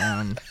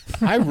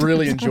 I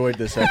really enjoyed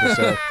this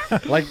episode.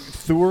 Like,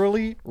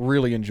 thoroughly,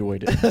 really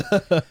enjoyed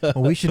it.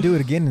 Well, we should do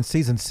it again in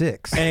season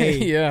 6.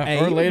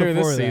 Yeah, or even later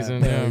before this that.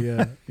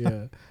 season.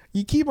 Yeah.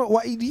 You keep on.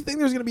 Why do you think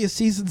there's going to be a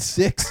season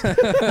 6?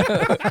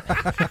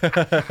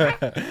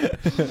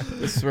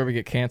 This is where we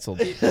get canceled.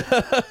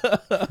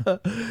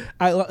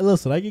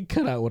 Listen. I can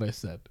cut out what I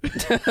said.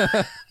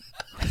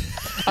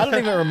 I don't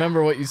even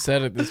remember what you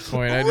said at this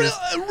point.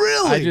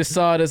 Really? I just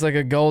saw it as like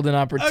a golden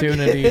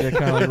opportunity to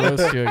kind of like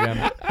roast you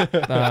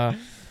again.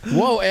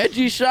 Whoa,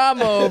 edgy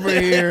Shama over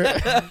here.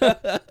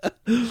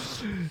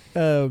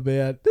 Oh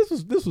man, this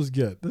was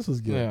good. This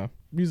was good. Yeah.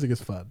 Music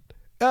is fun.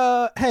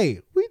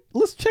 Hey,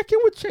 let's check in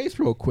with Chase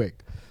real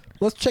quick.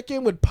 Let's check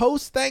in with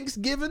post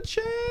Thanksgiving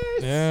Chase.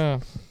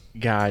 Yeah.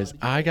 Guys,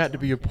 I got to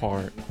be a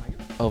part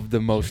of the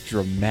most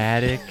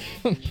dramatic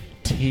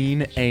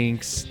teen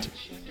angst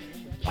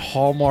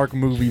Hallmark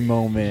movie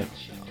moment.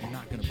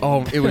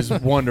 Oh, it was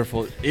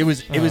wonderful. It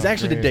was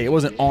actually great. today. It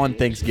wasn't on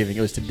Thanksgiving.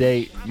 It was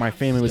today. My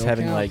family was Still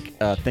having count.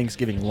 like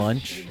Thanksgiving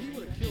lunch,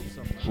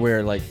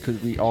 where like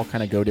because we all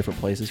kind of go different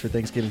places for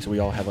Thanksgiving, so we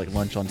all have like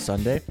lunch on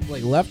Sunday.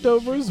 Like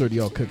leftovers, or do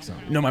y'all cook some?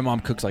 No, my mom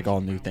cooks like all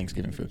new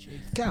Thanksgiving food.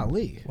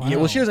 Golly. Yeah,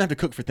 well, she doesn't have to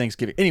cook for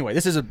Thanksgiving. Anyway,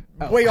 this is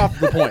way off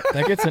the point.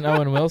 That gets an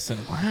Owen Wilson.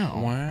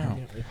 Wow.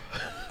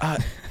 Wow.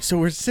 So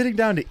we're sitting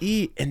down to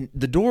eat, and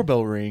the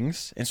doorbell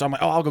rings, and so I'm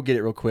like, oh, I'll go get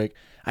it real quick.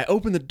 I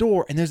open the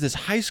door, and there's this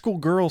high school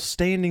girl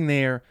standing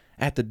there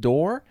at the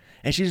door,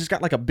 and she just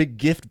got like a big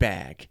gift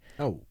bag.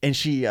 Oh. And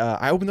she,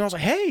 I opened the door, I was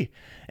like, hey,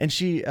 and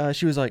she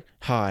was like,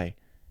 hi,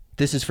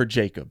 this is for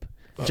Jacob.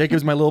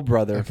 Jacob's my little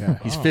brother. Okay.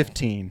 He's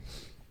 15.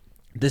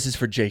 This is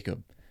for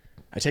Jacob.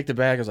 I take the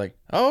bag. I was like,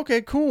 oh,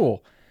 okay,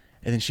 cool.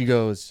 And then she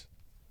goes,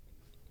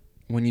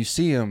 when you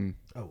see him,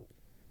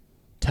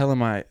 tell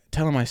him I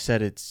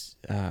said it's.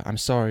 I'm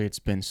sorry it's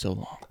been so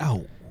long.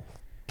 Oh.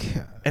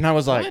 God. And I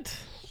was like,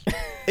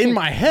 in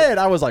my head,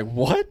 I was like,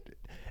 what?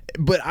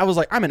 But I was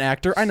like, I'm an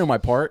actor. I know my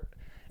part.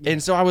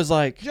 And so I was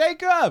like,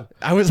 Jacob.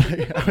 I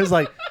was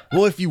like,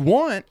 well, if you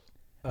want,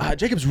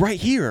 Jacob's right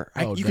here.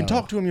 You can no.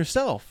 talk to him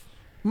yourself.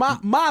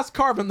 Ma's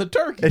carving the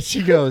turkey. And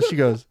she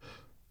goes,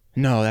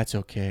 no, that's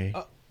okay.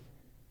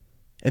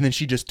 And then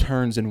she just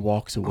turns and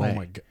walks away. Oh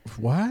my God.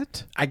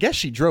 What? I guess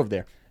she drove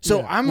there.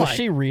 So I'm Was like,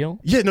 she real?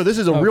 yeah, no, this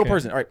is a real Okay.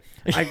 person. All right,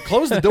 I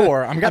closed the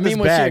door. I'm got I mean,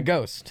 this was she a bag.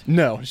 ghost?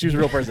 No, she was a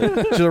real person.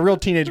 She was a real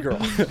teenage girl.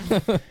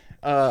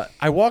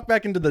 I walked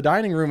back into the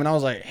dining room and I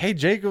was like, hey,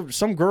 Jacob,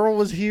 some girl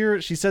was here.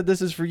 She said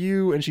this is for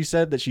you. And she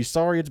said that she's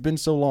sorry it's been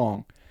so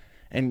long.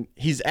 And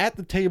he's at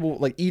the table,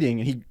 like eating,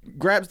 and he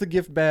grabs the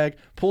gift bag,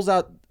 pulls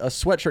out a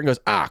sweatshirt and goes,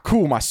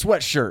 cool, my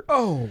sweatshirt.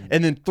 Oh.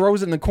 And then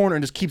throws it in the corner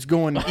and just keeps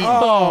going and eating.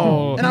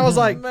 Oh. And I was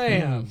like,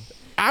 Man.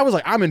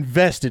 I'm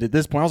invested at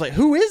this point. I was like,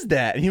 who is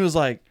that? And he was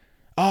like,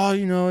 oh,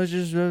 it's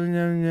just,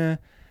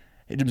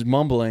 it was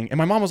mumbling. And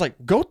my mom was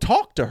like, go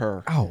talk to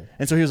her. Oh.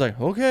 And so he was like,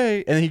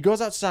 okay. And then he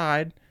goes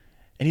outside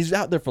and he's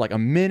out there for like a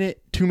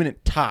minute, 2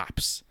 minute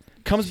tops,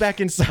 comes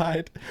back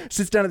inside,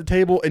 sits down at the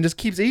table and just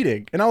keeps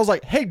eating. And I was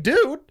like, hey,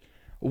 dude,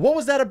 what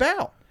was that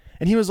about?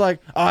 And he was like,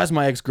 oh, that's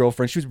my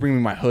ex-girlfriend. She was bringing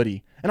me my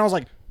hoodie. And I was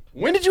like,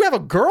 when did you have a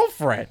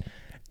girlfriend?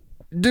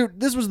 Dude,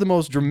 this was the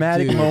most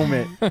dramatic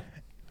moment.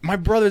 My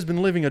brother's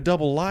been living a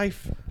double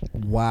life.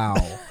 Wow.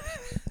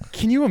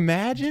 Can you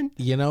imagine?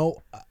 You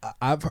know,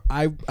 I've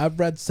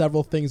read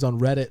several things on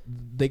Reddit.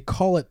 They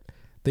call it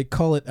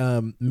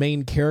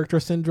main character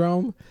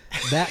syndrome.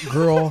 That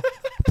girl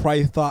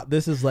probably thought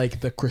this is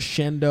like the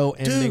crescendo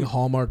ending Dude.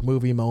 Hallmark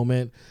movie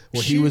moment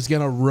where he was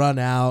gonna run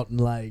out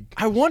and like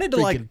I wanted to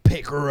like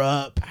pick her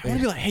up. I want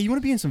to be like, hey, you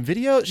want to be in some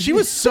videos? She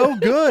was so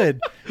good.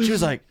 She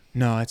was like,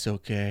 no, it's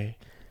okay.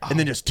 And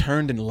then just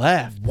turned and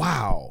left.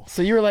 Wow.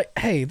 So you were like,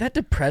 hey, that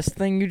depressed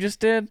thing you just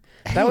did,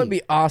 that would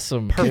be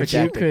awesome. Perfect If you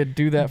acting. could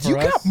do that for You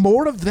us. got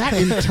more of that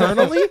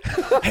internally?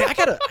 Hey, I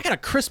got a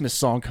Christmas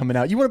song coming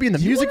out. You want to be in the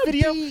music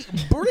video?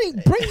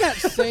 Bring that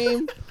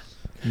same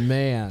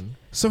man.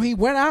 So he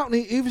went out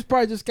and he was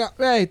probably just got,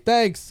 hey,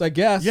 thanks, I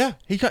guess. Yeah,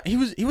 he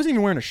wasn't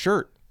even wearing a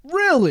shirt.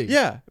 Really?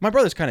 Yeah, my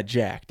brother's kind of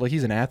jacked. Like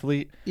he's an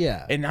athlete.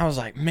 Yeah. And I was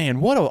like,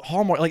 man, what a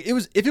Hallmark! Like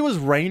if it was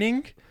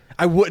raining,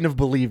 I wouldn't have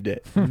believed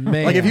it.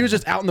 Man. Like if he was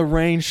just out in the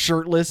rain,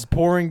 shirtless,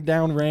 pouring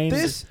down rain.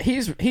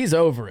 He's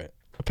over it,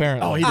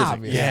 apparently. Oh, he doesn't.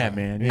 Obviously. Yeah,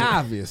 man. Yeah.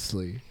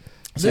 Obviously.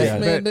 This yeah.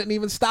 man didn't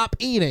even stop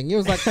eating. He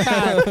was like,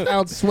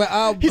 I'll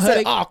sweat. He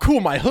said, "Oh, cool,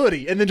 my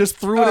hoodie," and then just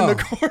threw it in the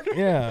corner.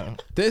 Yeah.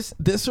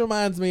 This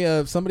reminds me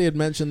of somebody had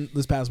mentioned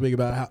this past week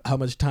about how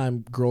much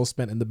time girls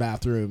spent in the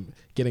bathroom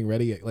getting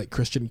ready at like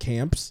Christian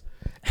camps.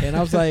 And I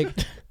was like,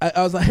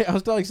 I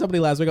was telling somebody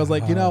last week, I was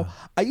like,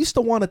 I used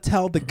to want to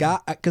tell the guy,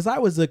 because I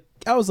was a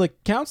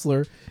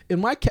counselor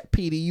in my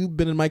PD. You've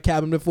been in my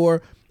cabin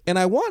before. And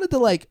I wanted to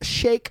like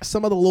shake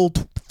some of the little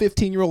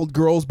 15-year-old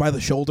girls by the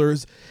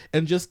shoulders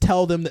and just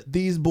tell them that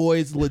these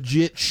boys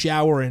legit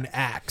shower in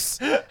Axe.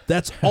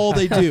 That's all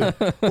they do.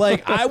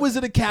 Like I was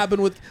in a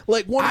cabin with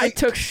like one. I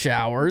took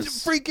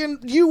showers. Freaking,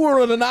 you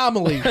were an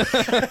anomaly.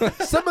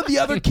 Some of the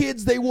other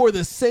kids, they wore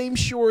the same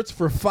shorts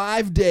for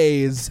 5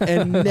 days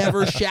and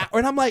never showered.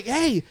 And I'm like,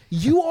 hey,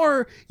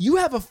 you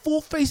have a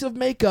full face of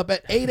makeup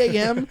at 8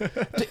 a.m.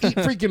 to eat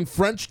freaking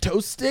French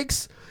toast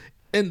sticks.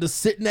 and to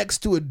sit next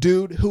to a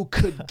dude who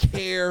could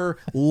care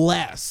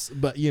less.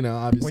 But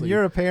obviously, When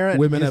you're a parent,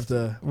 women you- have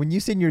to. When you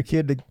send your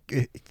kid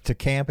to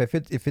camp, if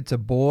it's a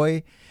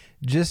boy,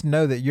 just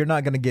know that you're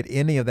not going to get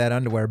any of that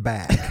underwear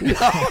back.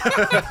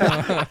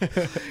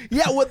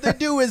 Yeah, what they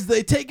do is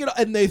they take it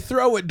and they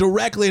throw it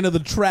directly into the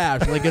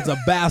trash like it's a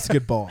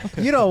basketball.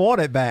 You don't want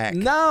it back.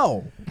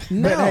 No.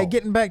 But hey,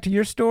 getting back to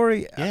your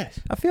story, Yes.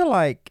 I feel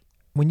like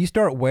when you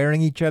start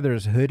wearing each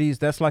other's hoodies,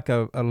 that's like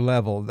a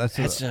level. That's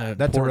an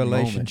a important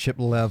relationship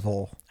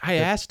level. I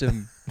asked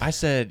him, I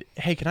said,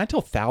 hey, can I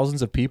tell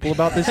thousands of people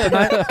about this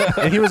tonight?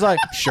 And he was like,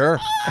 sure.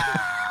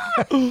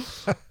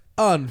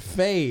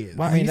 Unfazed.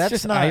 Well, I mean, he's that's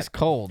just not- ice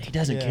cold. He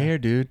doesn't Yeah. care,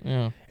 dude.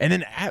 Yeah. And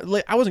then I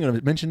wasn't going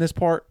to mention this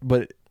part,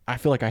 but I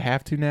feel like I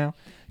have to now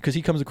because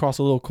he comes across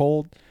a little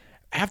cold.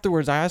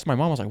 Afterwards, I asked my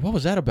mom, I was like, what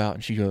was that about?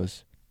 And she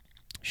goes,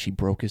 she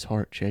broke his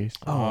heart, Chase.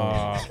 Oh.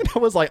 I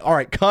was like, all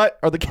right, cut.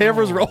 Are the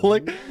cameras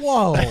rolling?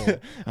 Whoa. I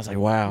was like,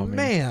 wow, man.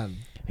 Man.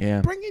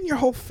 Yeah. Bring in your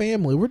whole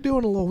family. We're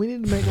doing we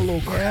need to make a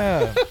little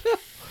Yeah.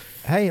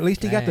 Hey, at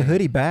least he got the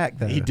hoodie back,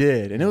 though. He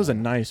did, and it was a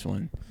nice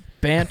one.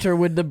 Banter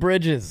with the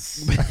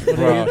bridges.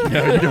 Bro,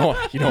 no,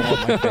 you don't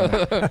want my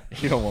family.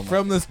 You don't want my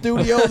from the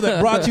studio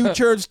that brought you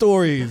church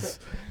stories.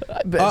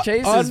 But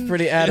Chase is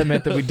pretty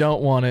adamant that we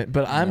don't want it,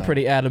 but I'm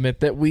pretty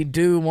adamant that we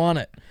do want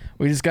it.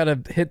 We just got to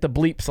hit the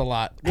bleeps a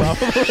lot,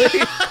 probably.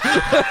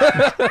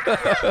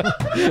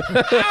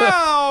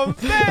 Oh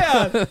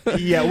man!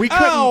 Yeah, we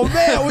couldn't. Oh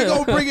man! We're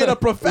gonna bring in a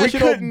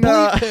professional couldn't,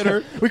 bleep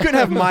hitter. We couldn't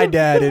have my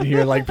dad in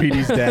here like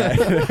PD's dad.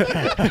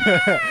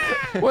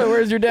 Wait,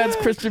 where's your dad's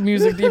Christian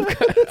music deep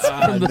cuts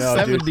from the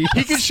No, dude. 70s?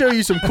 He can show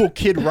you some cool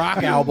Kid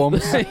Rock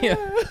albums. Yeah.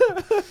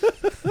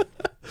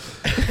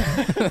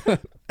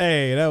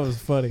 Hey, that was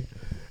funny.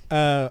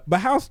 But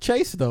how's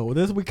Chase though?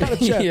 We kind of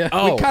checked.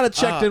 Yeah. We kind of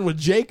checked in with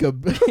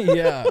Jacob.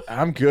 Yeah.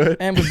 I'm good.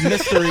 And with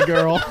Mystery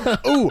Girl.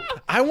 Ooh,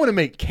 I want to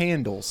make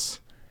candles.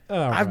 All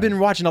I've been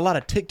watching a lot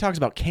of TikToks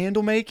about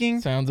candle making.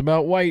 Sounds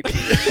about white.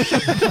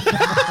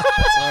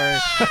 Sorry.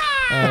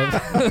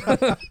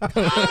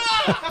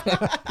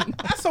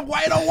 some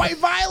white on white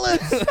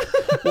violence.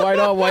 White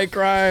on white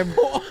crime.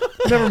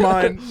 Never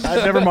mind.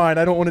 Never mind.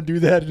 I don't want to do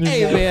that anymore.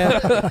 Hey man.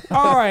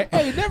 All right.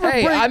 Hey, never.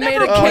 Hey, bring, I made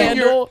never a bring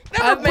candle.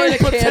 Never I've bring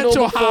made a candle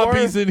potential before.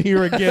 hobbies in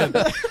here again.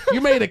 You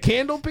made a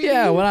candle, Pete?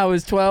 Yeah, when I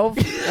was 12.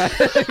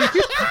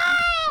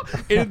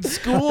 In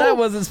school. That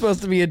wasn't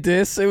supposed to be a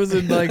diss. It was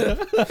in like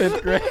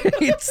 5th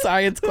grade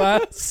science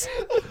class.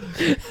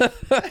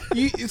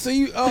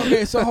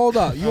 Okay, so hold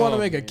up. You want to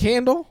make a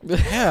candle?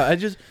 Yeah,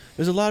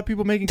 there's a lot of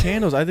people making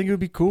candles. I think it would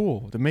be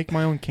cool to make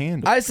my own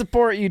candle. I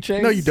support you,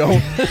 Chase. No, you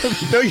don't.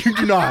 No, you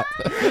do not.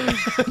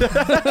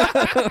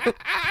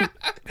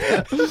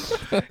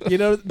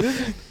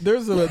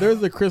 There's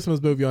a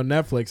Christmas movie on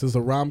Netflix. It's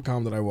a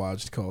rom-com that I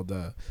watched called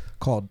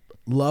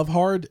Love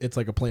Hard. It's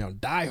like a play on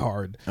Die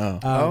Hard.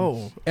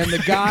 Oh. And the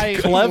guy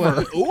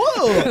Clever.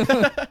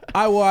 Whoa.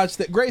 I watched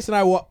it. Grace and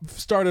I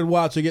started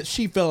watching it.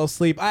 She fell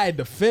asleep. I had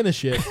to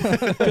finish it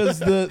because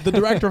the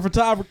director of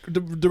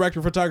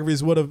photography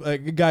is one of a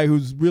guy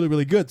who's really,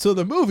 really good. So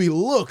the movie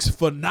looks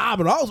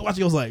phenomenal. I was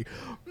watching. I was like,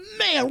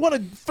 man, what a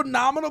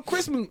phenomenal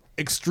Christmas!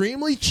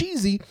 Extremely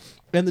cheesy.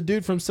 And the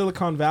dude from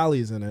Silicon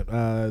Valley is in it.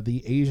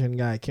 The Asian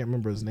guy. I can't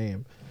remember his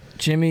name.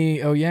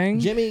 Jimmy O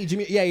Yang? Jimmy,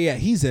 yeah,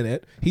 he's in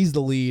it. He's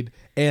the lead,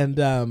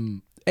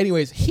 and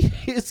anyways,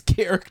 his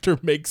character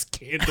makes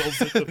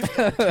candles.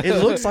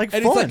 It looks like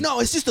And fun. he's like,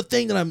 no, it's just a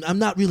thing that I'm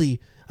not really.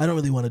 I don't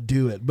really want to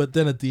do it. But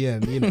then at the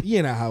end,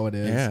 you know how it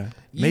is. Yeah.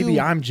 Maybe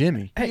I'm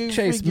Jimmy. Hey, You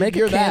Chase, freaking- make a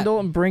you're that. candle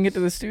and bring it to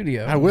the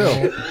studio. I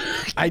will.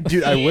 I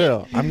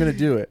will. I'm going to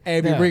do it. Hey,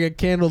 if you Yeah. bring a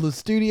candle to the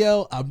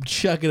studio, I'm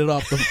chucking it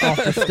off the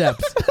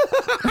steps.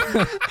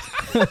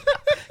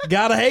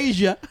 Gotta haze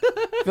ya.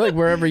 I feel like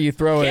wherever you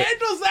throw it.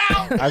 Candles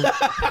out.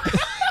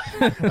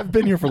 I've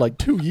been here for like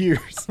 2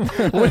 years.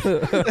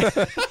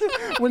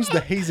 When's the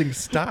hazing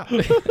stop?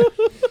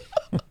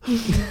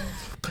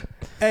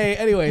 Hey,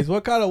 anyways,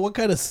 what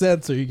kind of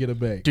scents are you gonna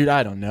make? Dude,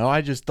 I don't know. I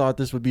just thought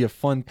this would be a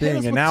fun thing,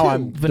 us and with now two. I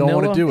don't want to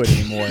Vanilla? do it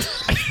anymore.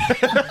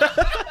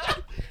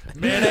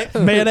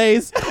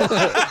 Mayonnaise.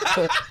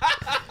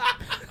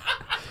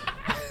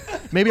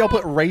 Maybe I'll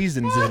put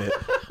raisins in it.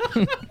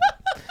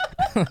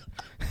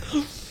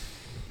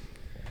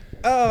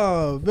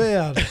 Oh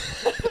man.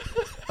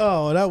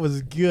 Oh, that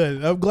was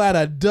good. I'm glad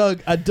I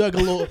dug a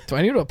little. Do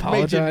I need to Made you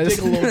apologize? dig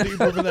a little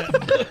deeper for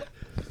that.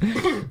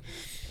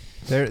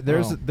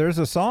 There's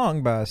a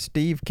song by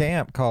Steve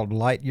Camp called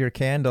 "Light Your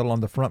Candle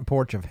on the Front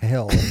Porch of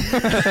Hell,"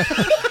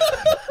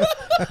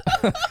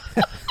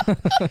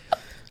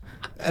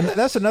 and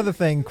that's another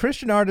thing.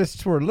 Christian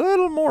artists were a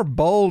little more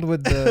bold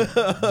with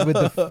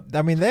the.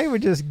 I mean, they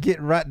would just get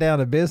right down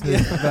to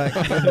business back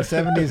in the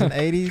 70s and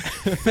 80s.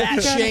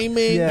 Fat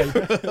shaming.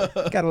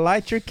 Yeah, gotta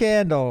light your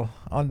candle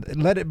on,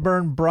 let it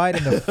burn bright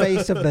in the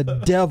face of the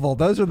devil.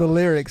 Those are the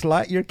lyrics.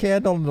 Light your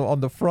candle on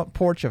the front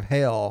porch of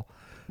hell.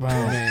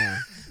 Wow, man.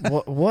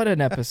 What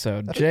an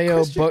episode.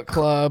 J.O. Book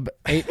Club,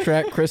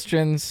 8-track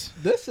Christians,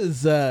 This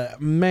is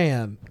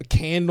man,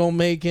 candle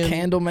making.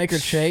 Candlemaker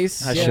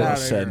Chase. I Get shouldn't outta have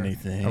said here.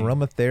 anything.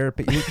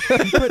 Aromatherapy.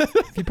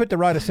 If you put the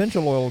right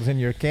essential oils in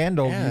your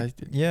candle, Yeah.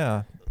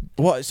 yeah.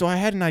 Well, so I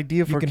had an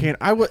idea for a can-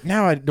 can.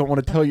 Now I don't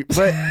want to tell you,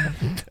 but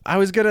I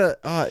was gonna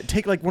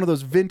take like one of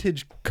those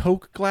vintage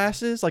Coke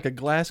glasses, like a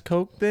glass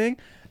Coke thing,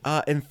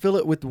 and fill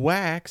it with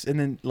wax, and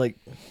then like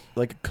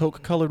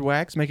Coke colored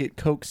wax, make it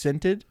Coke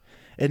scented,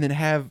 and then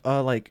have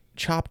like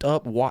chopped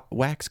up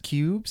wax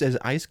cubes as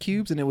ice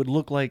cubes, and it would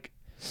look like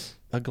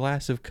a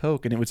glass of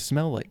Coke, and it would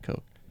smell like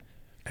Coke.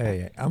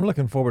 Hey, I'm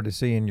looking forward to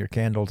seeing your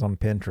candles on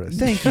Pinterest.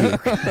 Thank you,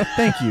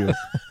 thank you.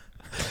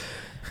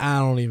 I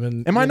don't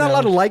even. Am I you not know,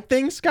 allowed to like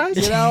things, guys?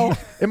 You know,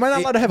 am I not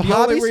allowed to have the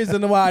hobbies? only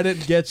reason why I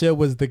didn't get you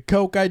was the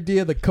Coke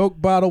idea, the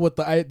Coke bottle with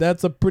the.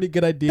 That's a pretty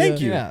good idea.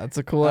 Thank you. Yeah, it's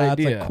a cool It's a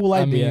idea. cool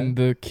idea. I mean,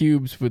 the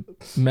cubes would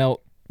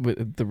melt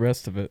with the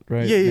rest of it,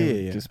 right? Yeah, They yeah,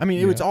 would yeah. just- I mean,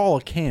 it was all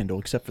a candle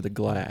except for the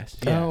glass.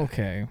 Oh,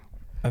 okay.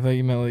 I thought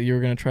you meant that you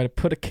were going to try to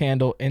put a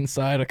candle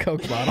inside a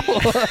Coke bottle.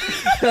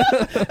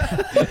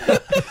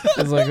 I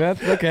was like,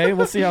 that's okay.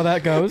 We'll see how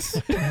that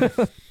goes.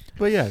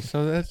 But yeah,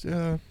 so that's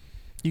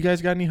you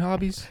guys got any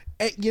hobbies?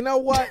 Hey, you know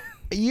what?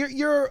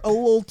 You're a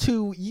little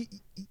too. You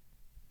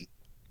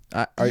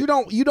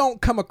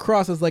don't come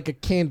across as like a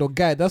candle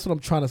guy. That's what I'm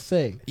trying to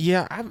say.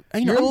 Yeah,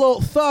 you know, Your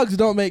little thugs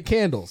don't make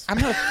candles. I'm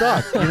not a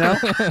thug, you know.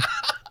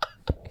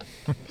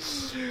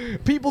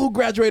 People who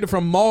graduated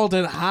from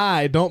Malden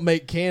High don't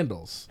make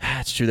candles.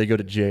 That's true. They go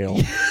to jail.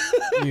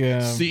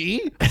 Yeah.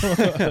 See?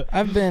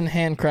 I've been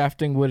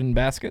handcrafting wooden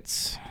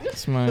baskets.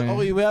 That's my.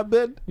 Oh, you have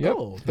been? Yep,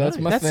 Oh, that's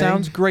nice. my That thing.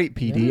 sounds great,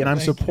 PD, and I'm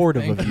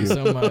supportive Thank of you you.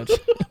 so much.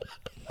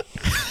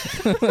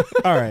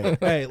 All right.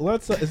 Hey,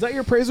 let's. Is that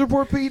your praise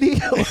report, PD?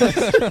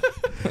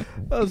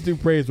 Let's do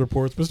praise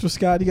reports. Mr.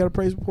 Scott, you got a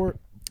praise report?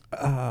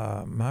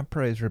 My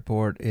praise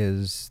report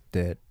is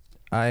that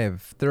I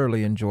have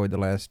thoroughly enjoyed the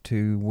last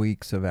 2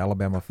 weeks of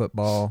Alabama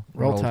football.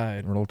 Roll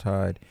Tide. Roll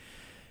Tide.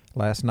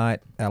 Last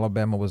night,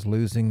 Alabama was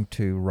losing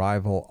to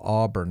rival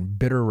Auburn,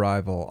 bitter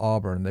rival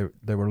Auburn.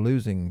 They were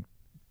losing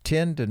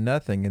 10-0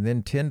 and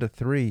then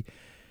 10-3,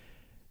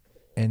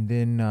 and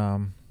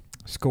then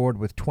scored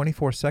with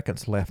 24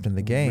 seconds left in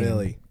the game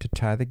Really? to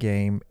tie the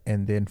game,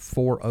 and then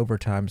 4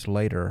 overtimes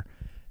later,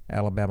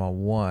 Alabama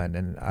won,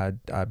 and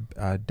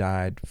I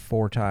died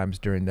 4 times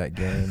during that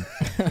game.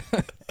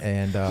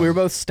 And We were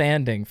both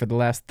standing for the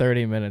last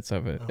 30 minutes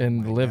of it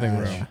in the living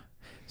room.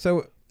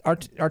 So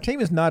our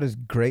team is not as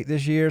great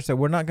this year, so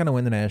we're not going to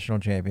win the national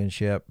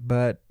championship,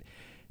 but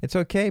it's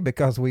okay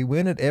because we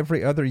win it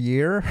every other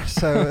year.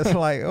 So it's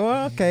like,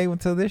 oh, okay, well,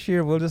 so this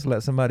year we'll just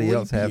let somebody Leap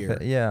else have year.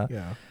 it. Yeah.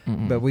 Yeah.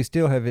 But we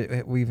still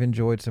we've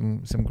enjoyed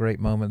some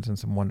great moments and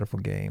some wonderful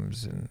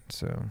games, and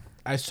so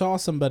I saw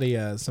somebody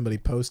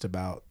post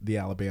about the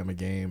Alabama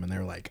game, and they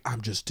were like,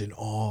 "I'm just in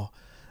awe.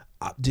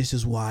 This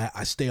is why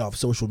I stay off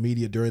social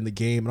media during the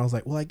game." And I was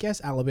like, "Well, I guess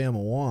Alabama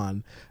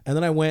won." And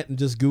then I went and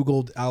just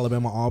Googled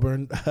Alabama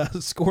Auburn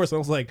scores, and I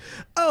was like,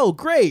 "Oh,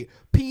 great!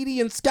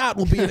 PD and Scott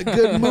will be in a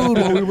good mood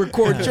when we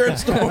record Church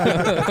Storm."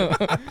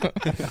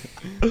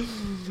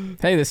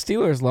 Hey, the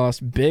Steelers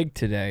lost big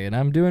today, and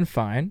I'm doing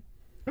fine.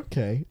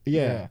 Okay,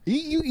 yeah.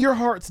 Your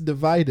heart's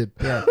divided.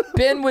 Yeah.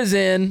 Ben was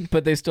in,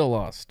 but they still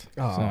lost.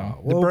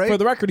 Well, Bra- for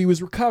the record, he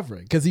was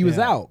recovering because he was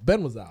Yeah. out.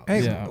 Ben was out.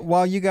 hey, Yeah.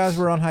 while you guys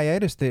were on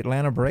hiatus, the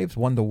Atlanta Braves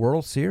won the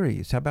World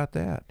Series. How about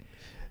that?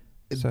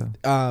 So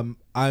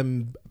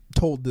I'm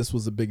told this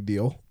was a big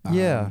deal.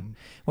 yeah.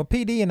 Well,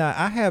 PD and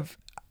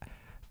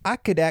I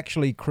could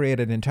actually create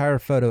an entire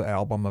photo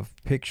album of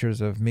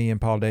pictures of me and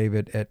Paul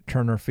David at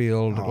Turner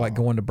Field, like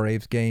going to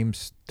Braves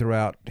games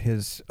throughout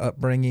his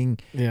upbringing.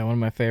 Yeah, one of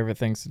my favorite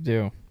things to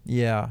do.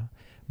 Yeah.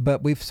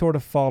 But we've sort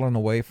of fallen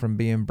away from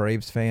being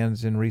Braves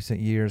fans in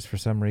recent years for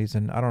some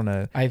reason. I don't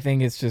know. I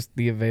think it's just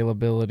the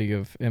availability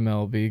of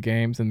MLB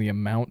games and the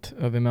amount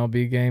of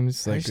MLB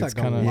games. Like, There's it's like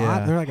a kind of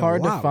lot. They're like a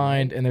hard to lot,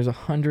 find, right? and there's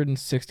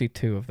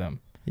 162 of them.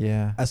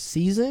 Yeah. A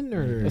season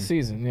or A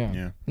season, yeah.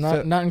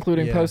 Yeah. Not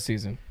including yeah.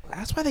 postseason.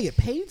 that's why they get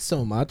paid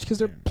so much because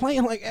they're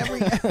playing like every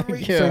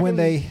Yeah. So when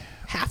they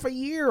half a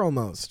year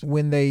almost.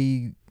 when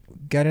they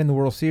got in the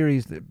World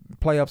Series, the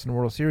playoffs in the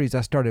World Series,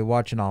 I started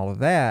watching all of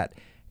that,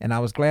 and I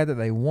was glad that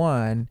they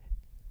won,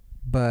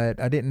 but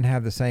I didn't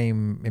have the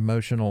same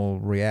emotional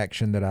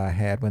reaction that I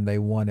had when they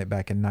won it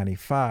back in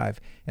 '95.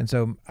 And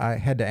so I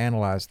had to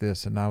analyze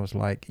this, and I was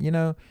like,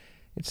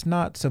 it's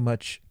not so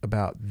much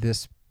about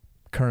this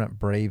current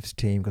Braves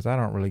team, because I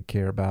don't really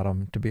care about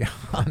them, to be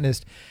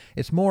honest.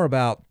 It's more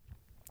about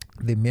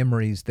the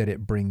memories that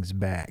it brings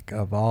back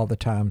of all the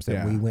times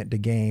that we went to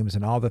games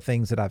and all the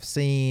things that I've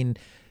seen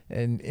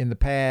in the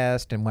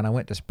past, and when I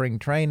went to spring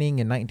training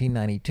in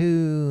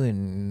 1992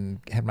 and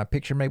had my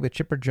picture made with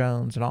Chipper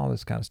Jones and all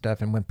this kind of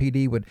stuff. And when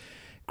PD would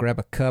grab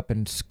a cup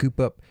and scoop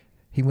up,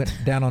 he went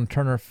down on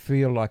Turner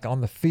Field, like on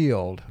the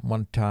field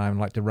one time,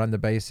 like to run the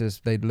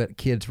bases. They'd let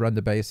kids run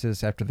the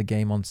bases after the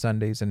game on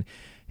Sundays, and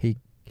he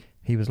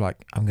he was like,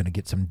 I'm going to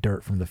get some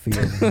dirt from the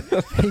field.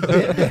 He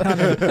bent down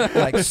and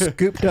like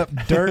scooped up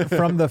dirt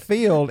from the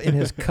field in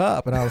his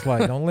cup. And I was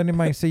like, don't let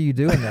anybody see you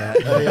doing that.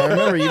 Oh, yeah, I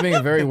remember you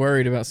being very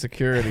worried about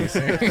security.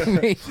 Seeing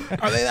me.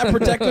 Are they that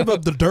protective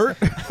of the dirt?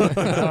 I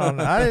don't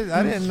know.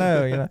 I didn't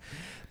know, you know.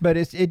 But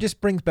it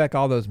just brings back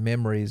all those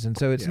memories. And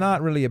so it's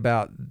not really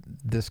about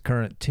this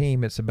current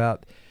team. It's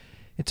about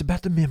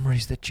the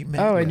memories that you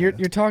made. Oh, and you're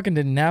with. talking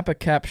to Napa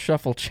Cap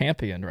Shuffle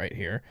champion right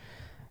here.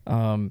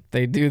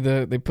 They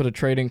put a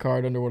trading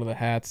card under one of the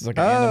hats. It's like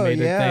an animated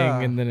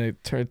thing, and then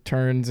it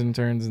turns and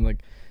turns, and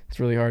like it's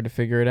really hard to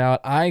figure it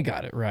out. I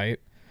got it right.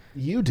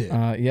 You did.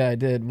 Yeah, I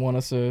did. Won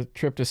us a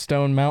trip to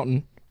Stone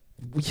Mountain.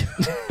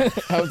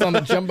 I was on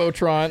the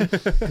Jumbotron.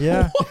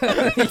 Yeah.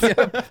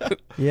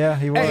 Yeah,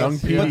 he was. Young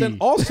P. But then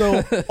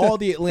also, all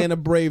the Atlanta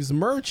Braves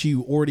merch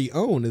you already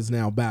own is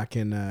now back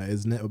in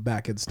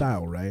back in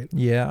style, right?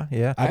 Yeah,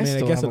 yeah. I mean, I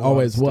still guess have it a lot of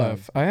always was.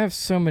 stuff. I have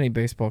so many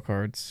baseball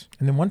cards.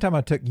 And then one time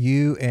I took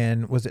you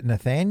and was it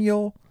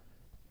Nathaniel?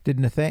 Did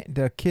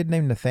the kid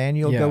named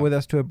Nathaniel Yeah. go with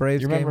us to a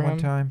Braves You game remember one him?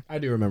 time? I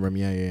do remember him.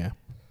 Yeah.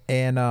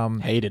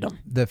 And Hated him.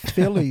 the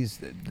Phillies,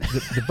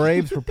 the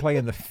Braves were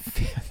playing the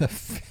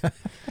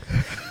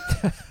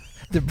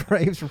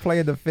Braves were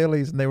playing the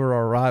Phillies, and they were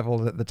our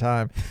rivals at the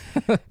time.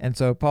 And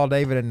so Paul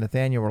David and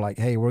Nathaniel were like,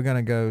 "Hey, we're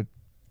gonna go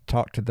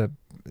talk to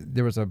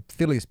there was a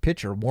Phillies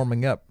pitcher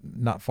warming up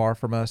not far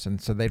from us,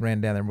 and so they ran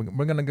down there.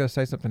 We're gonna go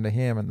say something to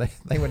him, and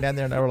they went down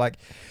there and they were like,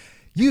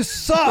 "You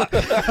suck!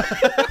 hey,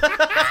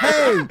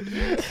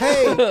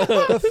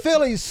 the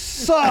Phillies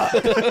suck!"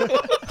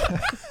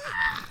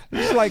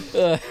 It's like,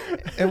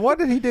 and what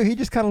did he do? He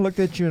just kind of looked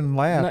at you and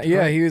laughed. Yeah,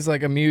 right? he was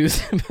like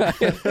amused by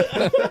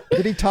it.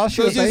 Did he toss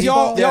you a So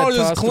baseball? Yeah, y'all just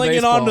tossed the clinging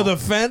baseball. onto the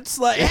fence,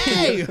 like,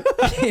 hey,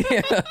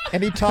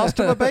 And he tossed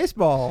him a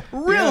baseball.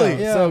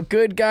 really? Yeah. So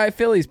good guy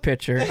Phillies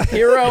pitcher,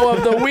 hero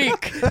of the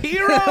week.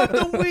 Hero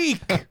of the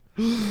week.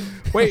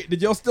 Wait,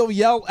 did y'all still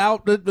yell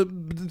out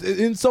the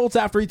insults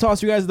after he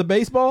tossed you guys the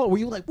baseball? Were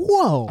you like,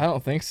 whoa? I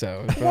don't think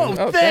so. Whoa,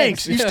 Oh,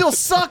 thanks. You Yeah. still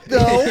suck,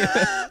 though.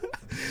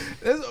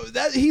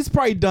 He's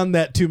probably done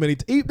that too many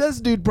times. This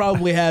dude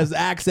probably has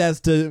access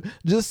to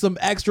just some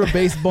extra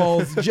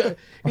baseballs.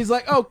 He's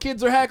like, "Oh,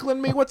 kids are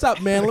heckling me. What's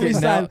up, man? Okay,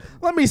 now-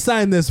 Let me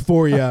sign this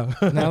for you." Now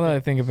that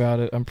I think about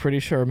it, I'm pretty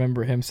sure I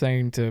remember him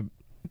saying to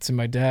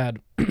my dad,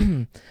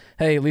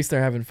 "Hey, at least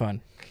they're having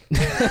fun."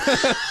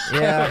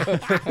 Yeah.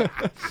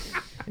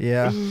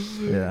 Yeah.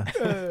 Yeah.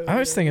 I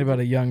was thinking about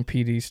a young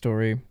PD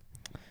story.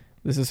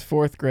 This is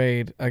 4th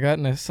grade. I got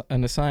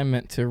an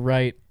assignment to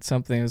write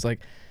something. It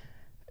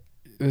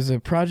was a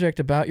project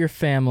about your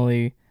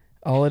family.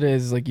 All it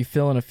is like you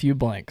fill in a few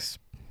blanks.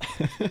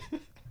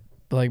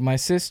 Like my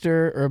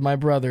sister or my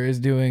brother is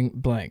doing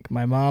blank.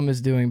 My mom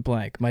is doing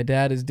blank. My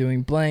dad is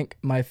doing blank.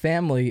 My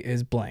family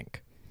is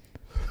blank.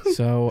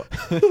 So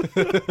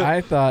I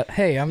thought,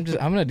 hey, I'm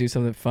gonna do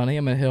something funny.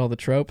 I'm gonna hit all the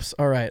tropes.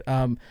 All right.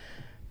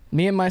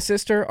 Me and my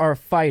sister are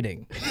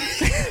fighting.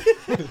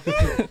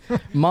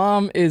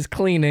 Mom is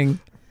cleaning.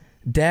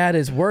 Dad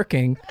is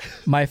working.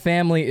 My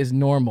family is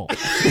normal.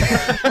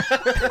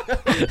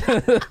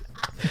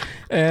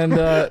 And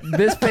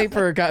this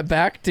paper got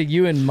back to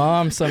you and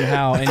Mom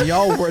somehow, and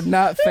y'all were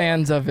not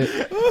fans of it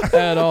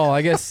at all.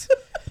 I guess.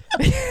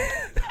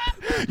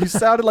 You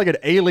sounded like an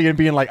alien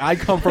being like, I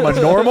come from a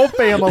normal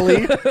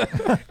family.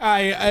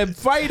 I am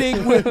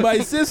fighting with my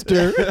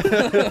sister.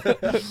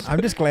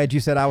 I'm just glad you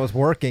said I was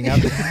working. I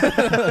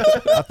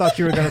thought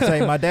you were going to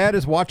say my dad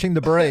is watching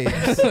the Braves.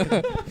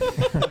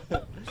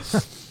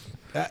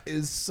 That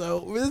is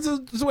so.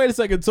 Just wait a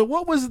second. So,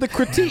 what was the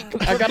critique?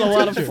 I got a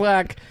lot of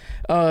flack.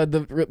 I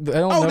don't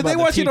know Oh, did about they the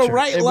want you to teacher.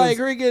 write It like,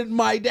 was- "Riggin,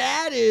 my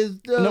dad is"?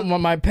 No,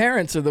 my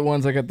parents are the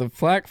ones I got the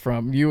flack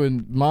from. You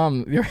and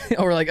Mom,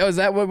 were like, "Oh, is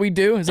that what we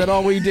do? Is that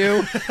all we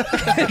do?"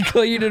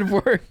 Clean and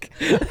work.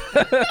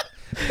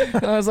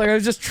 And I was like, I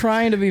was just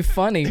trying to be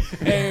funny.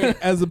 And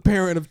as a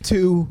parent of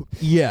 2,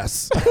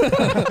 yes.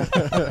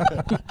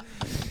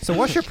 So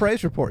what's your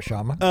praise report,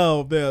 Shama?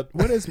 Oh man,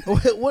 what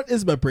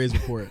is my praise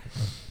report?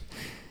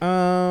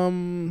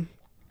 I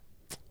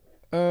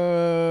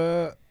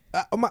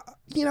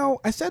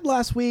said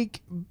last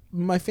week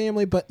my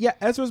family, but yeah,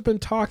 Ezra's been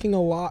talking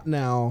a lot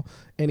now,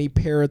 and he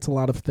parrots a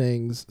lot of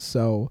things.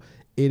 So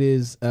it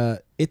is,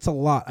 it's a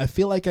lot. I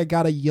feel like I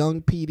got a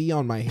young PD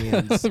on my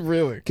hands.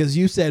 Really? Because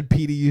you said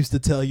PD used to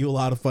tell you a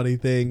lot of funny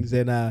things,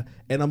 and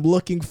I'm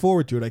looking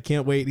forward to it. I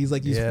can't wait. He's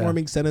Yeah.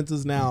 forming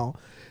sentences now.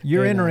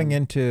 You're And, entering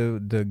into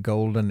the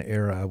golden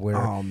era where,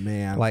 Oh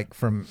man, like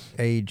from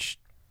age,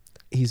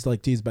 he's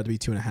about to be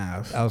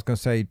 2.5. I was going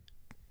to say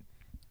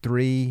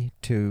 3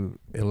 to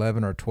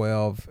 11 or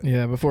 12.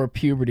 Yeah, before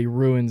puberty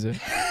ruins it.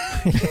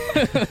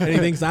 And he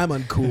thinks I'm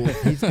uncool.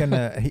 He's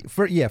gonna,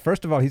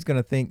 first of all, he's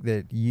gonna think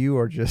that you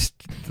are just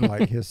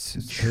like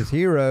his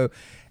hero,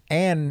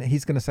 and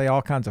he's gonna say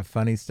all kinds of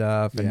funny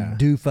stuff and Yeah.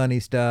 do funny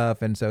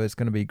stuff, and so it's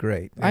gonna be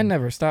great. I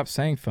never stopped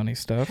saying funny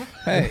stuff.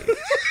 Hey.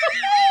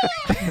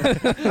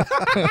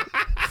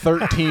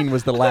 13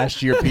 was the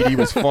last year PD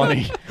was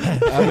funny.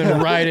 I've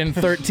been riding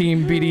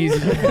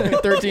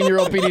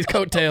 13-year-old PD's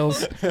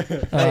coattails.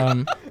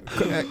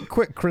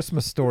 quick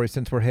Christmas story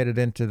since we're headed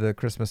into the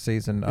Christmas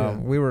season.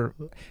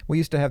 We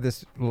used to have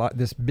this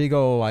big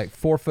old like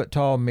 4 foot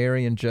tall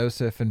Mary and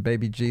Joseph and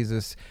baby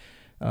Jesus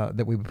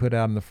that we would put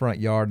out in the front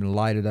yard and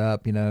light it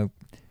up,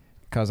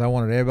 because I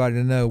wanted everybody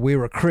to know we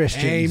were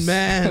Christians.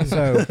 Amen.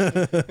 So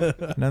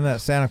none of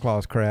that Santa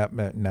Claus crap.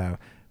 But no,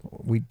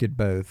 we did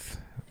both.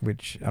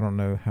 Which I don't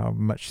know how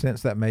much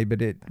sense that made,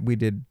 but we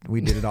did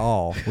it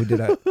all. We did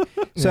it.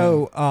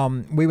 So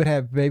we would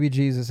have baby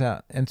Jesus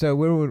out, and so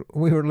we were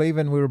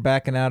leaving. We were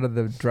backing out of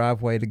the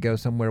driveway to go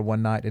somewhere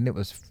one night, and it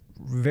was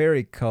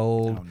very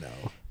cold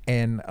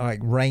and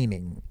like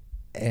raining.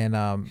 And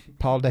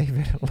Paul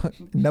David,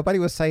 nobody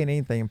was saying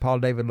anything, and Paul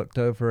David looked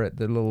over at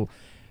the little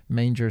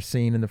manger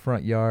scene in the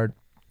front yard,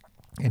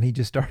 and he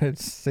just started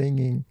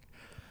singing,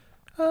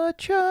 "A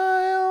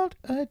child,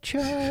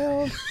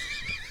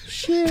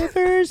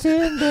 shivers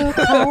in the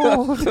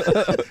cold."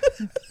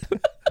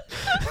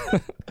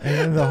 And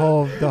then the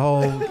whole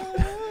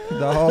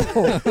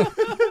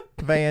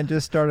van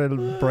just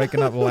started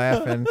breaking up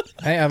laughing.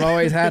 Hey, I've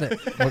always had it.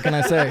 What can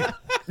I say?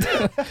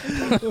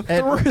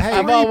 And, hey,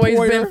 I've always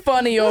been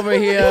funny over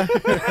here.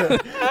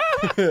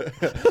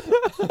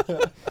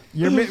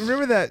 you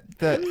remember that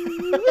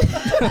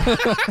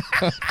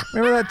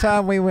remember that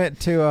time we went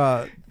to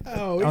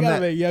Oh, we on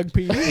got that- a young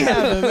people. We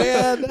have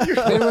it,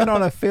 man. we went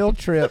on a field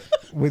trip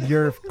with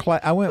your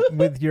I went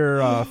with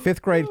your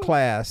fifth grade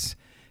class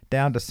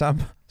down to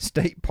some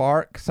state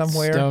park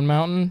somewhere. Stone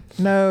Mountain.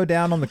 No,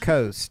 down on the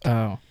coast.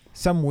 Oh,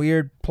 Some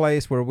weird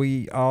place where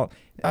we all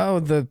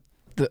the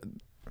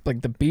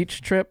like the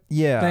beach trip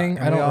thing. and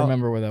I we don't all-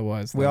 remember where that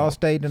was. We though. all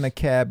stayed in a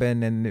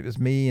cabin, and it was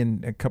me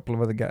and a couple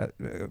of other guys,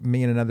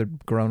 me and another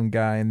grown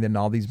guy, and then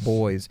all these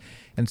boys.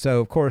 And so,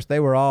 of course, we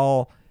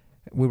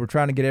were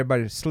trying to get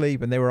everybody to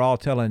sleep, and they were all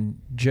telling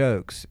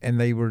jokes,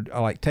 and they were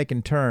like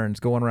taking turns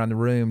going around the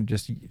room.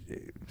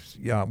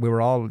 We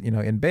were all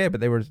in bed, but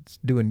they were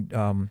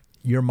doing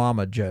your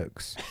mama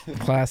jokes.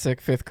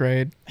 Classic 5th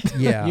grade.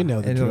 Yeah, You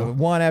know the and drill.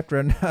 one after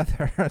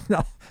another.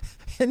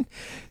 And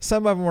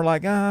some of them were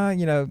like,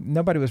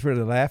 nobody was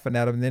really laughing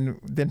at them. And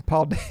then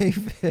Paul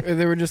David,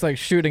 They were just like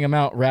shooting them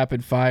out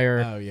rapid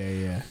fire. Oh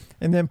yeah.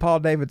 and then Paul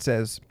David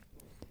says,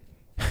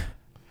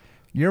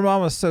 "Your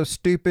mama's so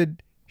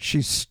stupid,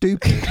 she's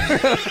stupid."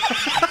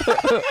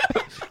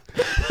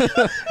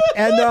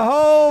 And the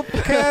whole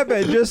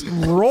cabin just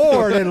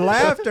roared in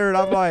laughter, and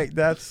I'm like,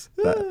 "That's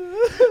that."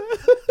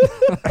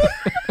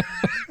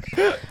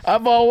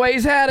 I've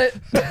always had it.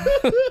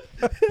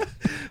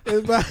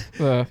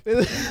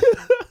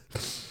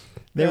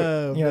 They were,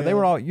 Oh, they man.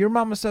 were all, "Your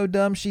mama's so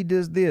dumb, she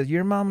does this.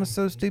 Your mama's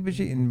so stupid,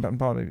 and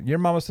Paul David, your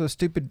mama's so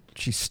stupid,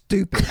 she's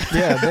stupid."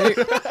 Yeah,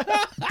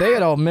 they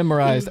had all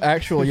memorized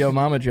actual Yo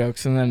Mama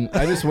jokes, and then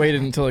I just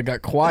waited until it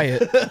got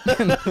quiet,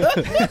 and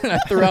I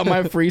threw out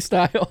my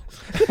freestyle.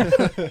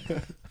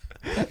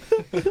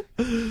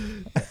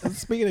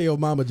 Speaking of Yo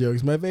Mama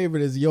jokes, my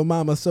favorite is Yo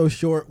Mama so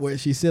short when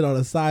she sit on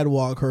a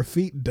sidewalk, her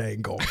feet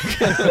dangle.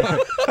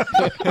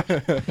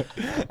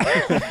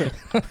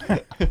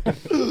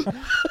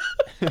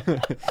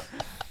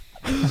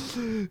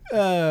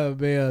 Oh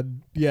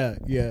man, yeah.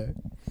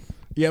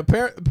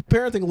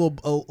 Parenting a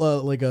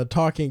little like a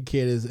talking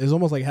kid is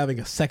almost like having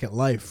a second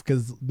life,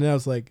 because now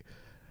it's like,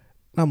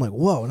 I'm like,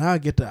 whoa! Now I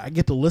get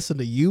to listen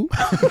to you.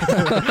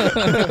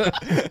 I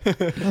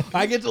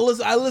get to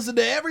listen. I listen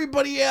to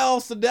everybody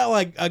else, and now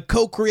I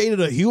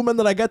co-created a human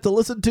that I got to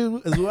listen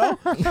to as well.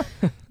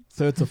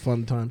 So it's a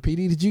fun time.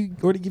 PD, did you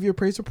already give your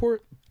praise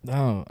report?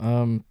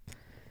 Oh,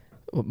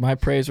 my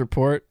praise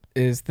report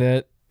is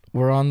that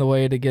we're on the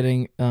way to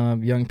getting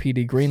Young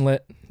PD greenlit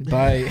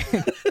by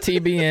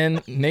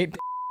TBN. Nate,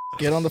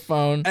 get on the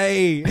phone.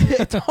 Hey,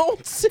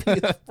 don't say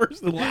the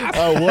first and last.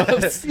 Oh,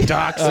 whoops.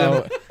 Dox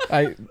him.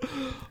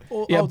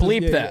 Yeah,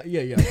 bleep that.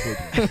 Yeah.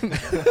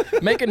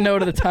 Make a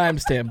note of the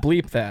timestamp.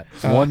 Bleep that.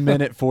 1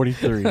 minute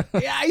 43.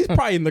 Yeah, he's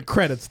probably in the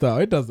credits though.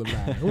 It doesn't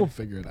matter. We'll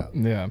figure it out.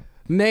 Yeah.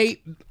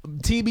 Nate,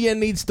 TBN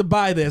needs to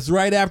buy this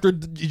right after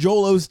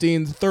Joel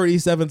Osteen's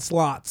 37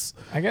 slots.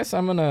 I guess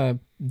I'm going to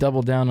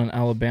double down on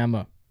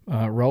Alabama.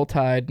 Roll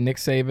Tide, Nick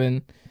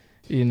Saban,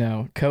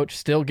 coach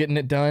still getting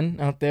it done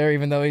out there,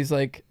 even though he's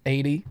like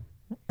 80.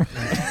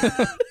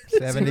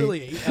 70.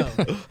 Really,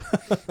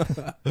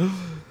 oh,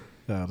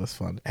 that's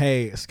fun.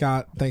 Hey,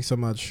 Scott, thanks so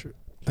much.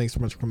 Thanks so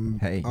much for coming.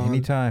 Hey, on.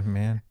 anytime,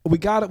 man. We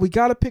got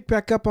to pick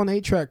back up on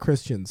 8-Track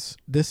Christians.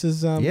 This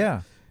is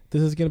Yeah.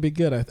 This is gonna be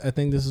good. I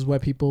think this is why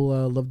people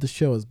love the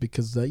show, is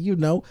because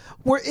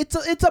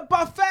it's a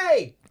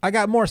buffet. I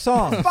got more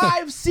songs.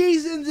 5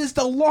 seasons is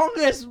the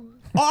longest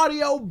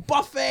audio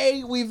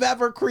buffet we've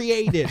ever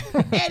created,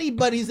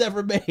 anybody's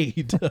ever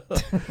made.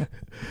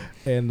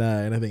 and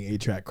I think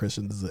 8-Track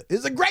Christians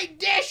is a great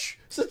dish.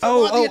 Since I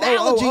want the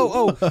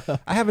analogy.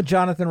 I have a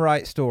Jonathan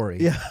Wright story.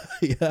 Yeah,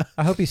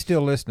 I hope he's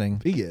still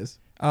listening. he is.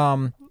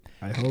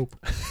 I hope.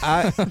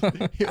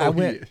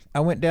 I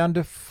went down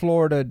to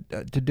Florida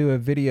to do a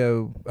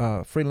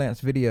video, freelance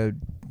video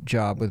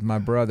job with my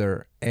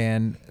brother,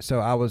 and so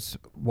I was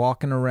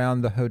walking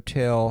around the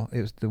hotel.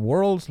 It was the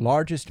world's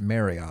largest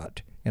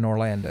Marriott in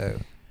Orlando,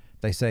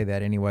 They say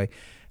that anyway.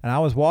 And I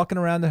was walking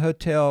around the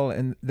hotel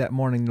and that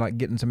morning, like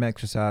getting some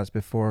exercise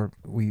before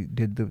we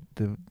did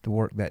the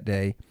work that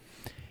day.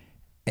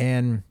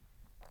 And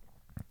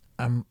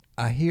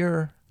I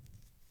hear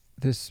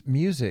this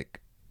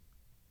music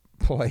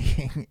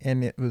playing,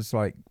 and it was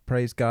like,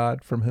 praise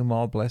God from whom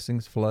all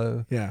blessings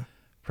flow. Yeah.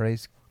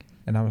 Praise.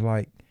 And I was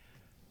like,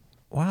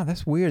 wow,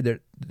 that's weird.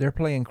 They're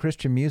playing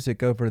Christian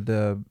music over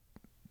the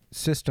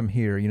system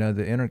here, you know,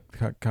 the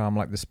intercom,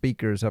 like the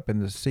speakers up in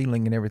the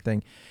ceiling and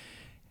everything.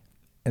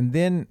 And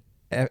then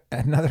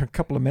another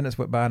couple of minutes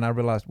went by, and I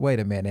realized, wait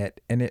a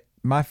minute. And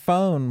my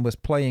phone was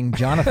playing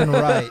Jonathan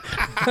Wright.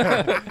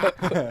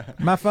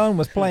 My phone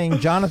was playing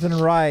Jonathan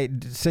Wright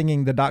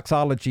singing the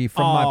doxology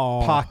from my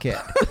pocket.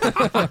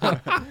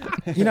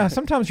 You know,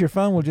 sometimes your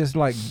phone will just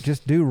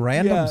do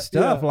random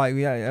stuff. Yeah. Like,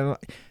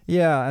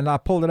 yeah. And I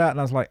pulled it out, and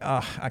I was like,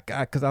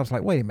 because I was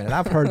like, wait a minute,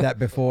 I've heard that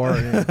before.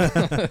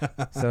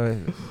 So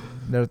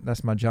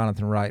that's my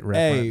Jonathan Wright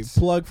reference. Hey,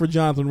 plug for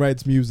Jonathan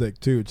Wright's music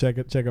too. Check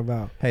him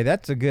out. Hey,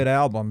 that's a good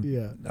album.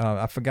 Yeah.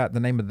 I forgot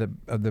the name of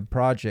the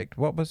project.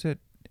 What was it?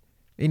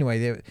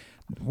 Anyway,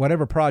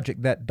 whatever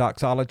project that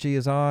doxology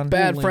is on.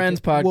 Bad We'll Friends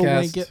link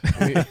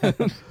podcast.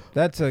 it.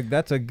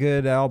 That's a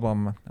good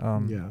album.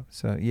 Yeah.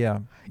 So yeah,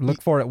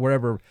 look for it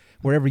wherever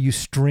you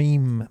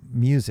stream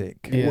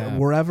music. Yeah.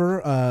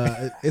 Wherever.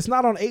 It's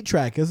not on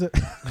 8-track, is it?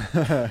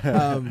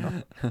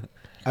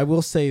 I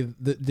will say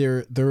that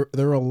there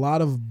are a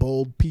lot of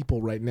bold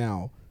people right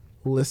now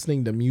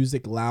listening to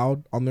music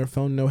loud on their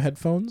phone, no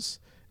headphones,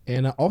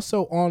 and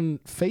also on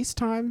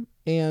FaceTime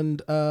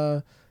and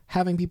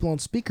having people on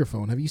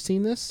speakerphone. Have you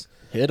seen this?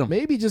 Hit 'em.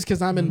 Maybe just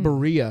because I'm in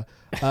Berea.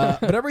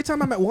 But every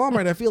time I'm at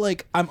Walmart, I feel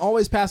like I'm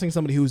always passing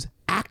somebody who's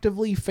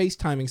actively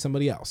FaceTiming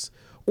somebody else,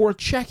 or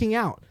checking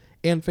out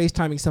and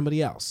FaceTiming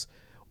somebody else.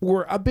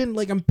 Or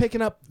I'm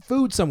picking up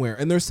food somewhere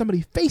and there's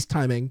somebody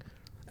FaceTiming,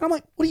 and I'm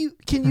like,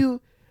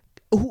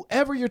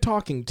 whoever you're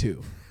talking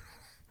to,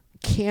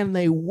 can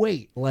they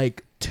wait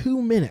like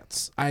 2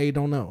 minutes? I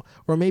don't know.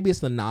 Or maybe it's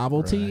the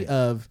novelty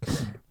of,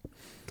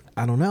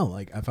 I don't know.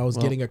 Like if I was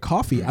getting a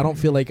coffee, I don't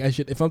feel like I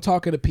should, if I'm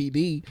talking to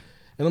PD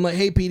and I'm like,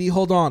 hey PD,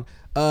 hold on.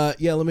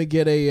 Yeah, let me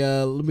get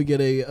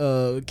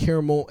a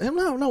caramel. And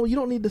no, you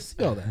don't need to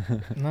see all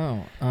that.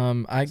 No.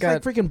 I It's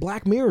got like freaking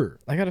Black Mirror.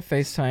 I got a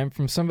FaceTime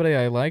from somebody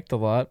I liked a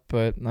lot,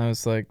 but I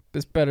was like,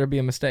 this better be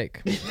a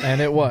mistake. And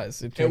it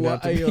was. It turned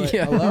out to be. Like,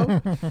 hello?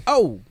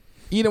 Oh,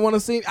 you didn't want to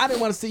see, I didn't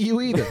want to see you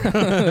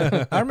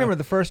either. I remember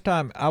the first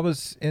time I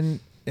was in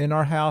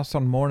our house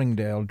on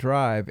Morningdale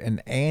Drive,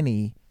 and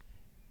Annie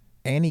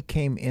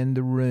came in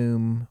the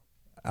room,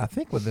 I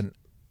think with an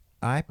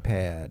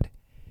iPad,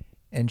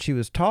 and she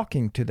was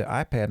talking to the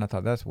iPad, and I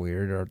thought that's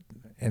weird,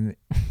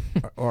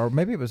 or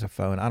maybe it was a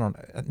phone. I don't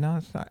know. No,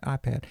 it's not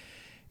iPad.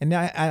 And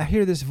now I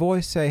hear this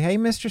voice say, "Hey,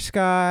 Mr.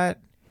 Scott,"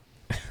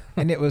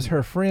 and it was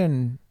her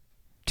friend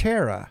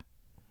Tara,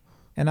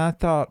 and I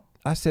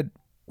said,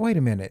 wait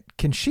a minute,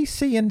 can she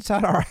see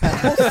inside our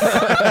house?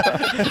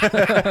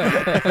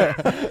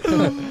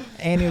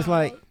 And he was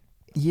like,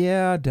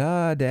 yeah,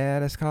 duh,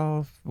 Dad, it's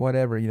called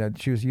whatever. You know,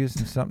 she was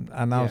using something,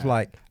 and I was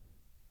like,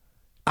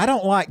 I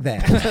don't like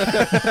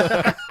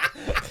that.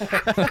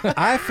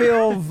 I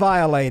feel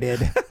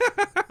violated.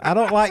 I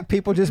don't like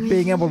people just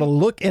being able to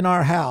look in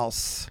our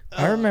house.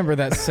 I remember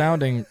that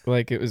sounding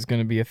like it was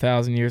going to be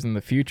 1,000 years in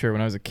the future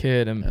when I was a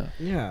kid, and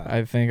Yeah.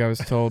 I think I was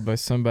told by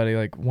somebody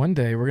like, one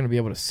day we're going to be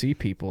able to see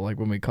people like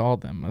when we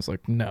called them. I was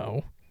like,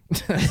 no.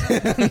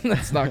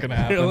 That's not going to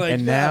happen. Like,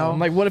 And now, I'm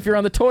like, what if you're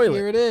on the toilet?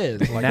 here it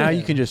is. Like, now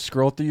you can just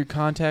scroll through your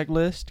contact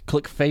list,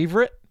 click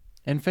favorite,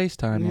 and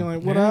FaceTime and you're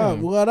them.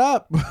 like, what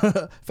up?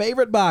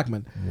 Favorite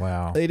Bachman.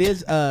 Wow. It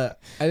is. I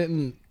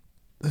didn't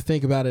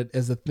think about it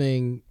as a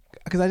thing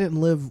because I didn't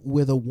live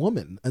with a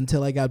woman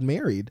until I got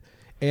married,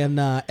 and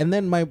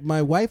then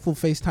my wife will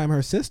FaceTime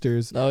her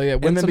sisters. Oh, yeah.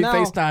 And Women so be now-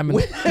 FaceTiming.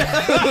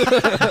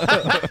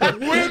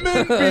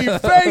 Women be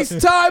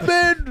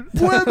FaceTiming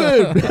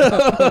women.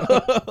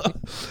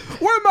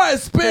 Where my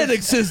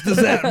Hispanic sisters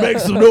at? Make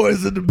some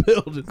noise in the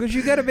building. Because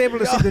you got to be able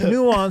to see the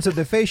nuance of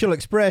the facial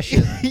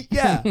expression.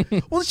 Yeah.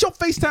 Well, she'll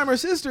FaceTime her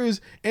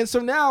sisters, and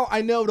so now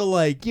I know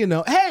to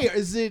hey,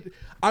 is it?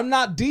 I'm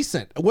not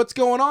decent. What's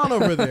going on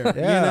over there?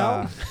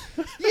 Yeah.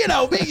 You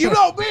know me.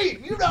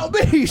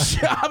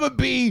 Shama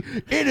be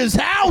in his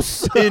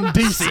house.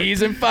 Indecent.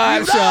 Season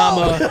 5,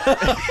 Shama.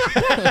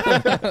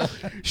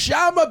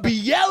 Shama be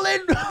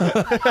yelling.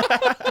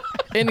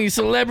 Any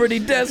celebrity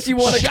deaths you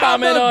want to Shama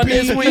comment on be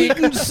this week?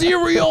 eating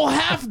cereal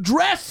half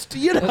dressed.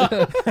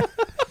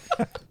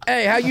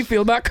 Hey, how you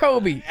feel about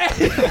Kobe?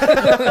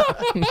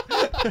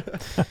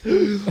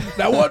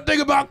 Now, one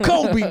thing about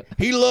Kobe,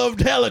 he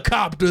loved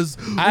helicopters.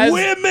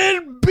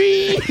 Women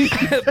be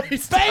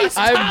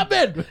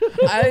FaceTiming.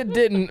 I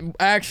didn't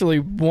actually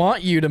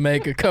want you to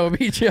make a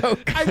Kobe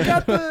joke. I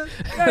got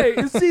hey,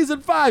 it's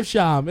season 5,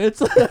 Sham.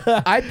 It's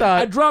I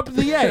thought I dropped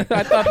the A.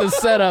 I thought the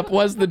setup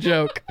was the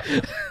joke.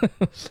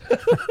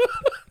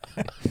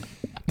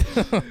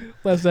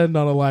 Let's end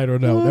on a lighter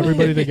note.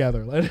 Everybody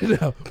together. Let it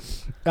know.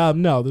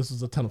 No, this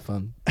was a ton of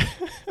fun.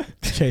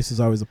 Chase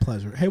is always a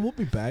pleasure. Hey, we'll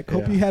be back.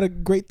 Hope Yeah. you had a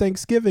great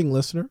Thanksgiving,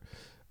 listener.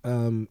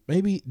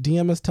 Maybe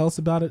DM us, tell us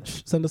about it.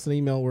 Send us an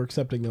email. We're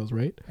accepting those,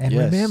 right? And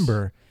Yes.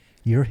 remember,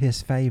 you're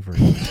his favorite.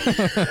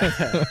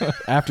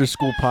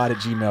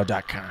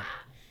 Afterschoolpod@gmail.com.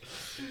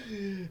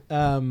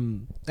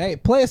 Hey,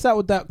 play us out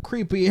with that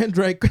creepy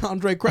Andre. No,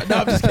 I'm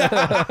just kidding.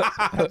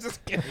 I'm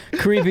just kidding.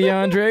 Creepy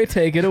Andre,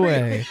 take it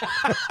away.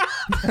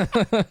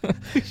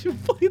 We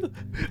should play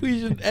we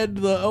should end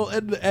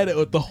the edit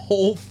with the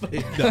whole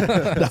thing. No,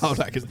 I'm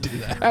not gonna do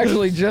that.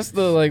 Actually, just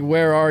the like,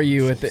 where are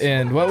you at the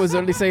end? What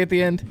did he say at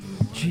the end?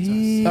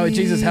 Jesus, Oh,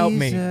 Jesus, help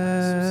me.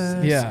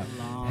 Yeah.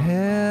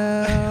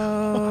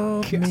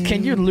 Help me.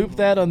 Can you loop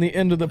that on the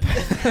end of the?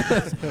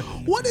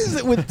 What is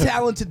it with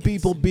talented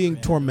people being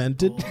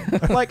tormented?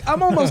 Like,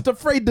 I'm almost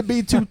afraid to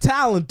be too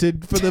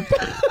talented for the.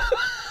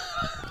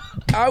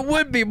 I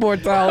would be more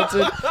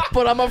talented,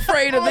 but I'm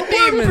afraid of the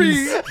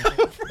demons.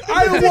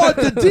 I don't want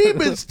the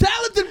demons.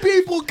 Talented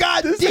people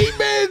got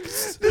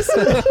demons.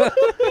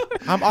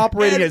 I'm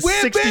operating at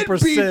women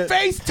 60%. be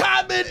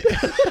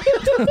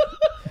FaceTiming.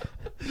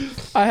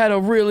 I had a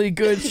really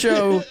good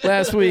show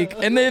last week,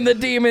 and then the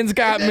demons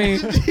got me.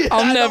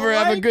 I'll never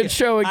have a good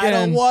show again. I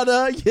don't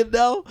wanna,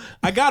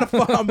 I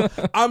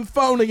gotta. I'm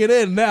phoning it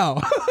in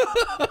now.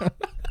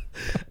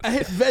 I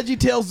hit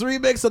VeggieTales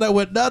remix and I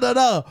went,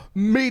 no,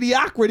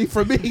 mediocrity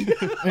for me.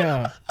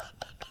 Yeah.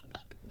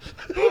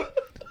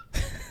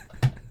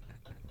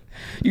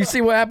 You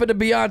see what happened to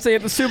Beyonce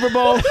at the Super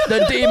Bowl?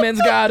 The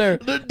demons got her.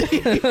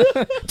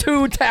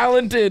 Too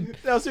talented.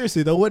 No,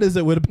 seriously though, what is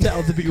it with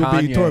talented people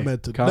being Kanye.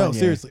 tormented? No, Kanye.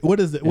 seriously, what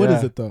is it? What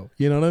is Yeah. it though?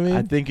 You know what I mean?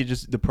 I think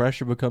the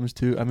pressure becomes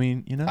too. I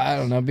mean, I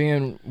don't know.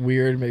 Being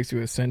weird makes you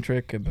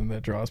eccentric, and then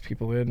that draws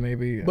people in,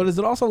 maybe. But is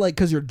it also like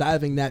because you're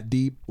diving that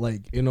deep,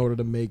 like in order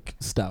to make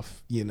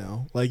stuff?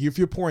 Like if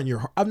you're pouring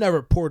your, I've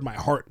never poured my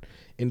heart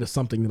into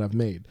something that I've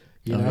made.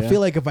 Oh, I yeah? feel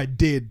like if I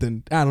did,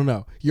 then I don't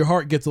know. Your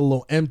heart gets a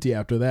little empty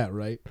after that,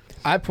 right?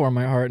 I pour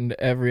my heart into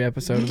every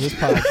episode of this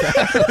podcast.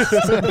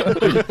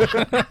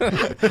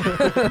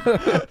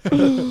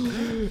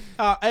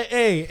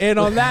 Hey, and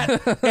on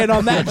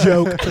that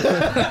joke,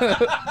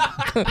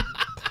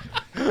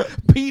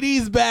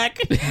 PD's back.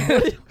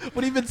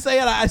 What have you been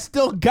saying? I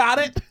still got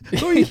it.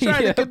 Who are you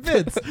trying Yeah. to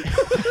convince?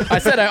 I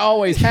said I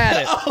always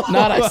had it,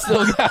 not I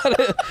still got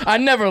it. I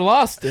never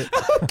lost it.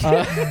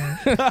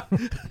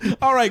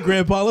 All right,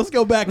 Grandpa, let's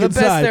go back The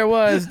inside. best there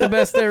was, the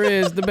best there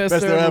is, the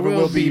best there ever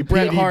will be.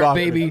 Bret PD Hart,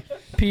 Bachman. baby.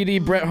 PD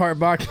Bret Hart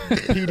Bach.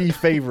 PD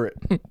favorite.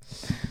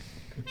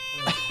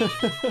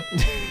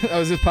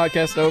 Oh, is this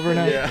podcast over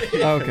now? Yeah.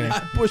 Okay. I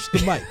pushed the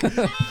mic.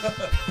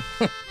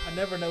 I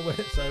never know when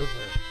it's over.